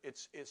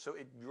so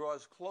it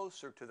draws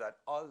closer to that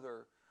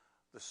other,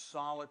 the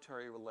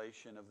solitary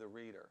relation of the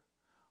reader.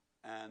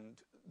 And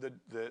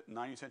the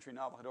 19th century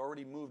novel had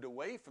already moved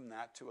away from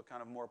that to a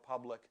kind of more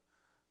public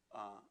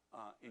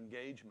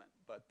engagement.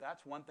 But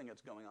that's one thing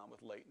that's going on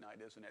with late night,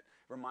 isn't it? It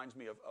reminds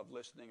me of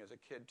listening as a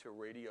kid to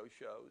radio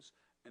shows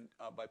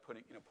by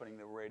putting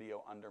the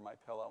radio under my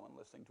pillow and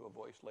listening to a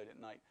voice late at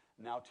night.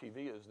 Now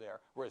TV is there,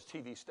 whereas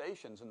TV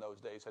stations in those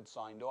days had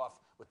signed off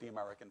with the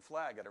American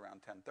flag at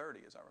around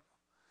 10:30, as I recall.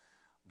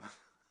 But,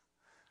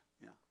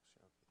 yeah.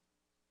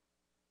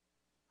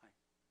 Hi.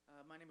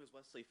 My name is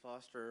Wesley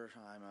Foster.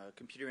 I'm a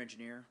computer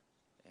engineer.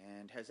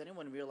 And has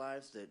anyone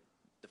realized that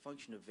the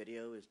function of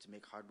video is to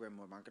make hardware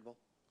more marketable?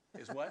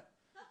 Is what?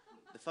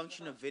 The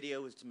function of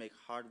video is to make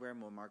hardware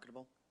more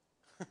marketable?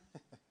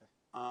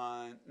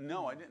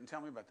 No, I didn't.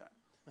 Tell me about that.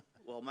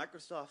 Well,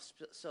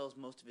 Microsoft sells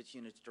most of its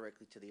units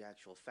directly to the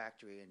actual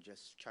factory and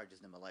just charges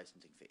them a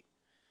licensing fee.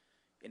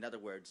 In other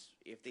words,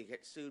 if they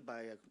get sued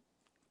by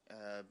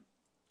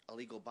a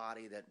legal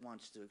body that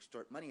wants to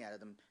extort money out of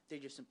them, they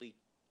just simply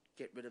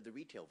get rid of the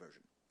retail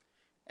version.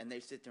 And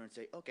they sit there and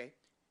say, okay,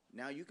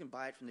 now you can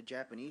buy it from the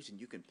Japanese and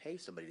you can pay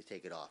somebody to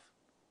take it off.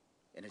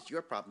 And it's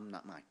your problem,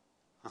 not mine.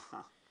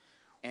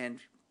 And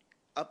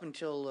up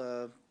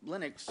until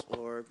Linux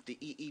or the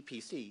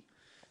EEPC,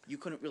 you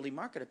couldn't really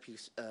market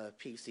a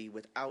PC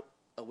without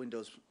a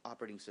Windows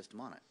operating system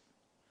on it.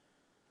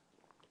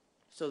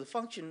 So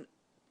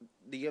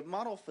the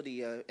model for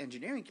the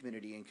engineering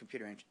community in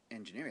computer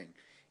engineering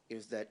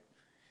is that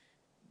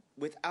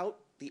without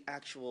the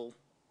actual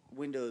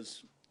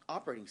Windows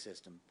operating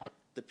system,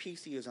 the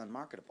PC is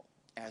unmarketable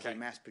as a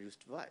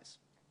mass-produced device.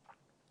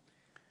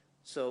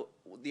 So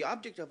the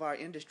object of our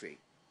industry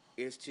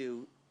is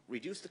to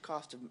reduce the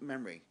cost of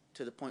memory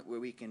to the point where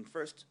we can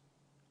first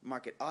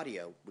market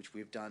audio, which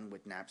we've done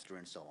with Napster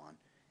and so on,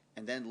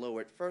 and then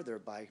lower it further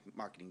by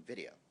marketing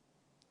video.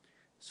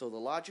 So the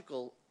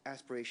logical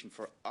aspiration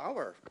for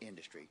our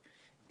industry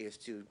is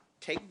to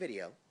take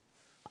video,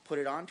 put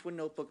it onto a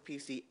notebook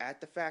PC at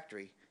the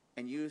factory,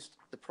 and use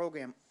the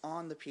program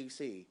on the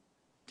PC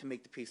to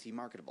make the PC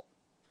marketable.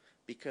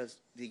 Because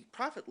the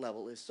profit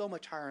level is so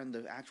much higher in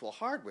the actual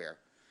hardware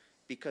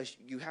because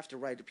you have to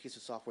write a piece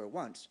of software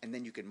once and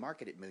then you can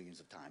market it millions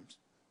of times,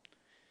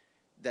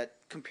 that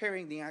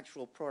comparing the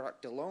actual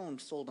product alone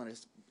sold on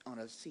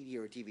a CD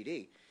or a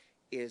DVD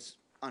is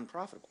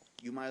unprofitable.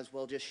 You might as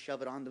well just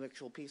shove it on the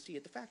actual PC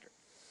at the factory.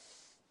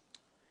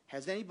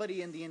 Has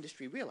anybody in the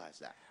industry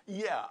realized that?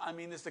 Yeah, I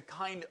mean, it's the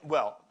kind.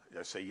 Well,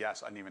 I say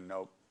yes. I don't even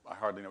know. I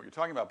hardly know what you're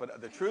talking about.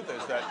 But the truth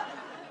is that,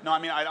 no, I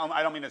mean, I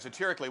don't mean it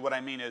satirically. What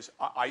I mean is,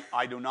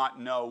 I do not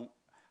know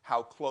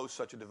how close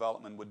such a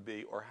development would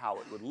be or how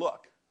it would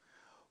look.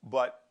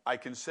 But I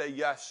can say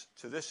yes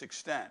to this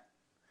extent.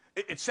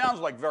 It sounds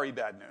like very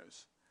bad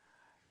news.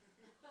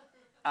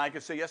 And I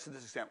can say yes to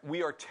this extent.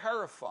 We are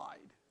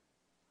terrified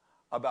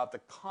about the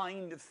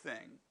kind of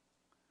thing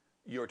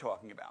you're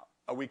talking about.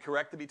 Are we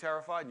correct to be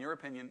terrified? In your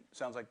opinion, it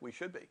sounds like we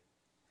should be.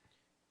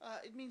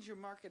 It means your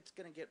market's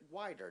going to get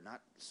wider,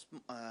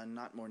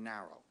 not more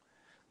narrow.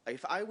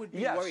 If I would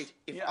be worried,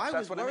 if I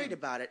was worried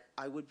about it,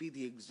 I would be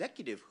the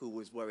executive who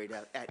was worried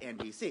at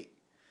NBC.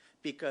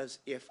 Because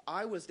if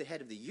I was the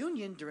head of the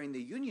union during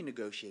the union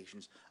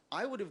negotiations,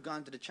 I would have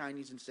gone to the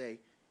Chinese and say,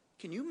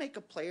 can you make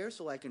a player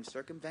so I can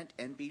circumvent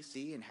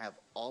NBC and have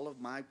all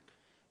of my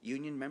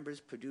union members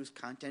produce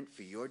content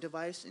for your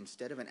device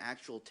instead of an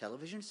actual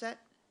television set?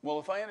 Well,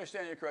 if I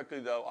understand you correctly,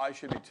 though, I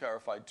should be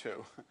terrified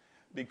too.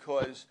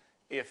 Because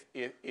if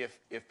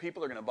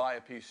people are going to buy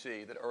a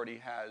PC that already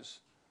has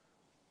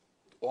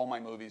all my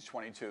movies,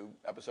 22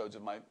 episodes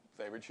of my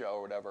favorite show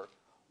or whatever,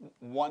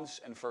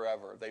 once and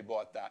forever they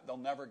bought that, they'll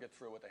never get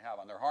through what they have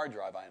on their hard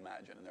drive, I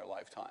imagine, in their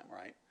lifetime,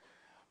 right?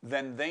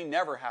 Then they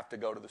never have to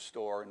go to the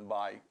store and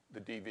buy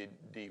the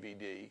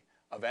DVD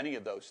of any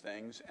of those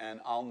things, and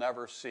I'll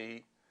never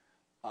see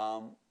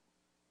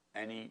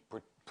any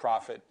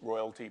profit,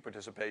 royalty,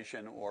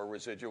 participation, or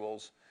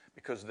residuals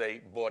because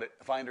they bought it.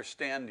 If I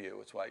understand you,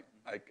 it's why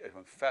I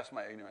confess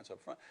my ignorance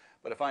up front,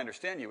 but if I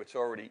understand you, it's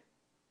already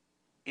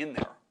in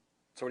there.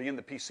 It's already in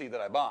the PC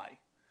that I buy.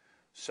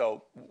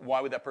 So why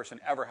would that person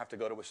ever have to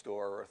go to a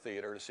store or a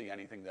theater to see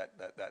anything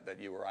that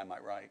you or I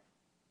might write?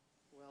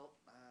 Well,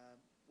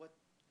 what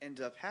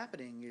ends up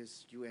happening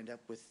is you end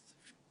up with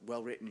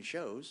well-written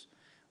shows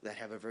that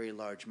have a very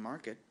large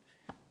market,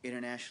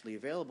 internationally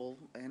available,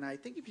 and I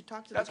think if you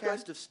talk to the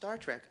cast of Star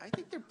Trek, I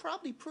think they're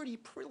probably pretty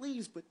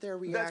pleased with their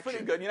reaction. That's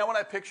pretty good. You know what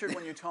I pictured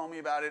when you told me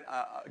about it?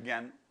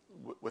 Again,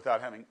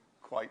 without having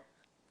quite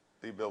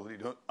the ability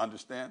to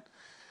understand.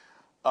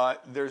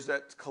 There's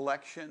that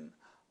collection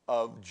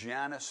of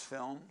Janus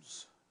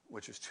films,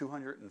 which is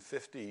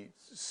 250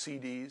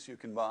 CDs you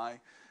can buy,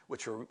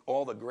 which are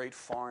all the great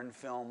foreign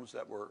films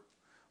that were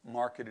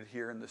marketed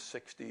here in the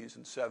 60s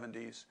and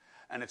 70s.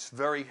 And it's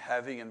very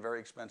heavy and very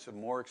expensive,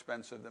 more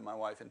expensive than my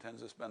wife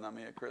intends to spend on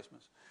me at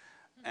Christmas.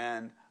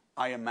 And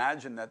I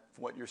imagine that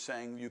what you're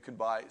saying you could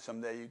buy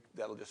someday,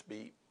 that'll just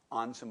be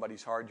on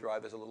somebody's hard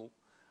drive as a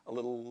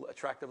little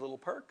attractive little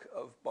perk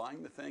of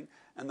buying the thing.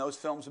 And those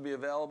films will be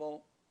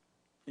available,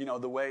 you know,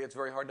 the way it's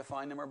very hard to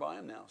find them or buy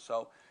them now.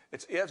 So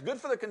it's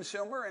good for the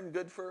consumer and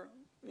good for,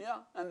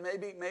 and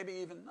maybe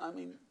even,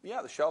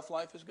 the shelf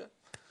life is good.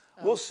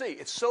 We'll see.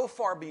 It's so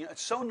far beyond,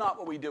 it's so not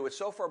what we do. It's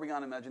so far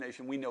beyond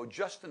imagination. We know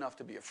just enough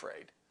to be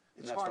afraid.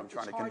 And that's what I'm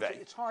trying to convey.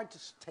 It's hard to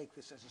take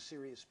this as a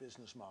serious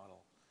business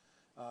model.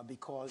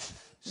 because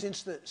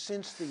since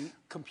the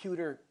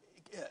computer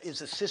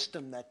is a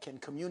system that can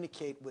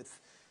communicate with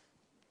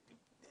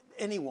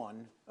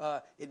anyone,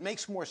 it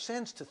makes more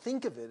sense to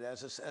think of it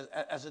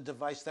as a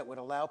device that would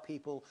allow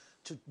people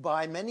to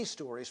buy many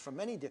stories from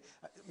many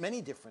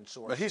different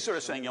sources. But he's sort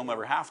of saying you'll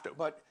never have to.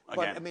 But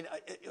I mean,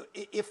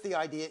 if the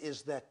idea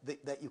is that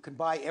you can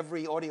buy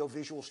every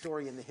audiovisual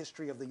story in the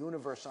history of the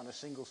universe on a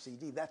single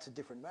CD, that's a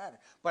different matter.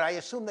 But I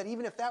assume that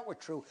even if that were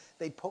true,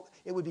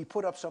 it would be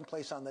put up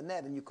someplace on the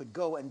net, and you could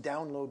go and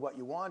download what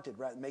you wanted.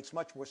 Right? It makes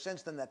much more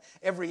sense than that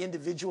every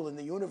individual in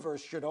the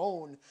universe should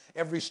own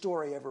every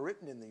story ever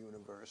written in the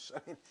universe. I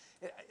mean,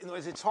 in other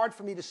words, it's hard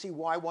for me to see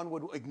why one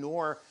would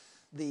ignore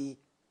the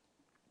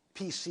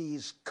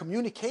PC's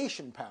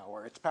communication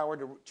power, its power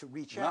to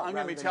reach out. I'm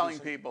going to be telling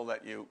people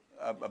that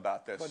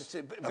about this but it's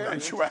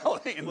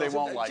eventuality, and they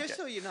won't like it. Just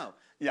so you know,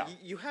 Yeah.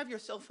 you have your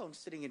cell phone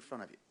sitting in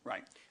front of you.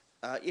 Right.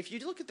 If you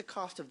look at the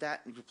cost of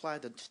that and you apply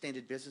the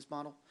standard business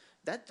model,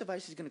 that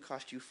device is going to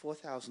cost you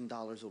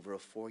 $4,000 over a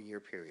 4-year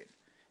period.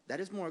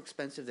 That is more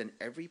expensive than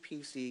every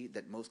PC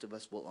that most of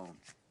us will own.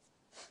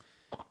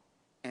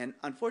 And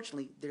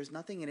unfortunately, there's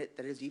nothing in it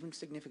that is even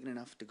significant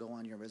enough to go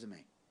on your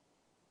resume.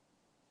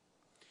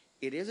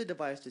 It is a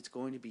device that's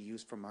going to be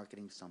used for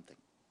marketing something.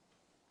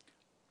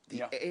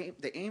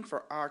 The aim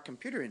for our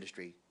computer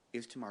industry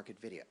is to market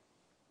video.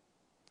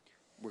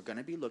 We're going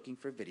to be looking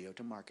for video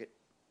to market.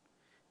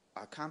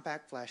 Our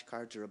compact flash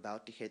cards are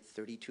about to hit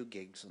 32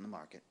 gigs on the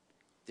market.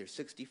 There's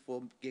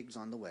 64 gigs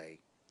on the way.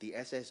 The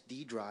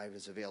SSD drive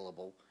is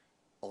available,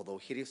 although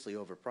hideously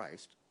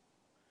overpriced.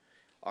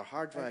 Our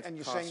hard drive and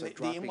you're costs saying are that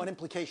dropping. the one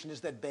implication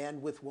is that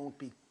bandwidth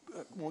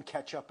won't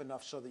catch up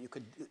enough so that you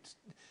could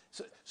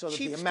so that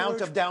Cheap the amount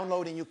storage- of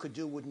downloading you could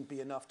do wouldn't be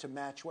enough to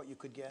match what you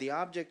could get. The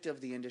object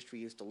of the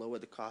industry is to lower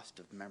the cost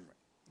of memory.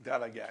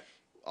 That I get.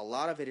 A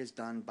lot of it is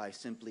done by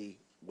simply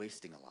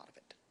wasting a lot of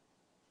it.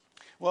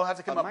 We'll have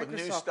to come A up with new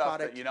Microsoft stuff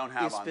product that you don't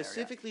have is on there yet.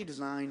 specifically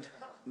designed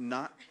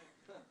not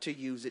to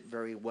use it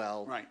very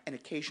well Right. and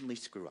occasionally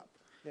screw up.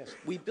 Yes.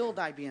 We build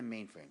IBM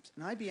mainframes.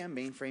 An IBM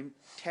mainframe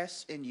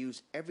tests and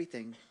uses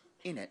everything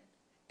in it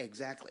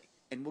exactly,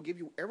 and we'll give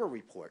you error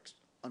reports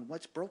on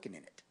what's broken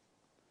in it.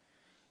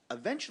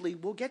 Eventually,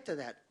 we'll get to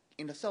that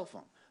in a cell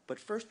phone, but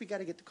first we got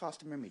to get the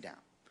cost of memory down.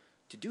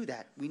 To do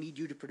that, we need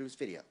you to produce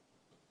video.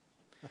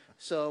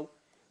 So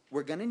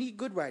we're going to need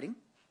good writing.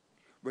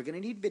 We're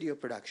going to need video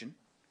production.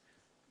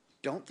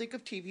 Don't think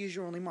of TV as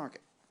your only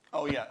market.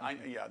 Oh yeah,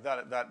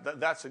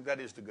 that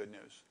is the good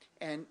news.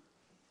 And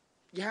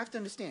you have to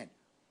understand,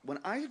 when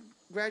I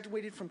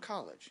graduated from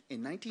college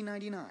in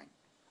 1999,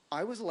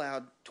 I was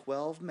allowed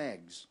 12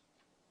 megs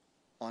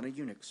on a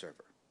Unix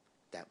server.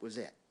 That was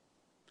it.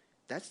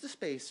 That's the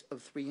space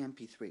of 3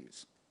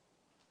 MP3s.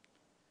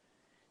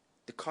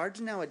 The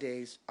cards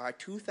nowadays are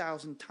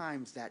 2,000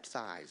 times that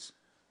size.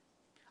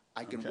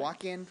 I can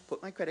walk in,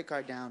 put my credit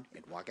card down,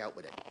 and walk out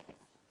with it.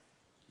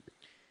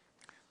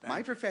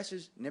 My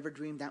professors never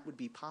dreamed that would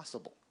be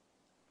possible.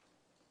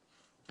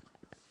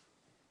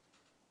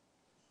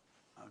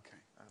 Okay.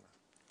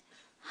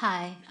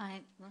 Hi,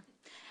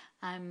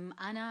 I'm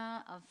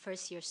Anna, a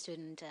first-year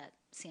student at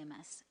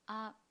CMS.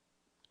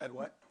 At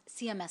what?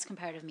 CMS,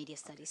 Comparative Media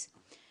Studies.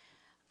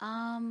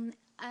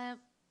 I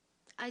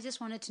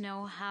just wanted to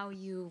know how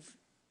you've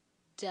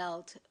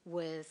dealt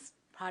with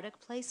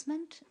product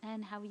placement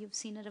and how you've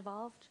seen it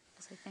evolved,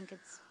 because I think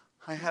it's...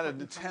 I had an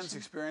intense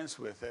experience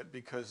with it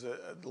because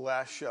the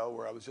last show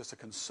where I was just a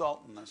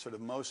consultant, I'm sort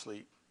of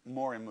mostly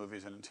more in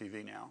movies than in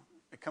TV now.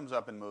 It comes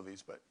up in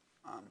movies, but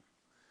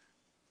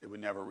it would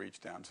never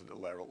reach down to the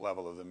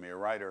level of the mere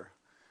writer.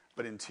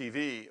 But in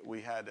TV, we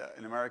had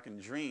in American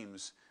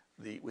Dreams,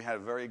 we had a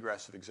very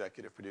aggressive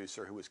executive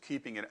producer who was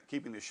keeping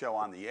the show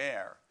on the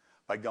air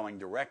by going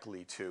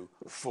directly to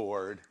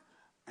Ford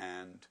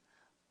and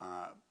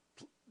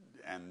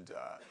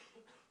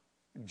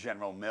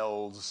General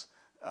Mills.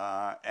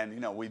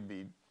 And, we'd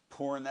be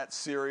pouring that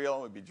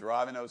cereal, we'd be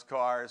driving those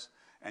cars,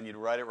 and you'd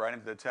write it right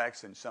into the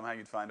text, and somehow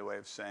you'd find a way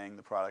of saying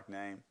the product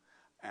name.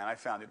 And I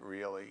found it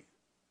really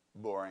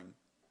boring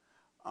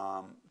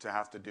to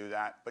have to do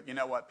that. But you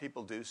know what?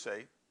 People do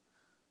say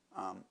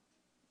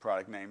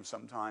product names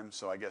sometimes,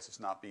 so I guess it's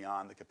not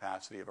beyond the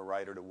capacity of a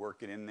writer to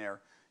work it in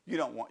there. You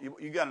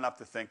got enough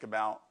to think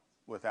about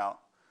without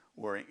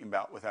worrying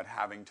about, without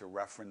having to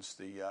reference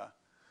the,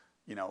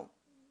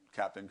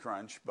 Captain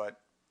Crunch,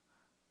 but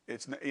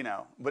it's,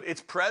 but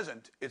it's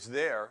present, it's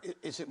there.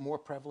 Is it more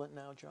prevalent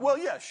now, John? Well,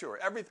 yeah, sure.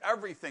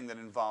 Everything that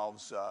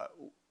involves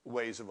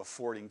ways of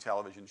affording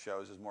television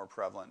shows is more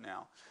prevalent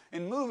now.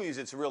 In movies,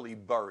 it's really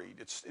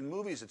buried. In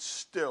movies, it's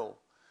still,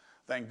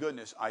 thank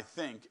goodness, I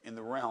think, in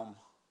the realm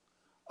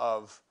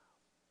of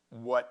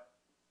what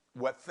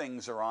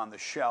things are on the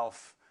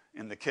shelf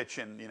in the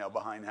kitchen,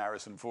 behind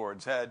Harrison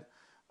Ford's head.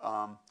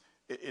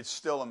 It's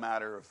still a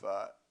matter of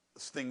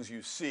things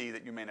you see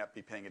that you may not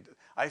be paying attention.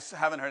 I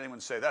haven't heard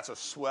anyone say, that's a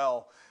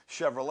swell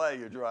Chevrolet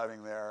you're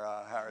driving there,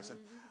 Harrison.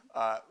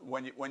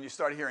 When you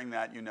start hearing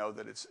that, you know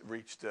that it's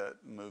reached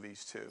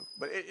movies too.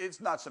 But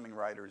it's not something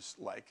writers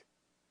like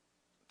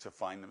to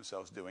find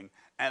themselves doing,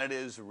 and it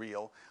is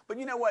real. But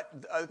you know what?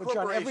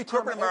 John,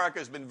 corporate America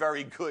has been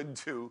very good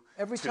to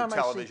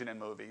television and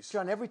movies.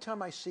 John, every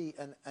time I see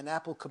an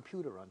Apple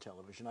computer on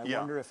television, I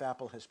wonder if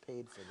Apple has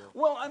paid for the...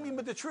 Well, I mean,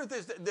 but the truth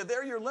is that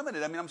there you're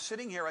limited. I mean, I'm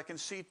sitting here, I can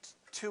see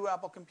 2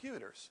 Apple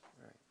computers.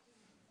 Right.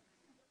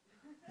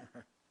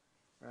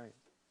 Right.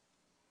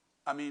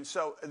 I mean,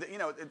 so, you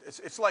know,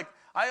 it's like,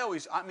 I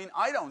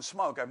don't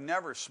smoke. I've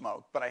never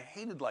smoked, but I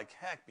hated like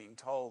heck being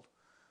told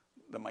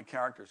that my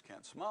characters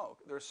can't smoke.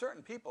 There are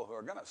certain people who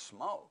are going to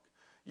smoke.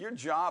 Your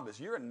job is,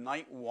 you're a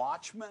night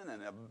watchman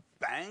in a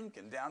bank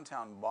in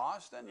downtown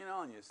Boston, you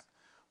know, and you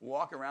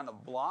walk around the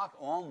block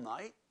all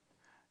night.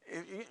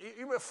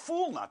 You're a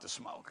fool not to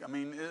smoke. I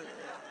mean,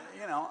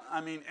 you know,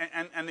 I mean,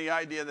 and the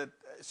idea that,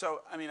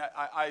 so, I mean,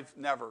 I've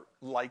never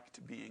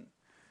liked being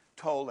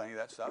told any of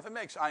that stuff.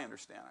 I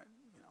understand.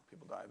 You know,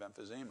 people die of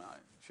emphysema. I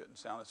shouldn't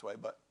sound this way,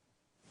 but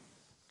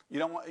you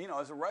don't want, you know,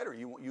 as a writer,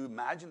 you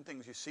imagine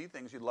things, you see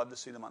things, you'd love to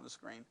see them on the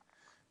screen.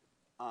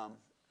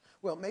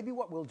 Well, maybe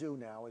what we'll do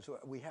now is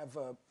we have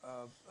a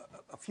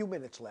few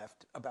minutes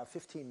left, about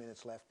 15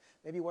 minutes left.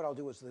 Maybe what I'll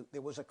do is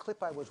there was a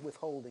clip I was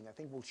withholding. I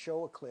think we'll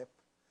show a clip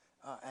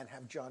and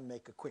have John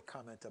make a quick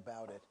comment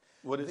about it.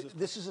 What is this?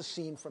 This is a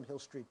scene from Hill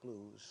Street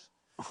Blues.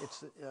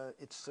 It's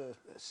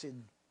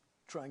Sid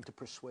trying to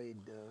persuade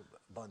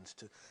Buns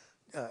to...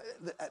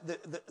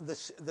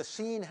 the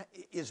scene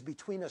is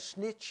between a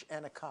snitch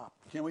and a cop.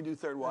 Can we do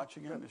Third Watch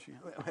again?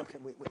 Okay,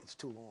 wait, it's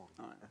too long.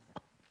 All right.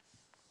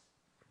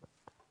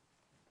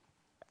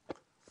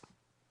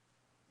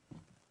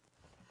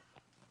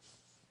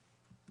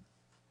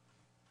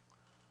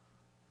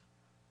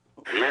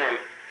 Norm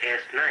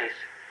asked nice.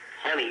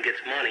 Honey gets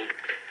money.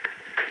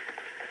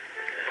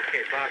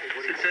 Okay, Bobby,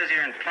 what do you... It says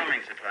here in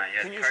plumbing supply.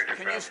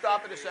 Can you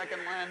stop it a second,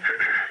 Len?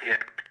 Yeah.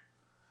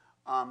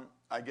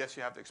 I guess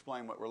you have to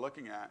explain what we're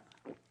looking at.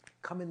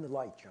 Come in the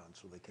light, John,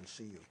 so they can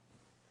see you.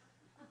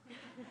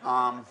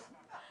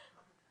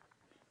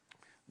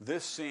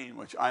 This scene,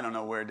 which I don't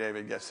know where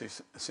David gets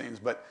these scenes,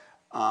 but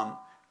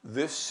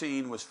this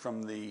scene was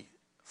from the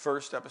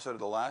first episode of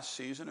the last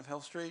season of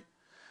Hill Street.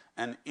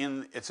 And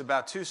it's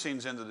about 2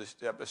 scenes into this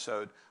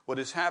episode. What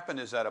has happened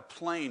is that a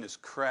plane has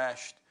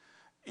crashed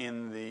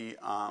in the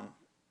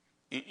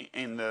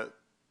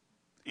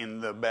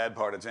bad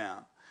part of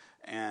town,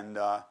 and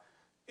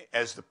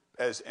as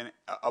a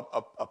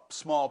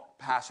small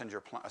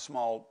passenger, a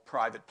small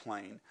private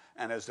plane,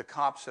 and as the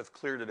cops have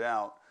cleared it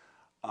out,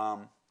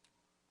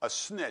 a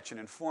snitch, an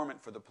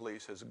informant for the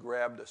police, has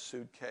grabbed a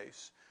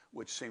suitcase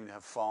which seemed to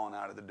have fallen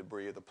out of the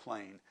debris of the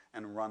plane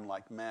and run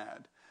like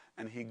mad.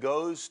 And he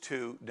goes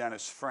to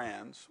Dennis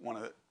Franz, one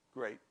of the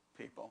great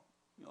people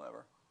you'll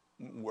ever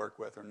work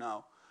with or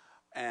know,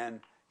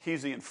 and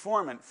he's the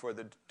informant for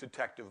the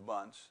Detective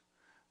Bunce,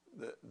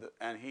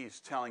 and he's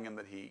telling him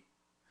that he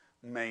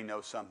may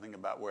know something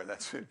about where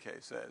that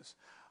suitcase is,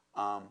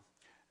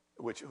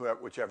 which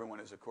everyone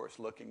is, of course,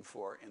 looking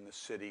for in the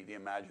city, the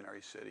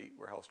imaginary city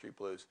where Hill Street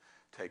Blues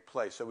take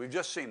place. So we've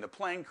just seen the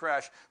plane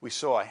crash. We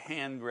saw a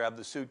hand grab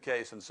the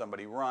suitcase and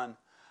somebody run,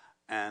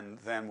 and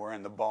then we're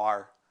in the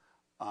bar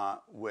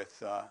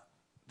with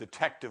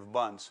Detective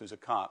Bunce, who's a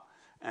cop,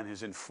 and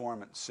his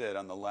informant Sid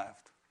on the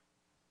left.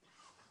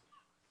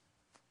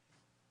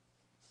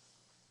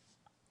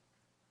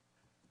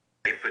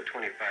 They put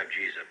 25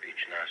 G's up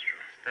each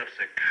nostril. Stuff's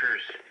a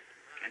curse.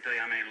 Can't tell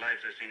you how many lives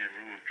I've seen it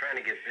ruin. Trying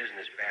to get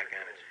business back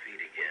on its feet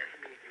again.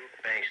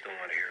 Banks don't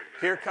want to hear about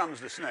it. Here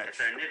comes the snitch.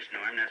 That's our niche,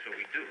 Norm. That's what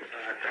we do.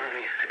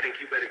 Donnie, I think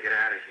you better get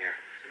out of here.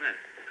 What's the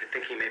matter? I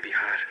think he may be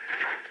hot.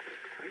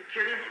 Are you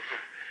kidding?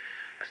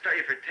 I'll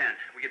start you for 10.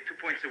 We get 2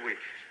 points a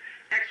week.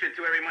 Extra 2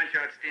 every month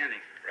you're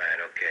outstanding.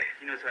 Right, okay.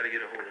 He knows how to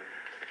get a hold of me.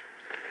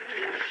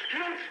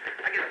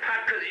 I get a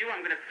pot because of you. I'm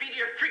going to feed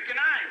your freaking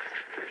eyes.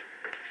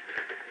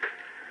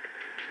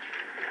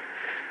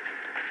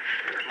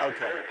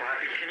 Okay. Oh,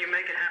 Bobby, can you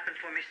make it happen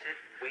for me, Sid?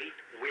 Wait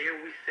where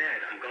we said.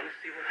 I'm going to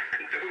see what I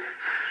can do.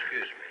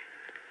 Excuse me.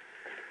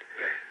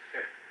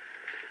 Here.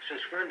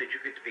 Since when did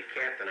you get to be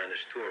captain on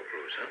this tour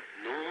cruise, huh?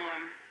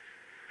 Norm.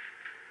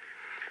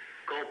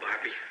 Go,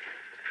 Bobby.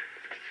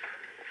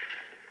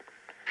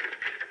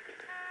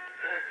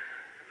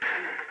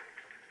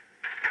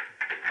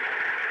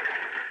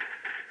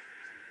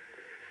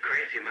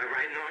 Crazy, am I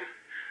right, Norm?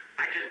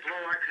 I just blow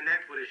our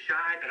connect with a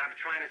shy that I'm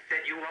trying to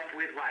set you up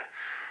with, what,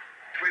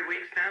 3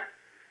 weeks now?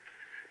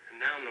 And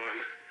now, Norm,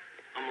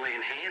 I'm laying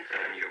hands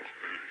on you.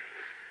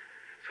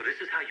 So this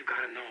is how you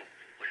gotta know.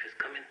 What has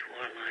come into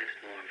our lives,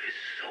 Norm, is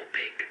so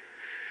big.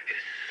 It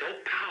is so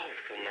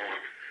powerful,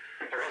 Norm.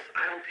 Or else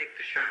I don't take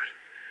the shot.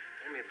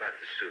 Tell me about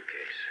the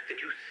suitcase.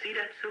 Did you see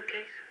that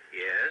suitcase?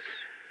 Yes.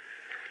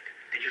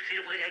 Did you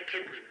see the way that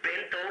kid was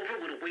bent over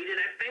with the weight of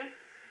that thing?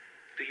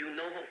 Do you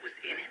know what was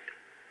in it?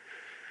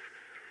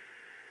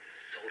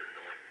 Soda,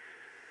 Norm.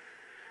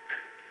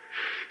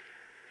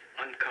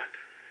 Uncut.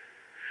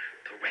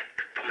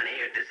 Direct from an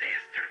air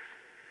disaster.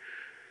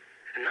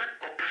 And not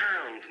a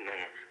pound,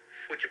 Norm.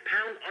 Which a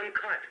pound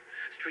uncut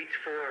streets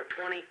for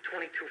 20,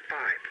 22.5.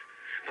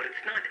 But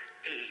it's not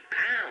a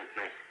pound,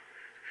 Norm.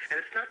 And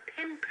it's not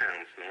 10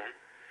 pounds, Norm,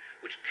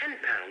 which 10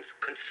 pounds,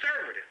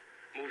 conservative,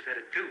 moves at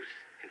a deuce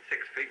in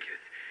 6 figures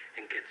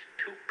and gets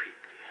 2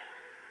 people, Norm.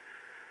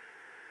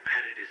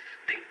 Out of this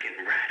stinking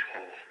rat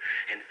hole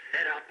and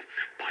set up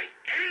by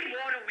any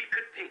water we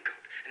could think of.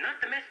 And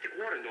not domestic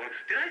water, Norm.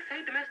 Did I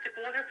say domestic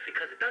water?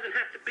 Because it doesn't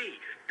have to be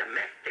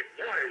domestic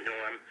water,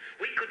 Norm.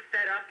 We could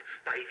set up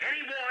by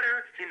any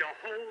water in the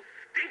whole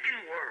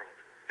stinking world.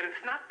 And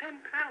it's not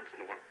 10 pounds,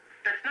 Norm.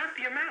 That's not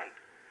the amount.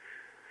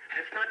 And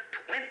it's not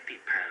 20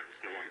 pounds,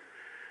 Norm.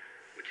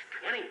 Which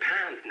 20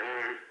 pounds,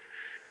 Norm,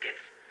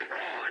 gets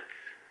broads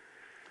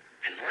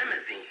and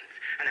limousines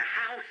and a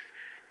house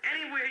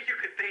anywhere you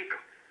could think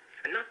of.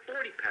 And not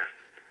 40 pounds.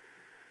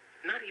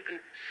 Not even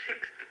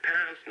 60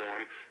 pounds,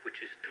 Norm, which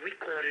is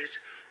 $750,000. Norm,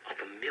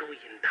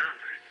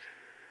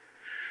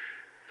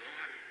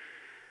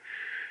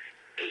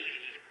 80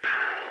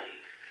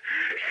 pounds.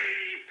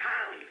 80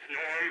 pounds,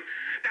 Norm.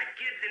 That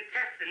kid's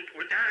intestines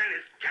were down in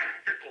his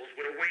testicles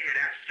with the weight of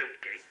that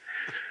suitcase.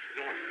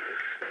 Norm,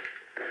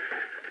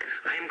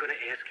 I am going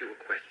to ask you a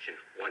question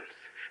once.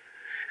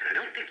 And I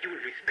don't think you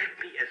would respect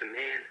me as a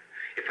man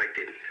if I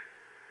didn't.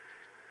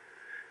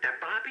 That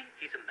Bobby,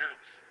 he's a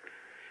mouse.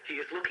 He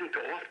is looking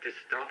to off this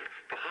stuff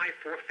for high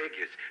 4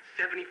 figures,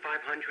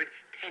 7,500,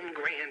 10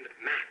 grand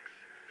max.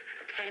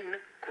 10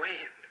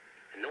 grand.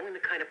 And knowing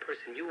the kind of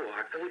person you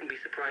are, I wouldn't be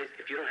surprised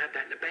if you don't have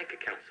that in a bank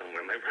account somewhere,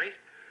 am I right?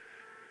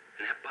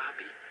 And that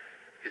Bobby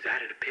is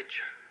out of the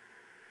picture.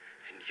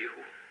 And you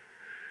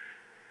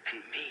and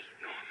me,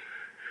 Norm,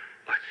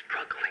 are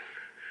struggling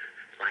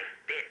like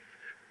this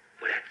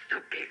with that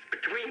suitcase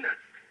between us.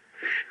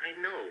 I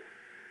know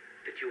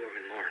that you are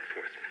in law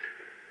enforcement,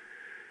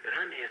 but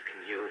I'm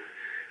asking you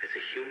as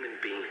a human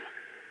being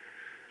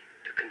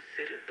to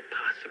consider the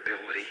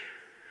possibility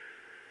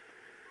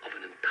of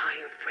an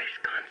entire fresh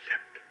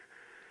concept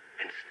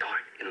and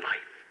start in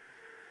life.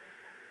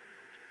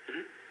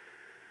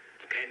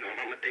 Okay, Norm,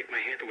 I'm going to take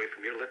my hand away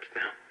from your lips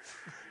now.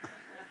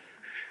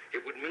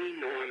 It would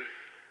mean, Norm,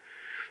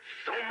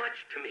 so much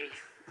to me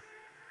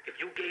if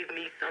you gave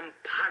me some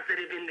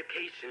positive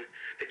indication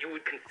that you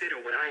would consider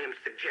what I am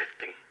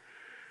suggesting.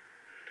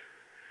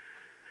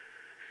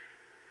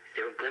 Is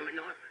there a glimmer,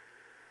 Norm?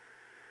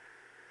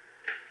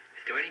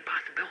 Is there any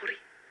possibility?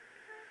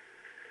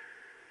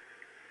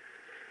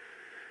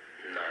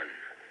 None.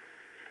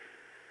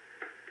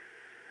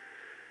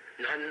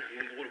 None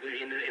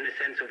in the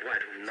sense of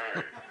what?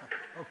 None.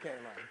 Okay,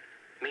 Lon.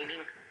 Meaning?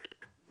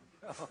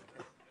 Okay.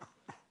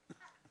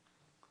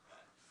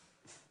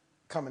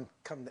 Come.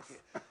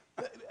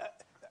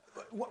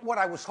 What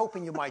I was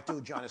hoping you might do,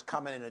 John, is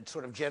comment in a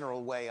sort of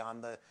general way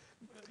on the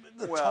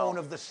tone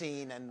of the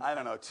scene. And I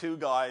don't know, 2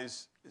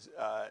 guys,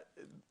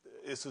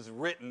 this is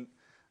written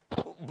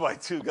by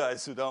 2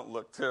 guys who don't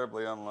look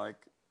terribly unlike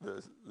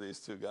these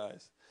 2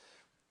 guys.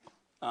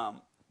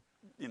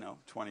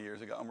 20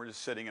 years ago, and we're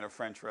just sitting in a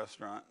French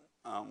restaurant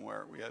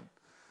where we had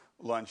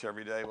lunch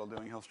every day while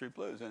doing Hill Street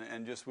Blues,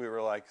 and just we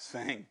were like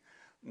saying,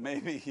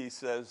 maybe he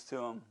says to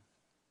him,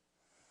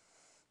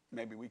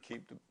 maybe we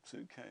keep the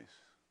suitcase.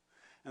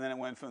 And then it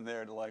went from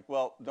there to like,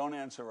 well, don't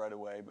answer right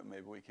away, but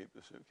maybe we keep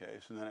the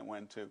suitcase. And then it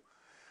went to,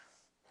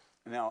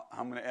 now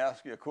I'm going to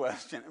ask you a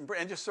question,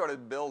 and just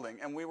started building.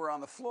 And we were on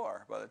the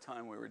floor by the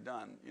time we were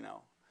done,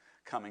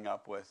 coming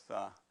up with,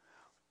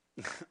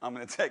 I'm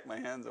going to take my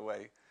hands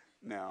away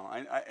now.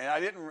 I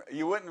didn't,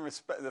 you wouldn't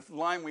respect, the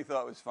line we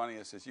thought was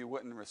funniest is, you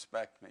wouldn't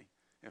respect me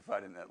if I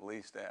didn't at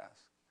least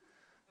ask.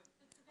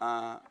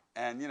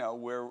 And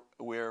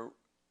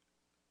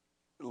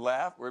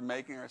we're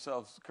making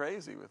ourselves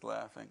crazy with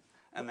laughing.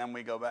 And then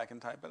we go back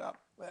and type it up.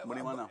 What do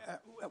you want to know?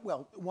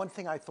 Well, one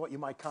thing I thought you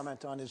might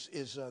comment on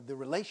is the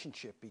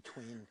relationship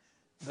between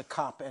the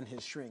cop and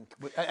his shrink,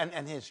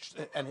 and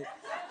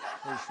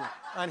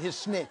his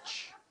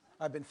snitch.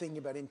 I've been thinking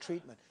about in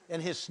treatment,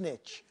 and his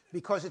snitch,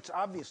 because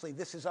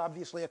this is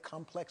obviously a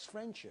complex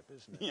friendship,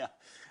 isn't it? Yeah,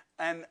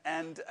 and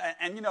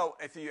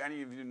if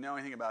any of you know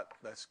anything about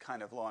this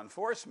kind of law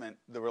enforcement,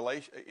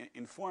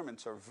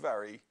 informants are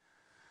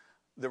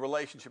the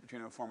relationship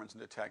between informants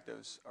and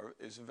detectives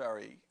is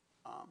very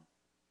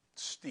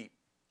steep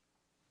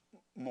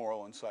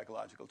moral and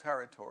psychological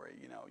territory.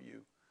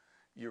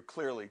 You're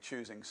clearly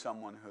choosing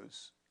someone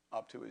who's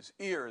up to his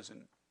ears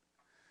in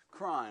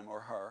crime, or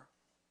her,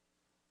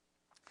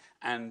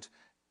 and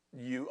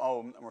you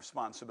owe them a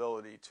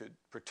responsibility to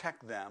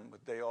protect them,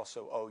 but they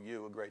also owe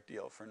you a great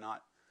deal for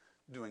not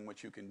doing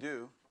what you can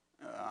do,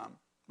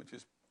 which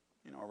is,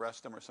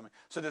 arrest them or something.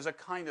 So there's a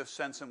kind of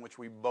sense in which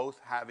we both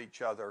have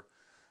each other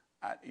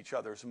at each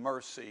other's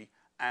mercy,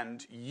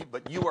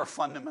 but you are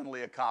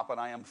fundamentally a cop, and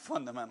I am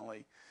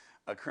fundamentally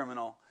a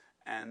criminal,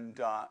 and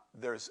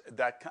there's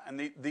that.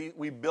 And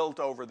we built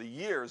over the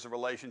years a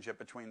relationship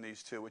between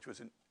these two, which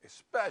was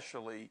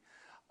especially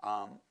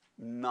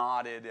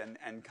knotted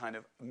and kind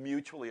of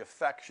mutually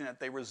affectionate.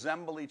 They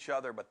resemble each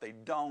other, but they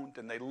don't,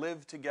 and they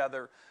live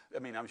together. I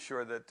mean, I'm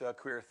sure that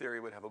queer theory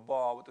would have a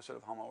ball with the sort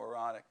of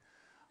homoerotic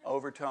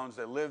overtones.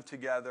 They live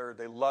together.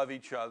 They love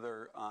each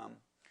other.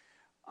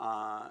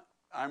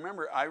 I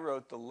remember I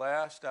wrote the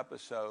last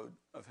episode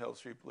of Hill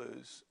Street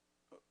Blues,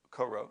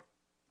 co-wrote,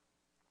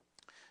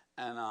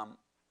 and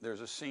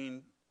there's a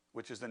scene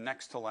which is the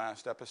next to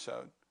last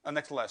episode,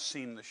 next to last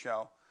scene in the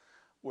show,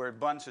 where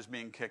Bunce is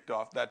being kicked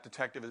off. That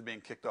detective is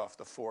being kicked off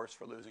the force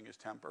for losing his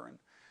temper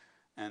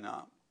and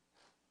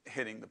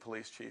hitting the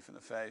police chief in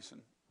the face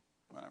and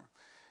whatever.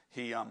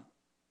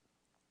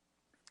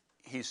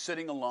 He's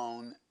sitting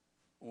alone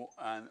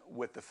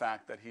with the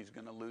fact that he's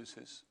going to lose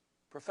his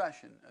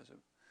profession as a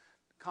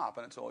cop,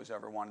 and it's all he's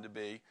ever wanted to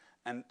be.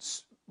 And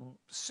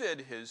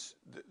Sid,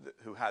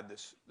 who had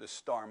this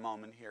star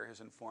moment here,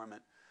 his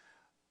informant,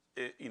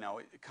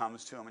 it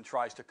comes to him and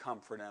tries to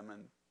comfort him,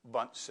 and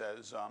Bunce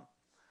says,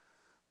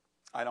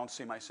 "I don't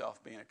see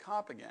myself being a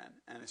cop again,"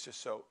 and it's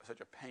just such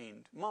a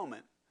pained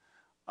moment.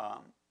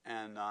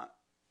 And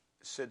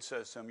Sid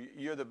says to him,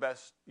 "You're the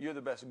best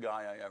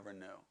guy I ever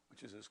knew,"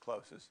 which is as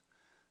close as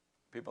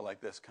people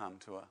like this come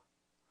to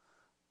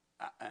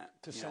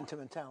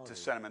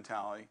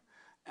sentimentality.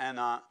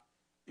 And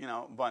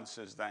Bunce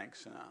says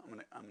thanks, and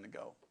I'm gonna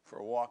go for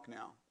a walk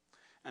now.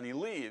 And he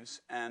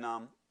leaves,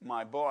 and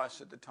my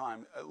boss at the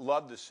time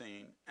loved the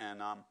scene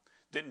and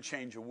didn't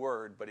change a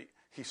word, but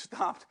he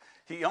stopped.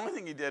 The only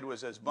thing he did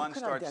was as Bunce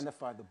starts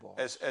identify the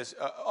boss.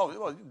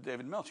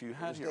 David Milch, you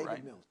had here, David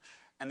right? Milch.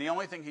 And the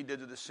only thing he did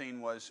to the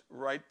scene was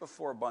right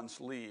before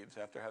Bunce leaves,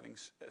 after having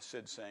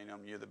Sid saying,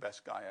 "You're the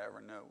best guy I ever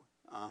knew."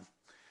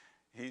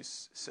 He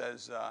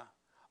says,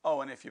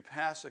 "Oh, and if you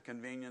pass a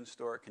convenience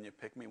store, can you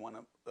pick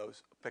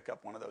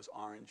up one of those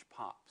orange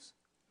pops?"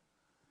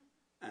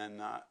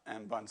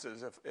 And Bunce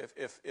says,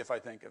 "If I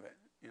think of it,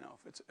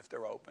 if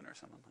they're open or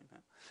something like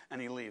that."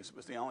 And he leaves. It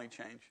was the only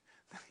change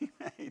that he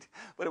made,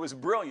 but it was a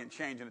brilliant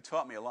change, and it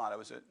taught me a lot. I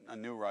was a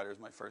new writer, it was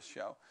my first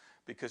show,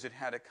 because it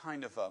had a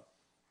kind of a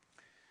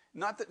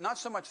not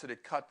so much that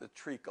it cut the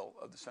treacle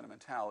of the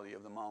sentimentality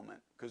of the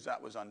moment, because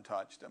that was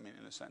untouched. I mean,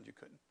 in a sense, you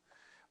couldn't,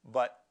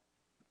 but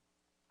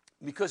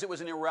because it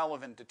was an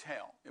irrelevant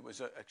detail. It was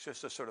it's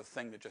just a sort of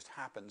thing that just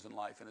happens in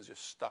life and is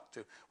just stuck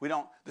to.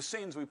 The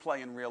scenes we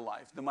play in real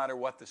life, no matter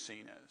what the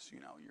scene is,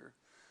 you're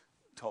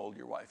told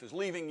your wife is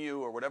leaving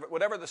you or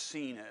whatever the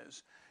scene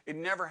is, it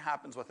never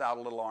happens without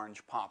a little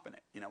orange pop in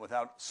it,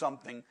 without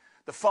something.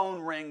 The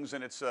phone rings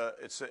and it's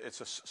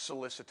a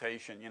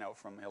solicitation,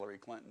 from Hillary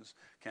Clinton's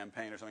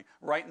campaign or something,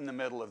 right in the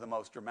middle of the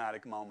most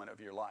dramatic moment of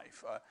your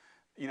life.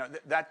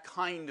 That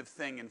kind of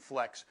thing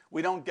inflects.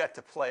 We don't get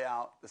to play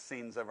out the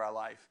scenes of our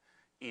life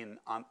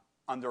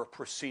under a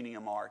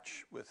proscenium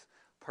arch with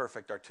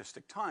perfect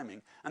artistic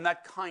timing, and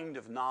that kind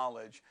of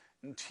knowledge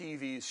in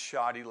TV's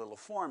shoddy little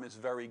form is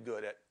very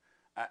good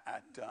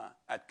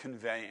at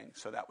conveying.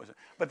 So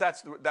but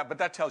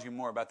that tells you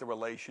more about the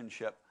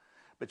relationship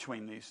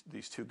between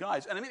these two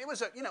guys. And I mean, it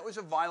was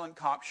a violent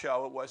cop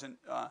show. It wasn't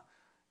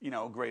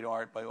great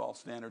art by all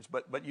standards,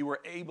 but you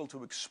were able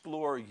to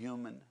explore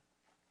human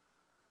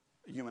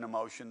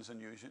emotions and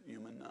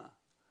human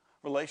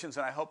relations,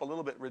 and I hope a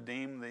little bit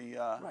redeem the...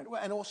 Right,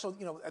 well, and also,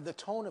 the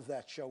tone of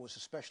that show was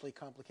especially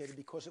complicated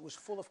because it was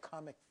full of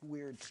comic,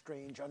 weird,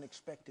 strange,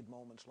 unexpected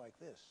moments like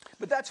this.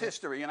 But that's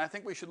history, and I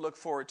think we should look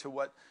forward to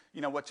what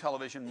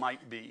television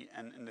might be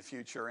in the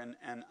future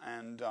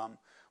and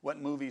what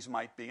movies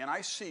might be. And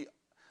I see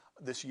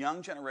this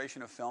young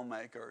generation of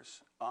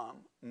filmmakers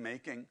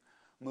making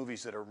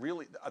movies that are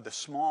really the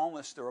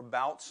smallness. They're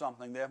about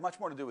something. They have much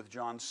more to do with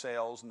John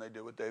Sayles than they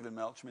do with David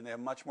Milch. I mean, they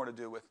have much more to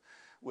do with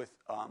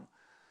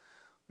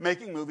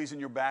making movies in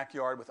your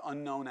backyard with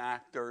unknown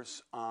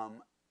actors,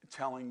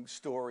 telling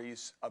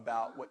stories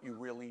about what you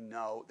really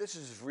know. This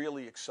is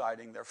really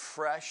exciting. They're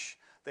fresh.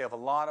 They have a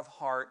lot of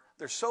heart.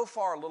 They're so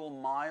far a little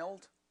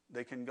mild.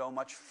 They can go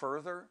much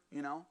further,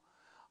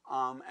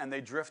 and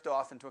they drift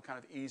off into a kind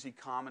of easy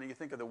comedy. You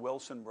think of the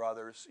Wilson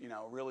brothers,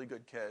 really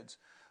good kids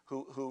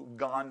who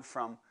gone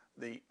from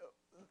the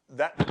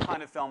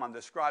kind of film I'm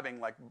describing,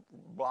 like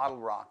Bottle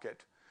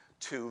Rocket,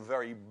 to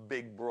very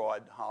big,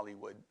 broad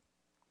Hollywood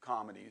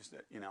comedies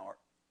that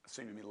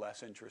seem to be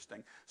less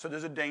interesting. So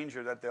there's a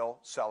danger that they'll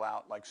sell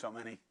out like so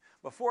many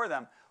before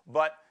them.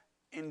 But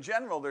in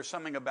general, there's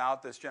something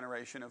about this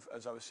generation of,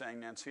 as I was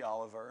saying, Nancy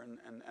Oliver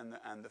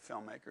and the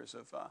filmmakers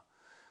of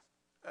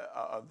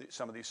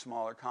some of these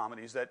smaller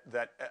comedies that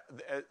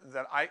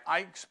I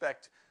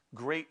expect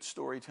great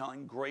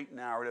storytelling, great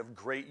narrative,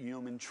 great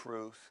human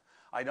truth.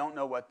 I don't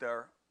know what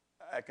their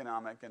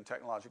economic and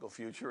technological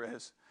future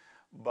is,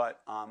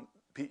 but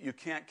you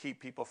can't keep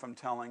people from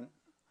telling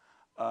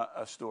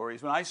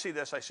stories. When I see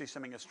this, I see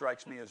something that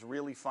strikes me as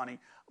really funny,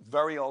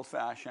 very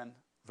old-fashioned,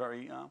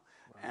 very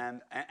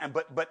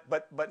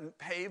but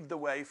paved the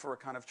way for a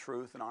kind of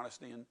truth and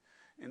honesty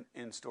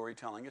in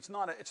storytelling. It's a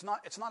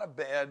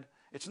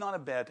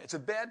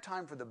bad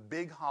time for the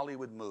big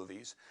Hollywood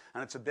movies,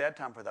 and it's a bad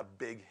time for the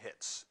big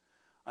hits.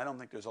 I don't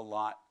think there's a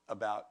lot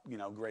about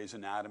Grey's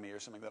Anatomy or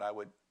something that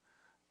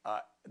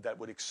that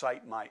would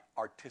excite my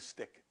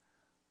artistic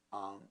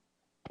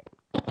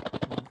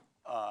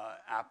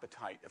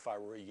appetite if I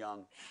were a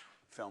young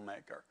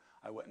filmmaker.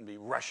 I wouldn't be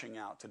rushing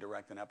out to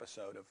direct an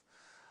episode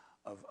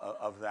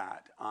of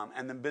that.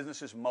 And the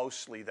business is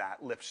mostly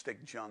that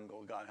lipstick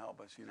jungle. God help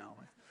us, you know.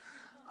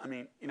 I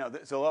mean, you know,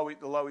 there'll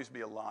always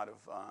be a lot of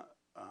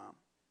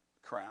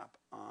crap,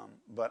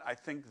 but I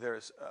think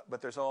there's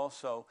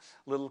also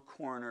little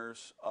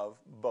corners of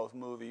both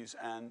movies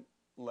and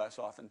less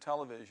often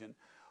television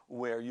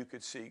where you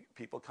could see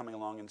people coming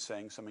along and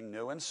saying something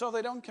new, and so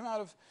they don't come out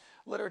of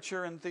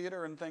literature and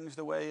theater and things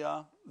the way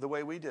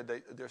we did.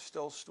 There's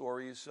still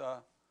stories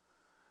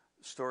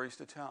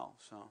to tell.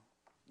 So,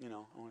 you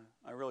know,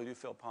 I really do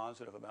feel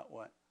positive about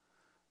what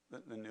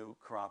the new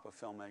crop of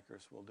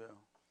filmmakers will do.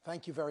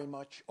 Thank you very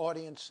much.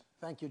 Audience,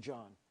 thank you,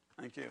 John.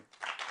 Thank you.